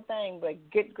wonderful thing, but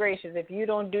good gracious, if you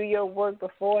don't do your work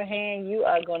beforehand, you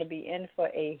are going to be in for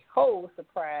a whole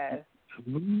surprise.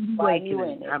 My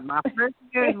first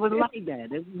year was like that.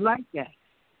 It was like that.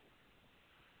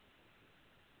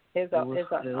 It's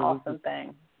an awesome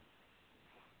thing.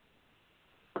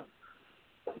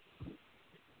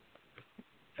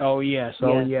 Oh yes,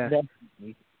 yes.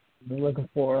 Definitely. We're looking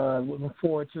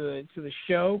forward to the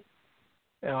show,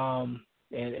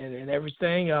 and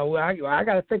everything. I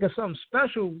got to think of something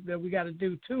special that we got to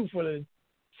do too for the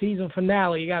season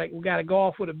finale. We got to go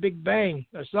off with a big bang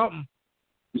or something.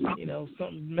 You know,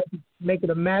 something make it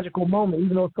a magical moment.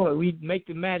 Even though we make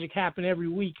the magic happen every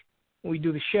week when we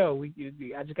do the show.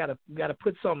 I just got to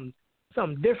put something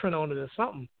different on it or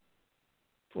something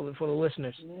for the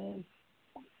listeners.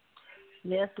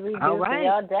 Yes, we do. All right. So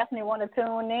y'all definitely want to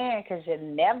tune in because you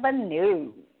never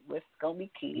knew what's going to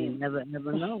be key. You never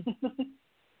know.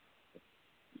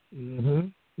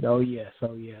 Oh, yes.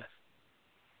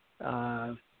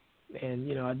 And,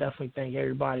 you know, I definitely thank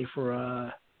everybody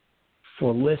for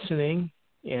listening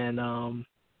and,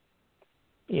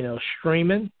 you know,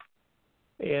 streaming.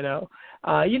 You know,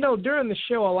 during the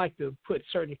show, I like to put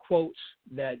certain quotes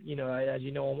that, you know, as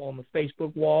you know, on the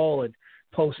Facebook wall and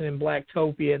posting in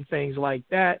Blacktopia and things like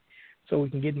that, so we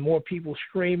can get more people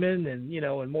streaming and, you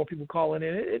know, and more people calling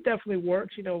in. It definitely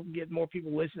works, you know, get more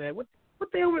people listening. What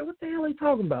the hell are they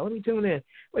talking about? Let me tune in.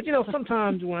 But, you know,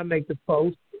 sometimes when I make the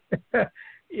post,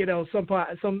 you know, some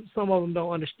of them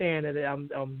don't understand that I'm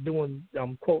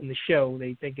quoting the show.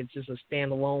 They think it's just a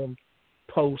standalone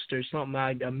post or something,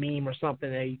 like a meme or something.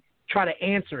 They try to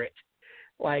answer it,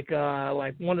 like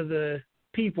one of the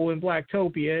people in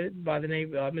Blacktopia by the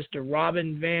name of Mr.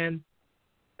 Robin Van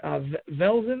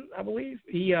Velzen, I believe.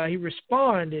 He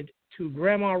responded to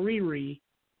Grandma ReRe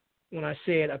when I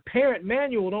said, a parent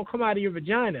manual don't come out of your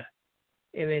vagina.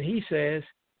 And then he says,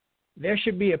 there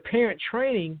should be a parent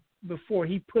training before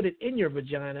he put it in your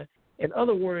vagina. In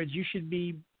other words, you should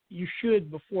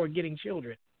before getting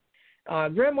children.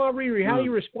 Grandma ReRe, how do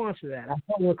you respond to that? I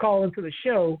thought we'll call into the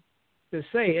show to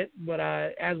say it, but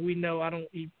as we know,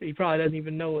 he probably doesn't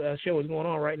even know a show is going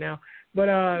on right now. But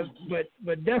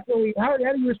definitely, how do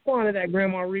you respond to that,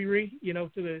 Grandma ReRe? You know,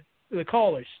 to the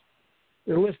callers,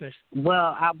 to the listeners.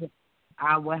 Well,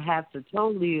 I would have to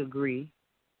totally agree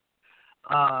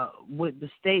with the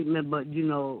statement, but you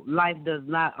know, life does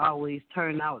not always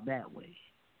turn out that way.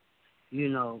 You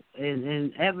know,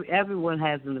 and everyone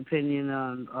has an opinion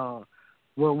on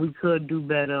what we could do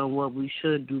better and what we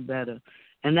should do better.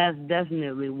 And that's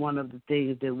definitely one of the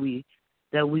things that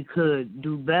we could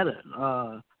do better.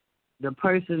 The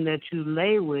person that you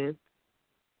lay with,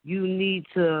 you need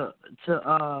to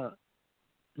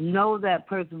know that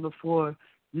person before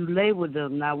you lay with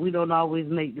them. Now, we don't always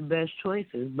make the best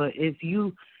choices, but if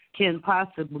you can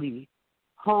possibly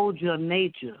hold your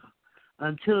nature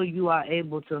until you are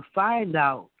able to find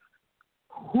out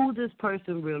who this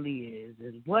person really is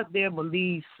and what their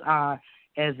beliefs are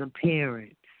as a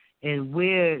parent, and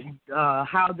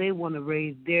how they want to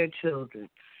raise their children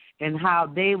and how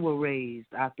they were raised,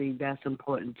 I think that's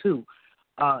important too.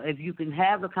 If you can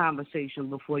have a conversation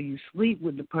before you sleep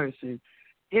with the person,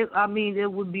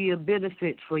 it would be a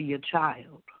benefit for your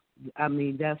child. I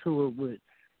mean, that's who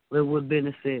it would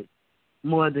benefit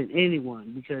more than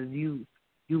anyone, because you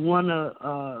want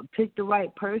to pick the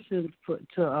right person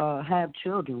to have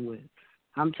children with.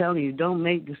 I'm telling you, don't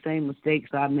make the same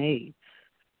mistakes I made.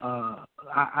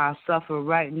 I suffer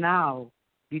right now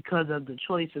because of the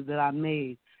choices that I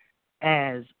made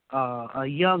as a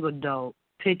young adult,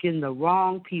 picking the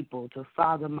wrong people to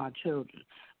father my children.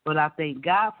 But I thank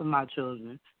God for my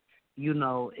children, you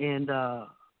know, and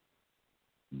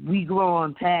we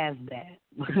growing past that.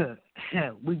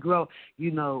 we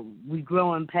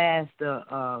growing past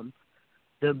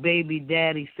the baby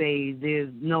daddy phase.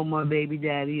 There's no more baby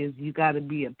daddy. You got to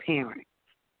be a parent.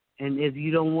 And if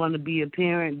you don't want to be a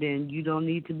parent, then you don't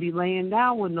need to be laying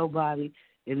down with nobody.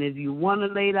 And if you want to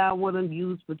lay down with them,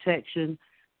 use protection.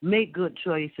 Make good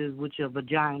choices with your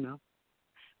vagina.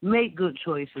 Make good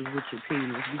choices with your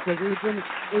penis, because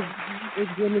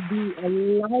it's gonna be a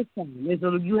lifetime.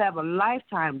 You have a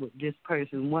lifetime with this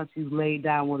person once you've laid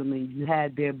down with them and you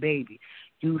had their baby.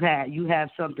 You have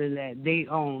something that they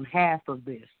own half of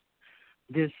this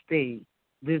thing,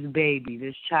 this baby,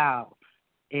 this child,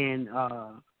 and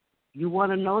you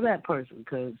want to know that person,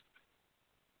 because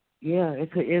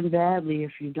it could end badly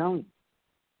if you don't.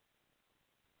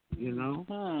 You know.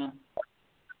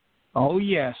 Oh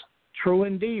yes. True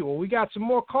indeed. Well, we got some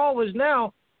more callers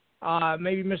now.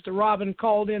 Maybe Mr. Robin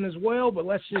called in as well, but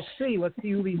let's just see. Let's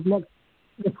see who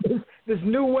this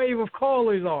new wave of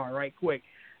callers are right quick.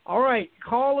 All right,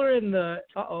 caller in the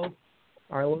All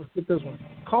right, let's get this one.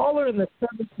 Caller in the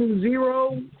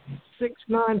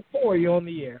 720-694. You're on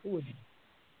the air. Who is it?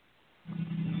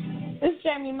 It's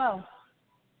Jamie Moe.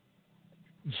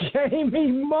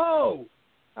 Jamie Moe.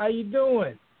 How you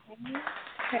doing?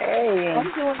 Hey.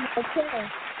 I'm doing okay.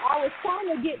 I was trying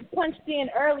to get punched in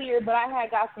earlier, but I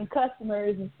had got some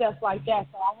customers and stuff like that,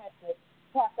 so I had to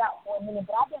tap out for a minute.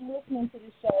 But I've been listening to the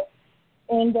show,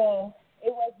 and it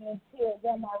wasn't until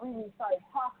Grandma ReRe started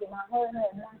talking, I heard her,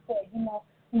 and I said, I'm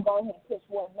going ahead and push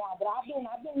one now. But I've been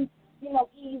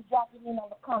eavesdropping in on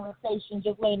the conversation,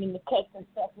 just laying in the cuts and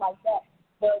stuff like that.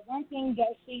 But one thing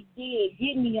that she did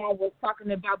get me on was talking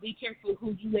about be careful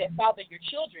who you let father your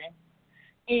children.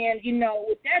 And,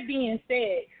 with that being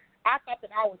said, I thought that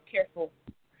I was careful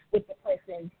with the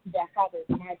person that fathers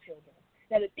my children.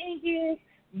 Now, the thing is,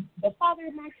 the father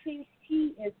of my kids,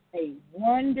 he is a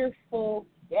wonderful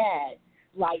dad.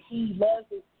 Like, he loves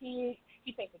his kids.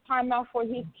 He takes the time out for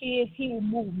his kids. He will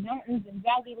move mountains and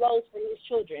valley lows for his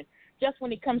children. Just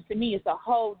when it comes to me, it's a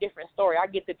whole different story. I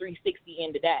get the 360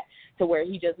 into that, to where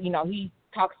he just, he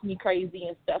talks to me crazy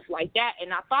and stuff like that.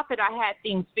 And I thought that I had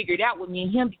things figured out with me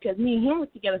and him, because me and him were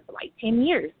together for like 10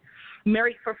 years.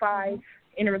 Married for 5,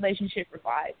 in a relationship for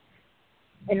 5.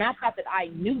 And I thought that I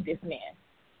knew this man.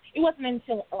 It wasn't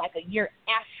until like a year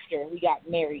after we got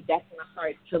married that's when I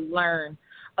started to learn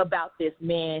about this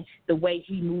man, the way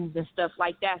he moves and stuff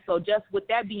like that. So just with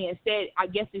that being said, I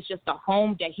guess it's just the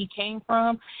home that he came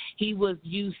from. He was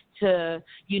used to,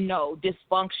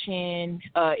 dysfunction.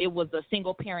 It was a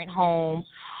single parent home.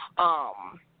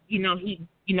 She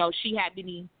had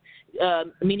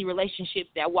many relationships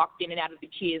that walked in and out of the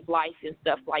kid's life and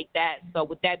stuff like that. So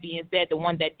with that being said, the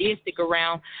one that did stick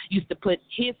around used to put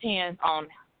his hands on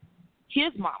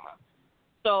his mama.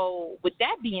 So with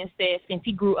that being said, since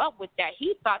he grew up with that,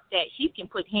 he thought that he can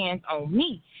put hands on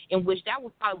me, in which that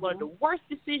was probably one of the worst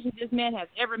decisions this man has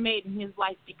ever made in his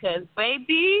life, because,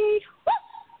 baby,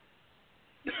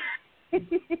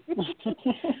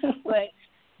 but,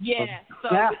 yeah, so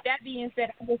with that being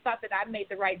said, I just thought that I made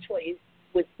the right choice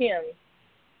with him,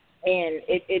 and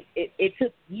it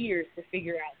took years to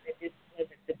figure out that this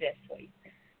wasn't the best choice.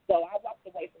 So I walked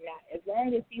away from that. As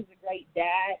long as he's a great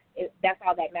dad, that's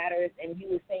all that matters. And you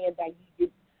were saying that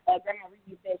Grandma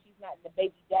ReRe said she's not in the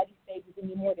baby daddy stages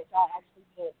anymore, that y'all actually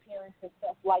being parents and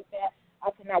stuff like that.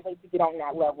 I cannot wait to get on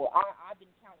that level. I've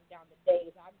been counting down the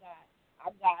days. I've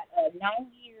got 9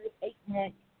 years, 8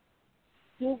 months,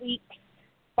 2 weeks,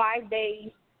 5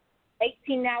 days,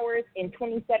 18 hours, and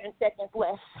 27 seconds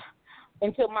left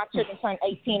until my children turn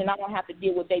 18, and I don't have to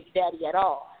deal with baby daddy at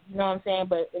all. You know what I'm saying?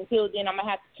 But until then, I'm going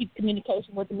to have to keep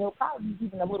communication with them. It'll probably be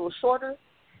even a little shorter,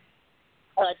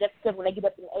 just because when they get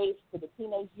up in age to the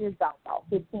teenage years, about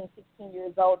 15, 16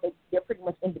 years old, they're pretty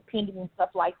much independent and stuff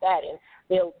like that, and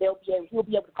he'll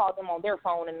be able to call them on their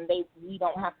phone, and we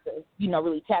don't have to,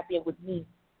 really tap in with me.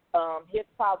 His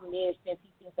problem is, since he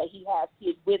thinks that he has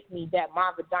kids with me, that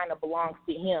my vagina belongs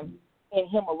to him and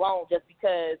him alone, just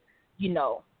because,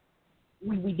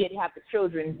 we did have the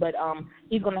children, but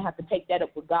he's going to have to take that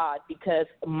up with God, because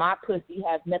my pussy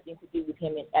has nothing to do with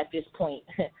him at this point.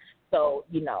 So,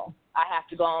 I have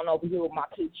to go on over here with my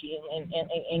coochie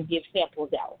and give samples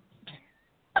out.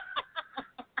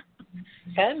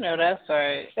 I know that's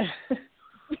right.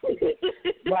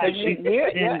 Right.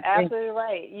 You're absolutely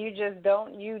right. You just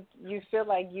don't, you feel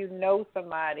like you know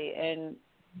somebody, and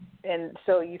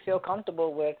so you feel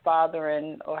comfortable with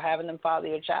fathering or having them father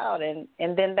your child, and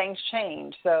then things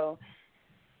change. So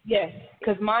yes,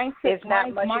 because it's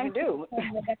not much you can do.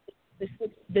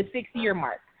 The 6-year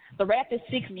mark. So right at the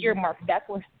 6-year mark, that's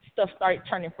when stuff started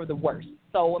turning for the worse.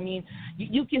 So I mean,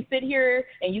 you can sit here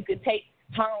and you could take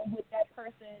time with that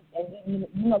person, and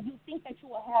you think that you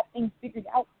will have things figured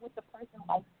out with the person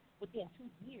like within 2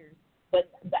 years. But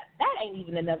that ain't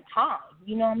even enough time,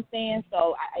 you know what I'm saying?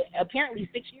 So apparently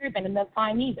 6 years ain't enough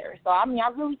time either. So I mean,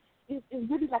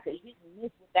 it's really like a hit and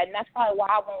miss with that, and that's probably why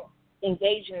I won't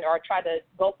engage in or try to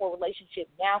go for a relationship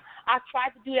now. I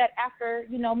tried to do that after,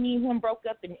 me and him broke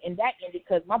up, and that ended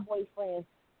because my boyfriend's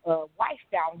wife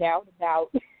found out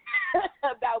about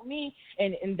about me,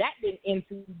 and that didn't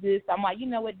into this. I'm like, you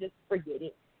know what, just forget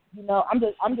it. I'm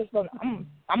just gonna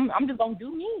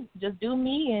do me, just do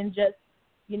me, and just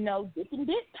dip and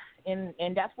dip,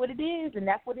 and that's what it is, and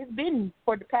that's what it's been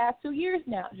for the past 2 years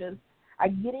now. Just I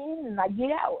get in and I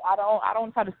get out. I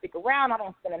don't try to stick around. I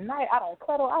don't spend a night. I don't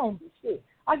cuddle. I don't do shit.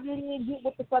 I get in, get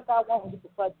what the fuck I want, and get the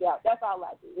fuck out. That's all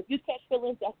I do. If you catch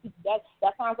feelings, that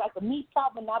sounds like a me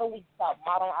problem, not a weak problem.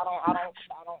 I don't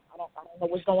know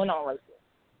what's going on right there.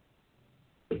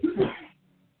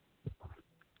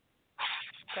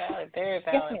 Very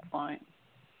valid point.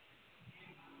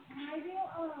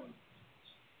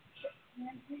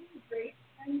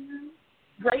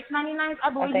 Grace 99, I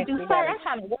believe you do. Sorry, I'm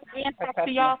trying to work and talk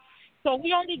to y'all. So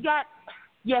we only got,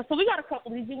 so we got a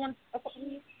couple of these. You want a couple of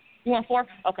these? You want 4?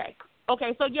 Okay.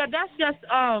 So yeah, that's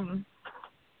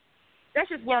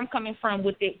just where I'm coming from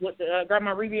with it, with the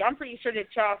Grandma ReRe. I'm pretty sure that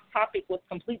y'all's topic was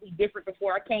completely different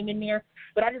before I came in there,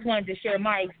 but I just wanted to share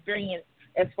my experience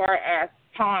as far as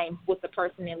time with the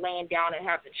person and laying down and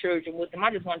having children with them.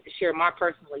 I just wanted to share my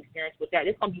personal experience with that.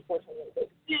 It's going to be 14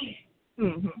 minutes.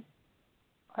 Mm-hmm.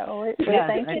 Oh,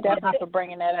 thank you definitely for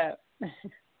bringing that up.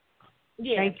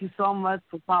 Yeah. Thank you so much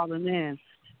for calling in.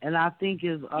 And I think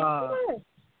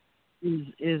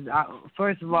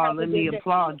first of all, let me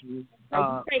applaud you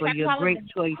for your great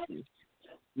choices.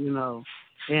 And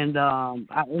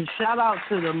shout out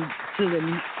to the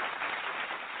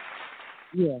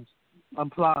yes,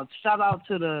 applause. Shout out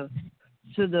to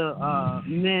the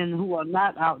men who are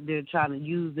not out there trying to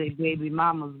use their baby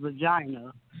mama's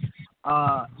vagina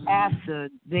after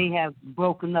they have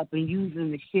broken up and using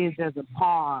the kids as a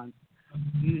pawn,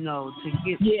 to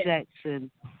get sex and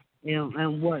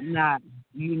whatnot,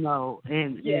 and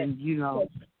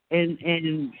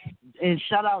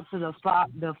shout out to the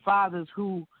fathers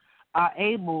who are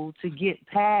able to get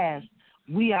past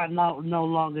we are no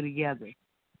longer together,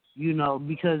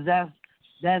 because that's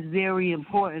very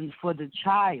important for the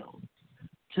child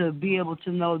to be able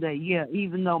to know that,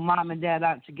 even though mom and dad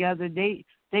aren't together, they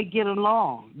get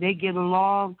along. They get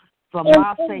along for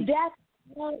my sake.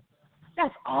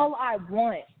 That's all I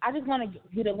want. I just want to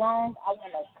get along. I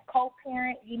want to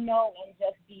co-parent, and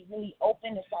just be really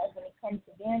open as far as when it comes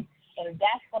to them. And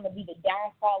that's going to be the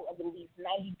downfall of at least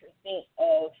 90%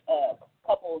 of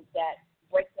couples that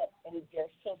break up and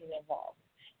there's children involved.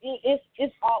 It's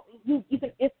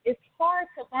hard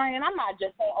to find, and I'm not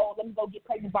just saying, let me go get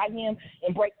pregnant by him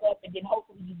and break up and then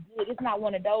hopefully he's good. It's not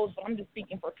one of those, but I'm just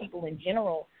speaking for people in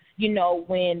general.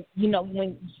 When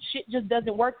shit just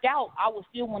doesn't work out, I would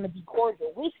still want to be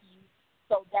cordial with you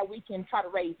so that we can try to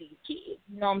raise these kids.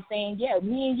 You know what I'm saying? Yeah,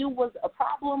 me and you was a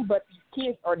problem, but these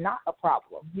kids are not a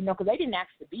problem, because they didn't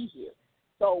ask to be here.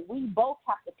 So we both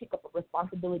have to pick up a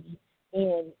responsibility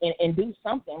and do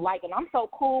something. And I'm so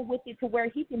cool with it to where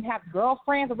he can have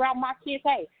girlfriends around my kids.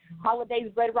 Hey, holidays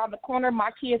is right around the corner.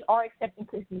 My kids are accepting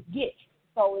Christmas gifts.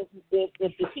 So if the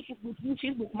chick is with you,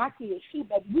 she's with my kids.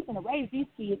 Baby, we gonna raise these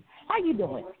kids. How you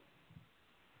doing?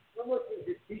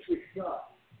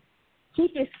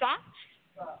 Keep it Scotch.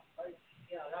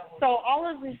 So all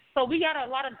of this. So we got a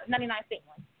lot of 99-cent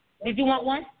ones. Did you want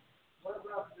one?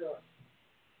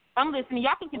 I'm listening.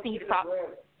 Y'all can continue to talk.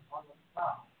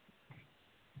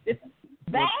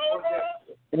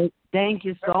 Thank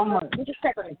you so much.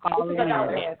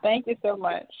 Thank you so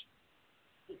much.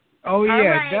 Oh,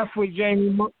 yeah, definitely,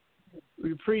 Jamie.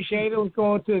 We appreciate it. Let's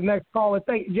go on to the next caller.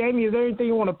 Jamie, is there anything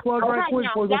you want to plug right quick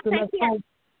before we go to the next caller?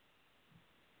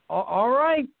 All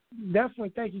right. Definitely.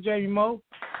 Thank you, Jamie Mo.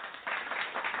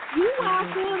 You're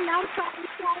welcome.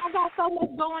 I got so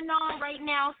much going on right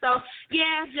now. So,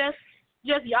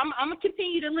 I'm going to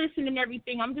continue to listen and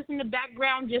everything. I'm just in the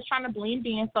background just trying to blend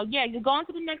in. So, you're going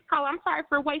to the next call. I'm sorry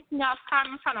for wasting y'all's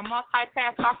time. I'm trying to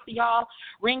multitask, talk to y'all,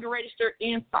 ring a register,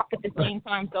 and talk at the same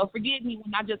time. So, forgive me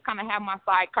when I just kind of have my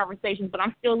side conversations, but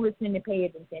I'm still listening and paying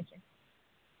attention.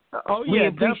 Oh, yeah,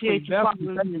 definitely.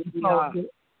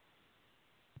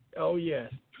 Oh, yes.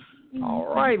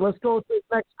 All right, let's go to the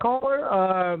next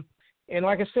caller. And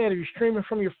like I said, if you're streaming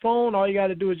from your phone, all you got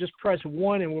to do is just press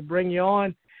 1 and we'll bring you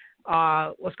on.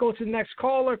 Let's go to the next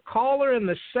caller. Caller in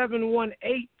the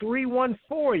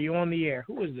 718-314. You on the air.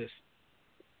 Who is this?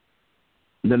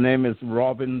 The name is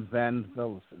Robin Van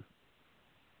Velsen.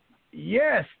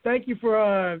 Yes. Thank you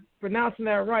for pronouncing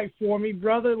that right for me,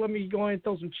 brother. Let me go ahead and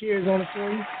throw some cheers on it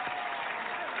for you.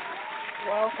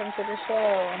 Welcome to the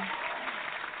show.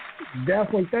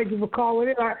 Definitely. Thank you for calling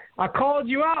in. I called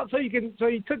you out so you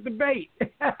took the bait.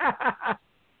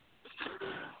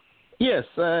 Yes,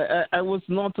 I was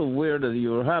not aware that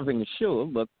you were having a show,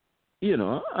 but,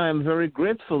 I'm very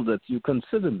grateful that you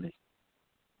considered me.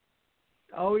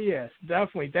 Oh yes,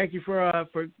 definitely. Thank you for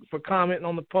commenting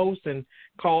on the post and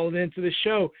calling into the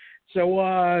show. So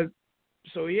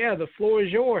yeah, the floor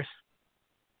is yours.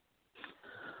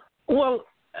 Well,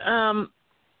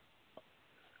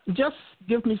 just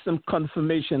give me some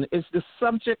confirmation. Is the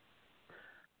subject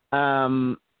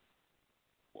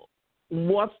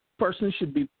what person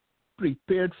should be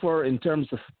prepared for in terms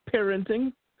of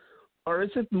parenting, or is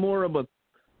it more about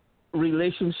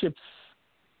relationships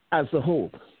as a whole?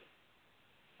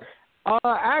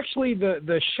 Actually,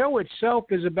 the show itself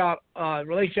is about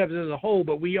relationships as a whole,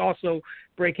 but we also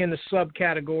break into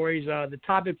subcategories. The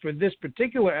topic for this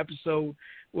particular episode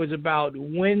was about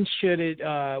when is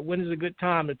a good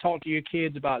time to talk to your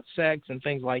kids about sex and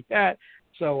things like that.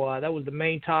 So that was the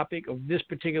main topic of this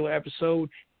particular episode.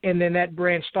 And then that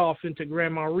branched off into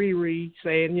Grandma ReRe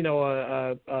saying,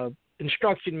 a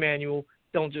instruction manual,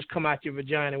 don't just come out your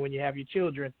vagina when you have your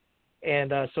children.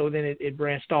 And so then it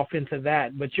branched off into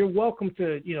that. But you're welcome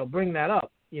to, bring that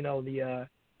up,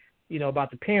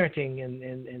 about the parenting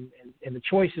and the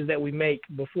choices that we make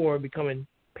before becoming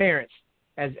parents,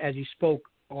 as you spoke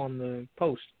on the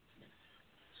post.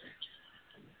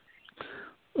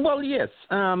 Well, yes.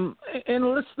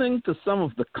 In listening to some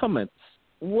of the comments,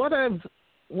 what I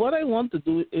want to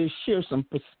do is share some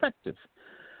perspective.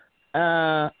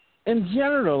 In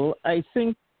general, I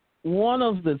think one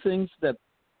of the things that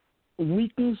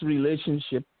weakens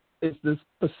relationship is this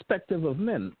perspective of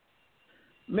men.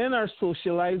 Men are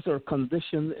socialized or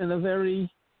conditioned in a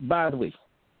very bad way.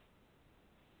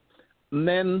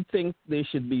 Men think they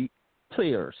should be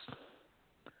players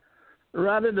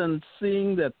rather than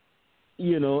seeing that,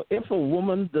 if a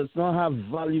woman does not have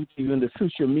value to you in the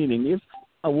future, meaning if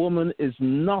a woman is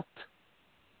not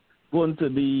going to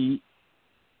be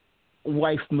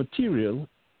wife material,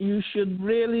 you should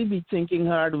really be thinking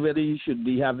hard whether you should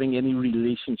be having any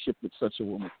relationship with such a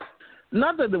woman.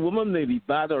 Not that the woman may be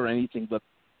bad or anything, but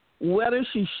whether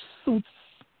she suits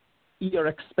your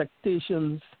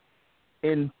expectations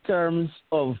in terms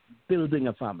of building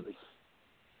a family.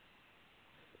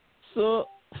 So,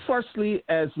 firstly,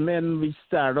 as men, we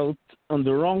start out on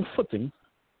the wrong footing,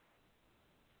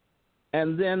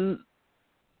 and then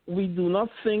we do not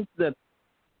think that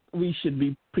we should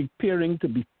be preparing to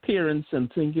be parents and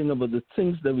thinking about the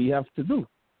things that we have to do.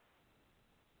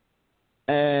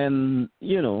 And,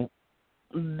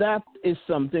 that is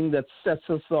something that sets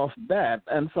us off bad.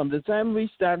 And from the time we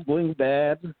start going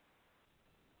bad,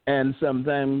 and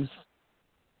sometimes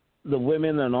the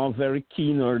women are not very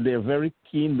keen, or they're very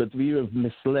keen, but we have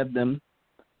misled them,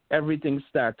 everything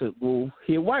starts to go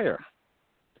haywire.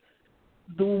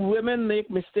 Do women make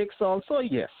mistakes also?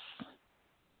 Yes.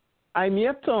 I'm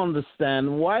yet to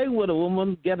understand why would a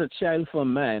woman get a child from a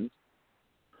man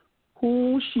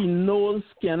who she knows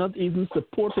cannot even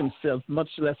support himself, much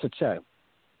less a child.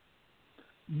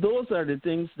 Those are the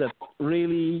things that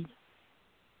really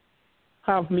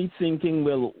have me thinking,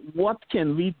 well, what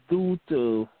can we do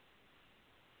to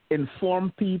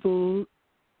inform people,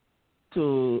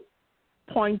 to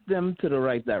point them to the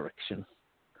right direction?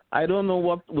 I don't know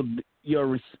what your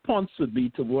response would be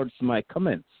towards my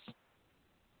comments.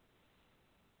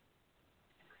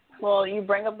 Well, you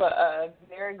bring up a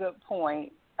very good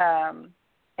point,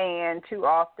 and too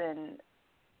often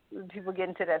people get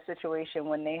into that situation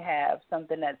when they have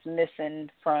something that's missing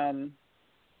from,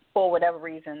 for whatever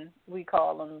reason, we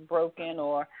call them broken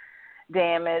or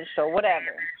damaged or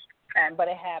whatever, but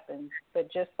it happens.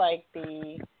 But just like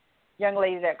the young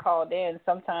lady that called in,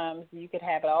 sometimes you could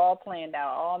have it all planned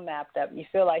out, all mapped up. You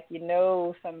feel like you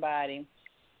know somebody,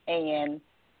 and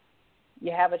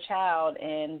you have a child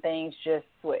and things just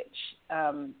switch.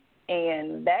 And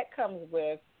that comes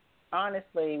with,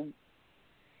 honestly,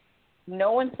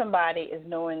 knowing somebody is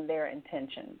knowing their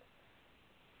intentions.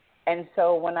 And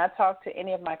so when I talk to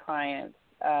any of my clients,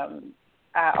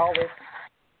 I always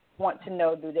want to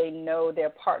know, do they know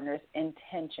their partner's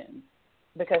intentions?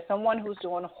 Because someone who's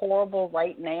doing horrible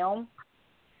right now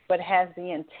but has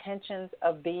the intentions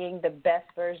of being the best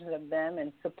version of them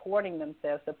and supporting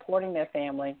themselves, supporting their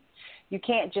family, you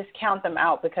can't just count them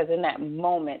out because in that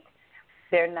moment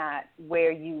they're not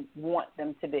where you want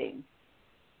them to be.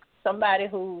 Somebody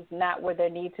who's not where they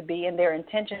need to be and their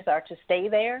intentions are to stay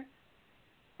there,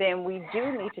 then we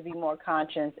do need to be more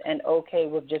conscious and okay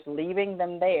with just leaving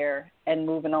them there and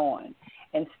moving on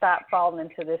and stop falling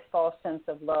into this false sense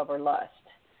of love or lust.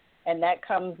 And that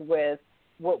comes with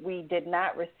what we did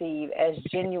not receive as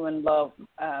genuine love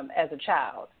as a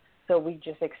child. So we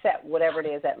just accept whatever it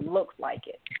is that looks like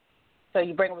it. So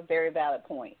you bring up a very valid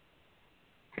point.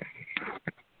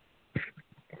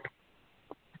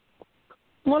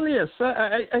 Well, yes,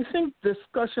 I think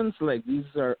discussions like these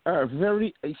are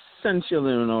very essential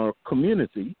in our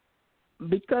community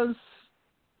because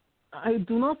I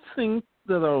do not think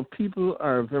that our people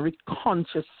are very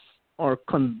conscious or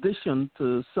conditioned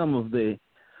to some of the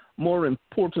more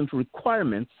important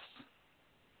requirements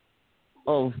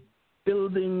of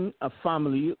building a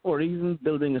family or even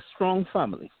building a strong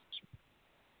family.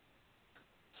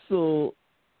 So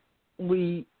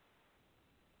we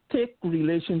take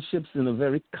relationships in a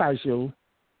very casual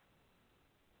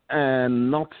and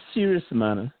not serious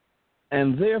manner,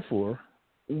 and therefore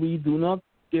we do not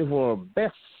give our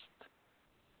best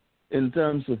in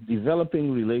terms of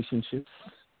developing relationships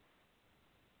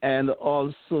and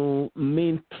also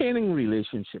maintaining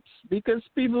relationships, because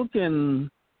people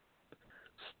can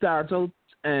start out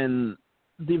and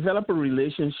develop a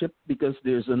relationship because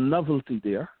there's a novelty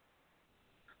there,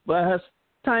 but as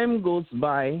time goes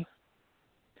by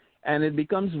and it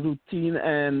becomes routine,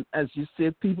 and as you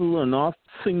said, people are not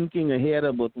thinking ahead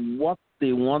about what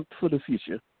they want for the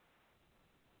future,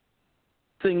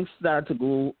 things start to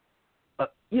go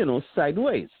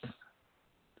sideways.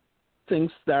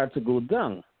 Things start to go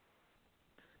down.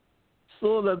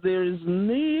 So that there is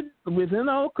need within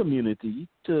our community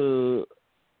to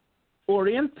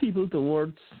orient people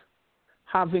towards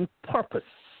having purpose,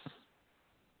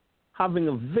 having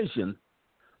a vision,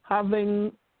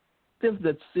 having this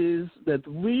that says that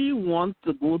we want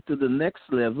to go to the next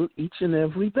level each and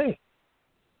every day.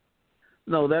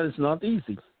 Now, that is not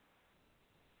easy.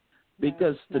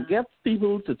 Because to get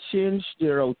people to change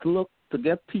their outlook, to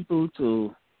get people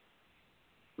to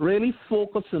really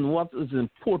focus on what is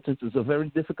important is a very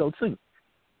difficult thing.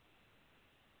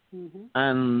 Mm-hmm.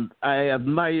 And I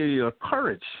admire your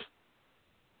courage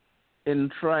in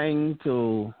trying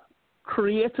to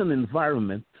create an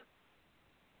environment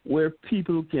where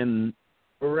people can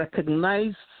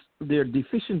recognize their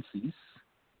deficiencies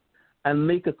and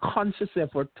make a conscious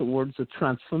effort towards a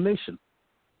transformation.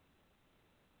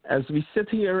 As we sit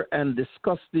here and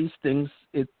discuss these things,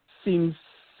 it seems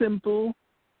simple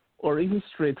or even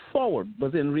straightforward,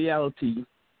 but in reality,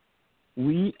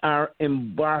 we are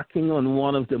embarking on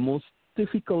one of the most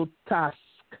difficult tasks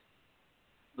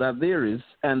that there is,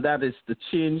 and that is to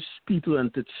change people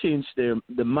and to change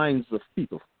the minds of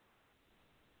people.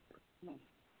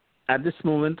 At this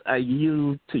moment, I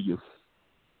yield to you.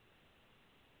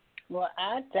 Well,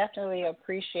 I definitely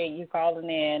appreciate you calling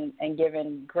in and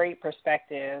giving great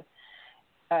perspective.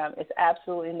 It's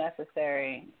absolutely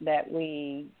necessary that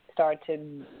we start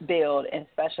to build,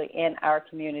 especially in our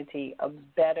community, a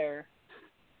better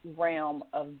realm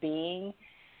of being,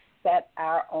 set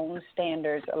our own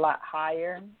standards a lot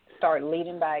higher, start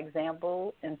leading by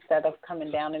example instead of coming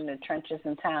down in the trenches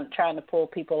and trying to pull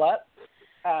people up.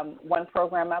 One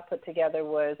program I put together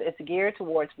it's geared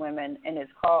towards women, and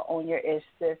it's called Own Your Ish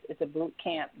Sis. It's a boot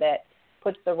camp that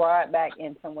puts the rod back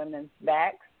in some women's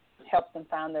backs, helps them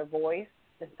find their voice,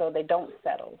 and so they don't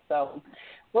settle. So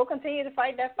we'll continue to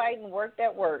fight that fight and work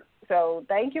that work. So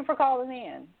thank you for calling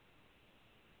in.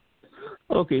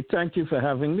 Okay, thank you for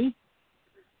having me,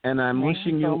 and I'm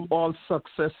wishing you all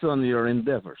success on your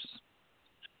endeavors.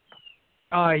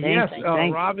 Yes,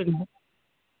 Robin.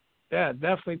 Yeah,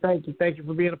 definitely. Thank you. Thank you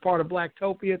for being a part of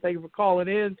Blacktopia. Thank you for calling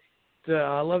in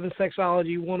to Love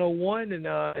Sexology 101. And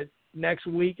next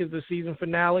week is the season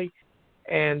finale.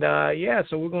 And,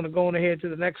 so we're going to go on ahead to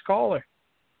the next caller.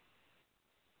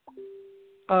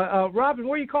 Robin,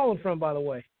 where are you calling from, by the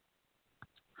way?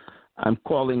 I'm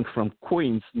calling from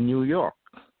Queens, New York.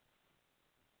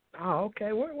 Oh,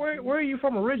 okay. Where are you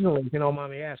from originally, if you don't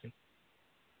mind me asking?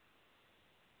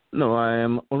 No, I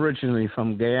am originally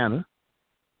from Guyana.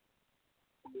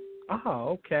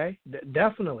 Oh, okay.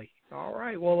 Definitely. All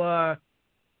right. Well,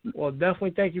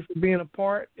 definitely thank you for being a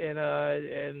part,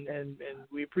 and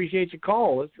we appreciate your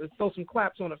call. Let's throw some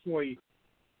claps on it for you.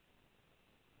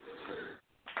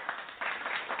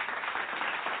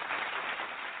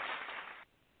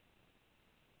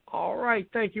 All right.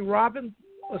 Thank you, Robin.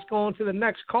 Let's go on to the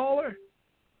next caller.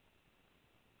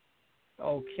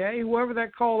 Okay. Whoever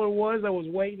that caller was that was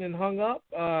waiting and hung up,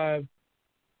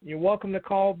 you're welcome to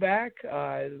call back. Like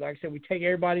I said, we take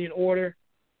everybody in order.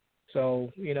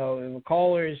 So, if a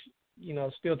caller is,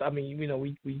 still,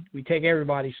 we take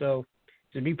everybody. So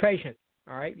just be patient.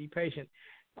 All right? Be patient.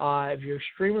 If you're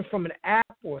streaming from an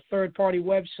app or a third-party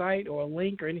website or a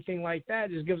link or anything like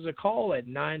that, just give us a call at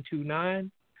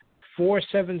 929-477-3872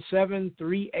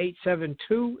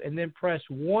 and then press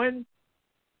 1.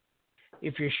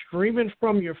 If you're streaming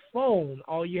from your phone,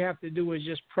 all you have to do is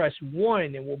just press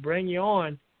 1 and we'll bring you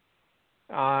on.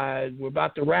 We're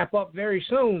about to wrap up very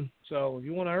soon, So if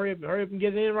you want to hurry up and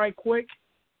get it in right quick.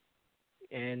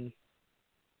 And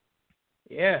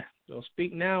yeah, so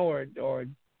speak now or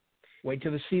wait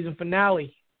till the season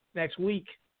finale next week.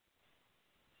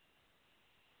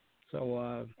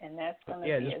 So and that's going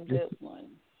to be a good one.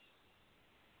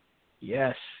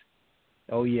 Yes.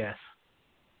 Oh yes.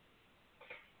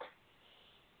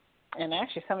 And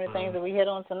actually, some of the things that we hit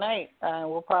on tonight,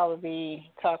 we'll probably be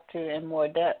talked to in more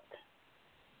depth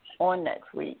on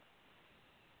next week.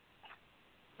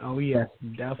 Oh yes,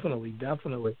 definitely.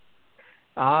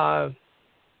 Well,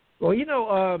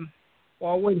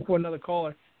 while waiting for another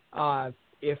caller,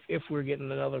 if we're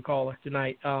getting another caller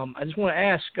tonight, I just want to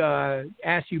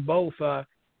ask you both. Do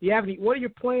you have what are your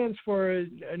plans for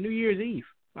New Year's Eve?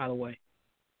 By the way.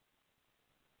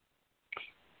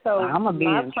 So I'm gonna be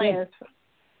in plans.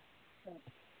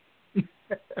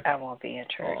 I won't be in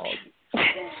church.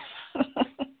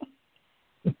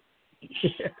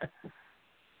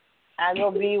 I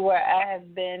will be where I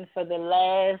have been for the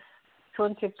last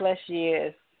 20 plus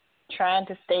years, trying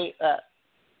to stay up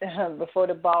before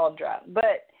the ball drop.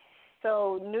 But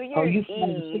so New Year's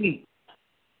Eve.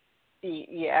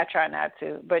 Yeah, I try not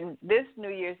to. But this New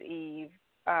Year's Eve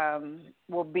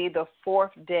will be the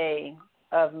 4th day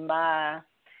of my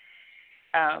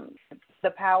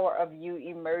the Power of You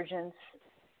Emergence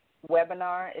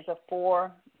webinar. It's a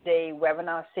 4-day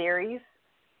webinar series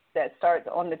that starts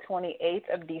on the 28th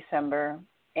of December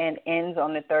and ends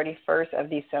on the 31st of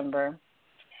December.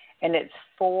 And it's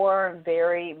 4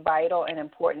 very vital and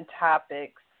important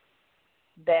topics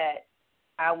that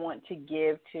I want to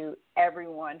give to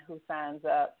everyone who signs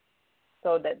up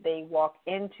so that they walk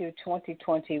into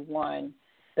 2021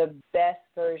 the best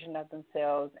version of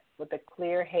themselves with a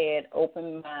clear head,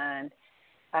 open mind,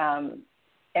 and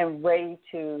ready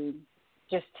to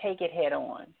just take it head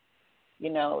on. You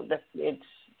know, it's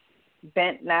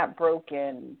bent, not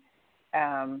broken.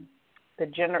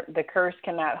 The curse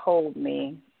cannot hold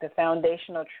me. The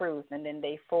foundational truth, and then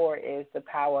day 4 is the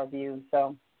power of you.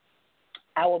 So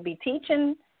I will be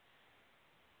teaching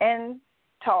and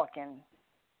talking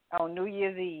on New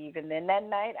Year's Eve, and then that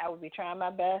night I will be trying my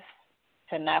best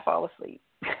to not fall asleep.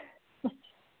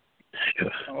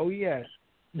 Oh yes.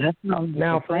 That's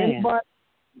now for anybody.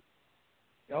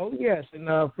 Oh yes, and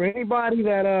for anybody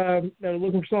that are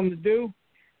looking for something to do,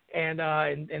 and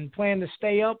plan to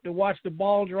stay up to watch the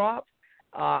ball drop,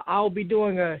 I'll be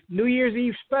doing a New Year's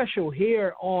Eve special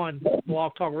here on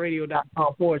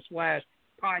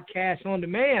blogtalkradio.com/podcast on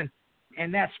demand,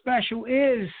 and that special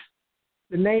is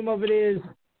the name of it is.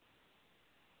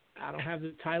 I don't have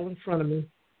the title in front of me,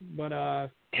 but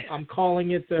I'm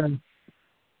calling it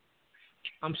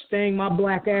I'm staying my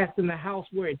black ass in the house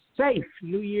where it's safe.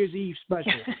 New Year's Eve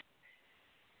special.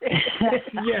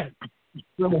 Yes.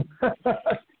 So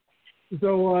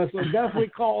definitely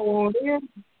call on in.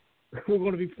 We're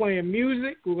going to be playing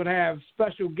music. We're going to have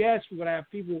special guests. We're going to have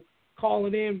people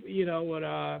calling in. You know,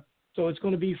 and, so it's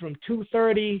going to be from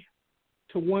 2:30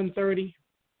 to 1:30.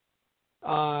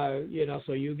 You know,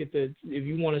 so you get if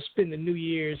you want to spend the New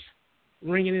Year's,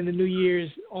 ringing in the New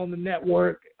Year's on the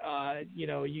network, you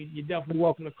know, you're definitely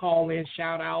welcome to call in,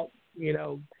 shout out, you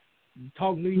know,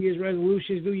 talk New Year's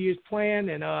resolutions, New Year's plan,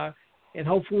 and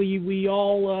hopefully we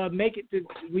all make it.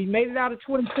 We made it out of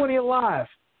 2020 alive.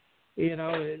 You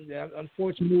know, and,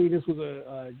 unfortunately, this was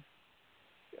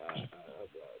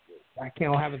I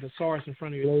can't have a thesaurus in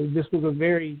front of you. This was a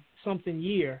very something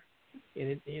year,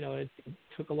 and it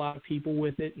took a lot of people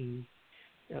with it, and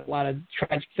a lot of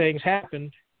tragic things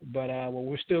happened. But well,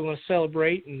 we're still going to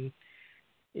celebrate and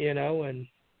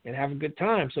have a good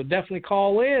time. So definitely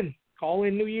call in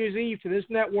New Year's Eve to this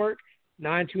network,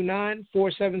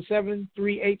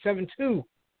 929-477-3872,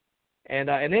 and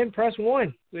then press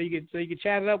 1 so you can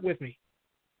chat it up with me,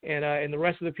 and the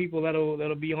rest of the people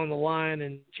that'll be on the line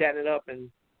and chat it up.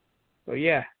 And so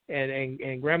yeah,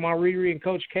 and Grandma ReRe and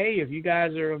Coach K, if you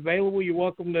guys are available, you're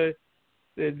welcome to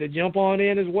jump on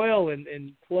in as well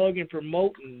and plug and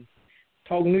promote and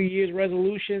talk New Year's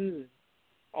resolutions and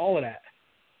all of that.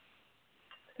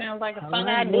 Sounds like a fun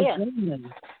idea.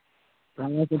 Sounds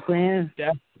like a plan.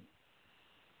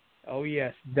 Oh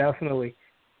yes, definitely.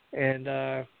 And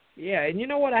yeah, and you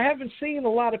know what? I haven't seen a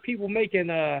lot of people making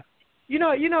when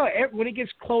it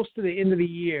gets close to the end of the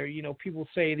year, you know, people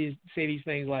say these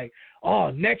things like,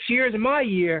 "Oh, next year is my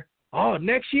year." Oh,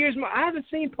 next year's my. I haven't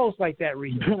seen posts like that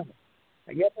recently.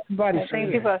 I guess everybody's. I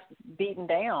think people are beaten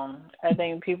down. I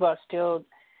think people are still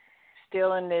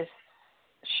in this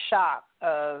shock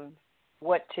of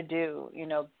what to do. You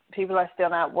know, people are still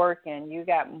not working. You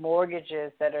got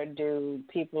mortgages that are due.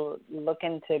 People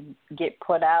looking to get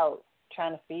put out,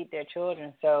 trying to feed their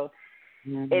children. So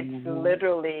It's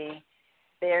literally,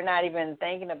 they're not even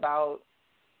thinking about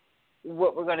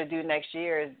what we're going to do next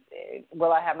year.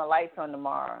 Will I have my lights on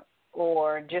tomorrow?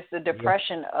 Or just the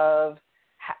depression of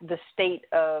the state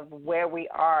of where we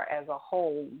are as a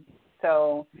whole.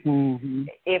 So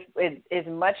if as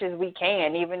much as we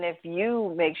can, even if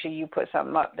you make sure you put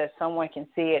something up that someone can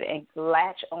see it and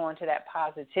latch on to that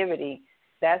positivity,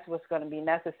 that's what's going to be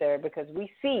necessary, because we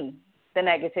see the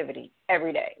negativity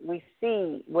every day. We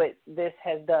see what this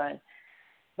has done.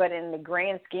 But in the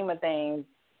grand scheme of things,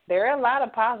 there are a lot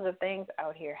of positive things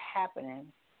out here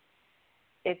happening.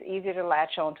 It's easier to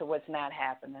latch on to what's not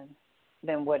happening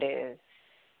than what is.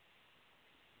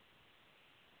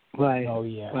 Right. Oh,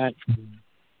 yeah. Right.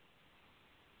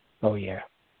 Oh, yeah.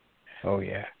 Oh,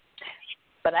 yeah.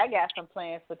 But I got some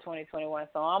plans for 2021,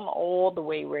 so I'm all the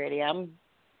way ready. I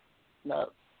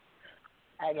got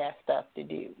stuff to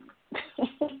do.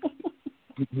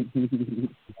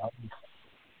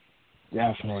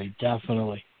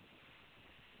 Definitely.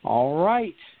 All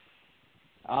right.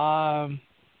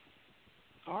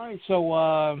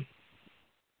 So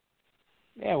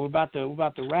we're about to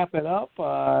wrap it up.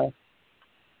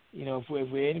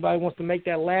 If anybody wants to make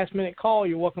that last minute call,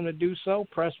 you're welcome to do so.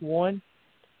 Press 1,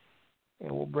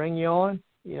 and we'll bring you on.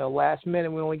 Last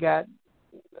minute, we only got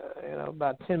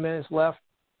about 10 minutes left.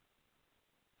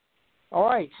 All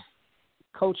right,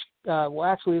 Coach.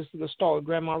 Let's start with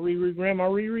Grandma ReRe. Grandma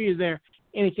ReRe, is there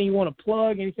anything you want to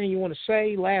plug? Anything you want to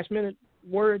say? Last minute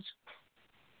words.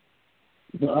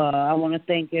 I want to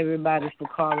thank everybody for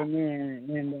calling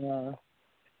in,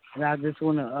 and I just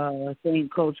want to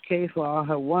thank Coach K for all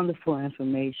her wonderful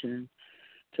information.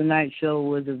 Tonight's show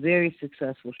was a very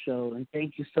successful show, and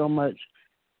thank you so much,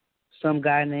 Some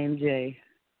Guy Named Jay.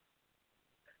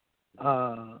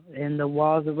 And The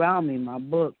Walls Around Me, my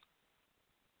book.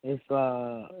 It's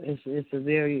a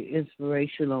very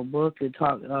inspirational book. I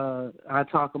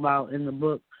talk about in the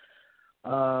book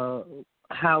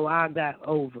how I got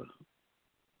over.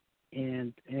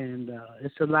 And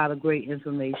it's a lot of great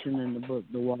information in the book,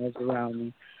 The Walls Around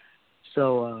Me.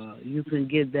 So you can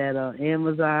get that on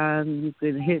Amazon. You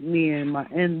can hit me in my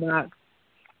inbox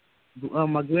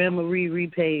on my Grandma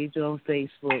ReRe page on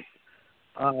Facebook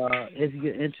if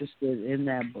you're interested in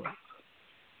that book.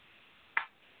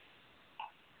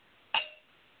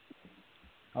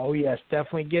 Oh, yes,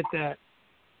 definitely get that.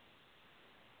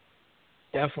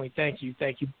 Definitely. Thank you,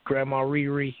 Grandma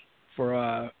ReRe, for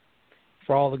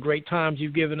all the great times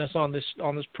you've given us on this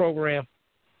program.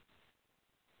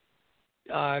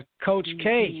 Coach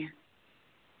K,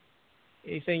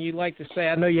 anything you'd like to say?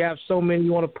 I know you have so many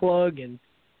you want to plug, and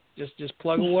just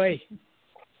plug away.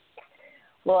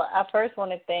 Well, I first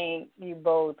want to thank you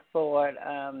both for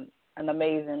an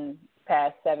amazing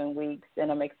past 7 weeks, and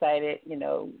I'm excited.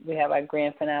 We have our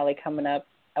grand finale coming up.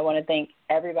 I want to thank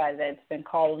everybody that's been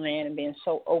calling in and being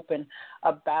so open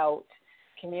about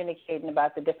communicating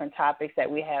about the different topics that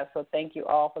we have. So thank you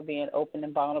all for being open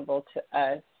and vulnerable to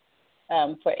us.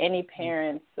 For any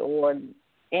parents or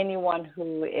anyone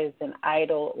who is an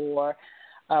idol or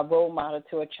a role model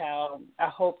to a child, I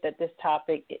hope that this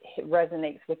topic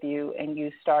resonates with you and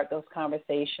you start those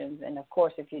conversations. And, of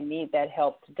course, if you need that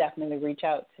help, definitely reach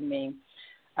out to me.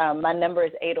 My number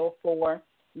is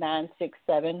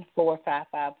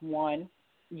 804-967-4551.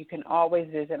 You can always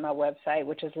visit my website,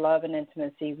 which is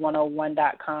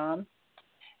loveandintimacy101.com.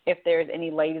 If there's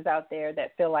any ladies out there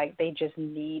that feel like they just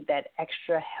need that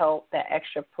extra help, that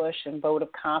extra push and vote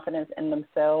of confidence in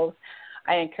themselves,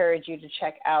 I encourage you to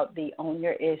check out the Own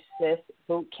Your Ish Sis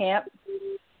Boot Camp.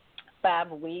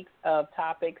 5 weeks of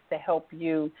topics to help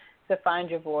you to find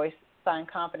your voice, find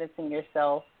confidence in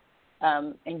yourself.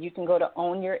 And you can go to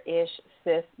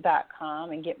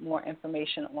ownyourishsis.com and get more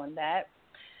information on that.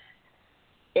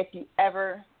 If you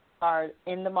ever are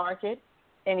in the market,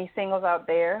 any singles out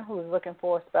there who's looking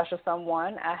for a special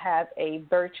someone, I have a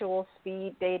virtual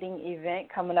speed dating event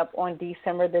coming up on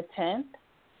December the 10th.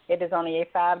 It is only a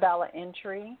 $5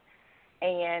 entry,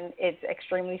 and it's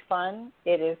extremely fun.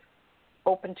 It is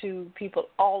open to people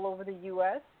all over the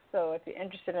U.S., so if you're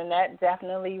interested in that,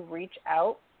 definitely reach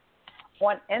out.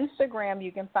 On Instagram,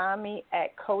 you can find me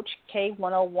at Coach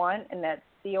K101, and that's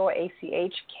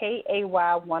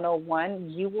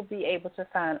COACHKAY101. You will be able to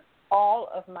find all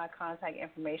of my contact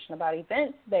information about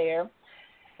events there.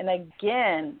 And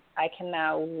again, I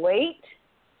cannot wait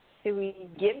till we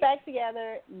get back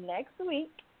together next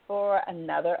week for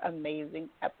another amazing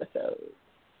episode.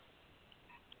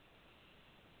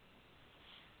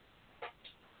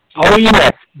 Oh,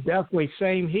 yes, definitely.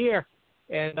 Same here.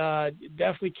 And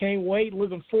definitely can't wait.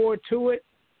 Looking forward to it.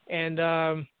 And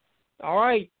all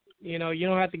right, you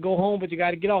don't have to go home, but you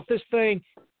got to get off this thing.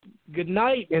 good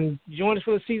night, and join us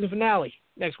for the season finale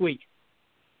next week.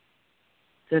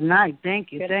 Good night.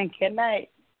 Thank you. Good night.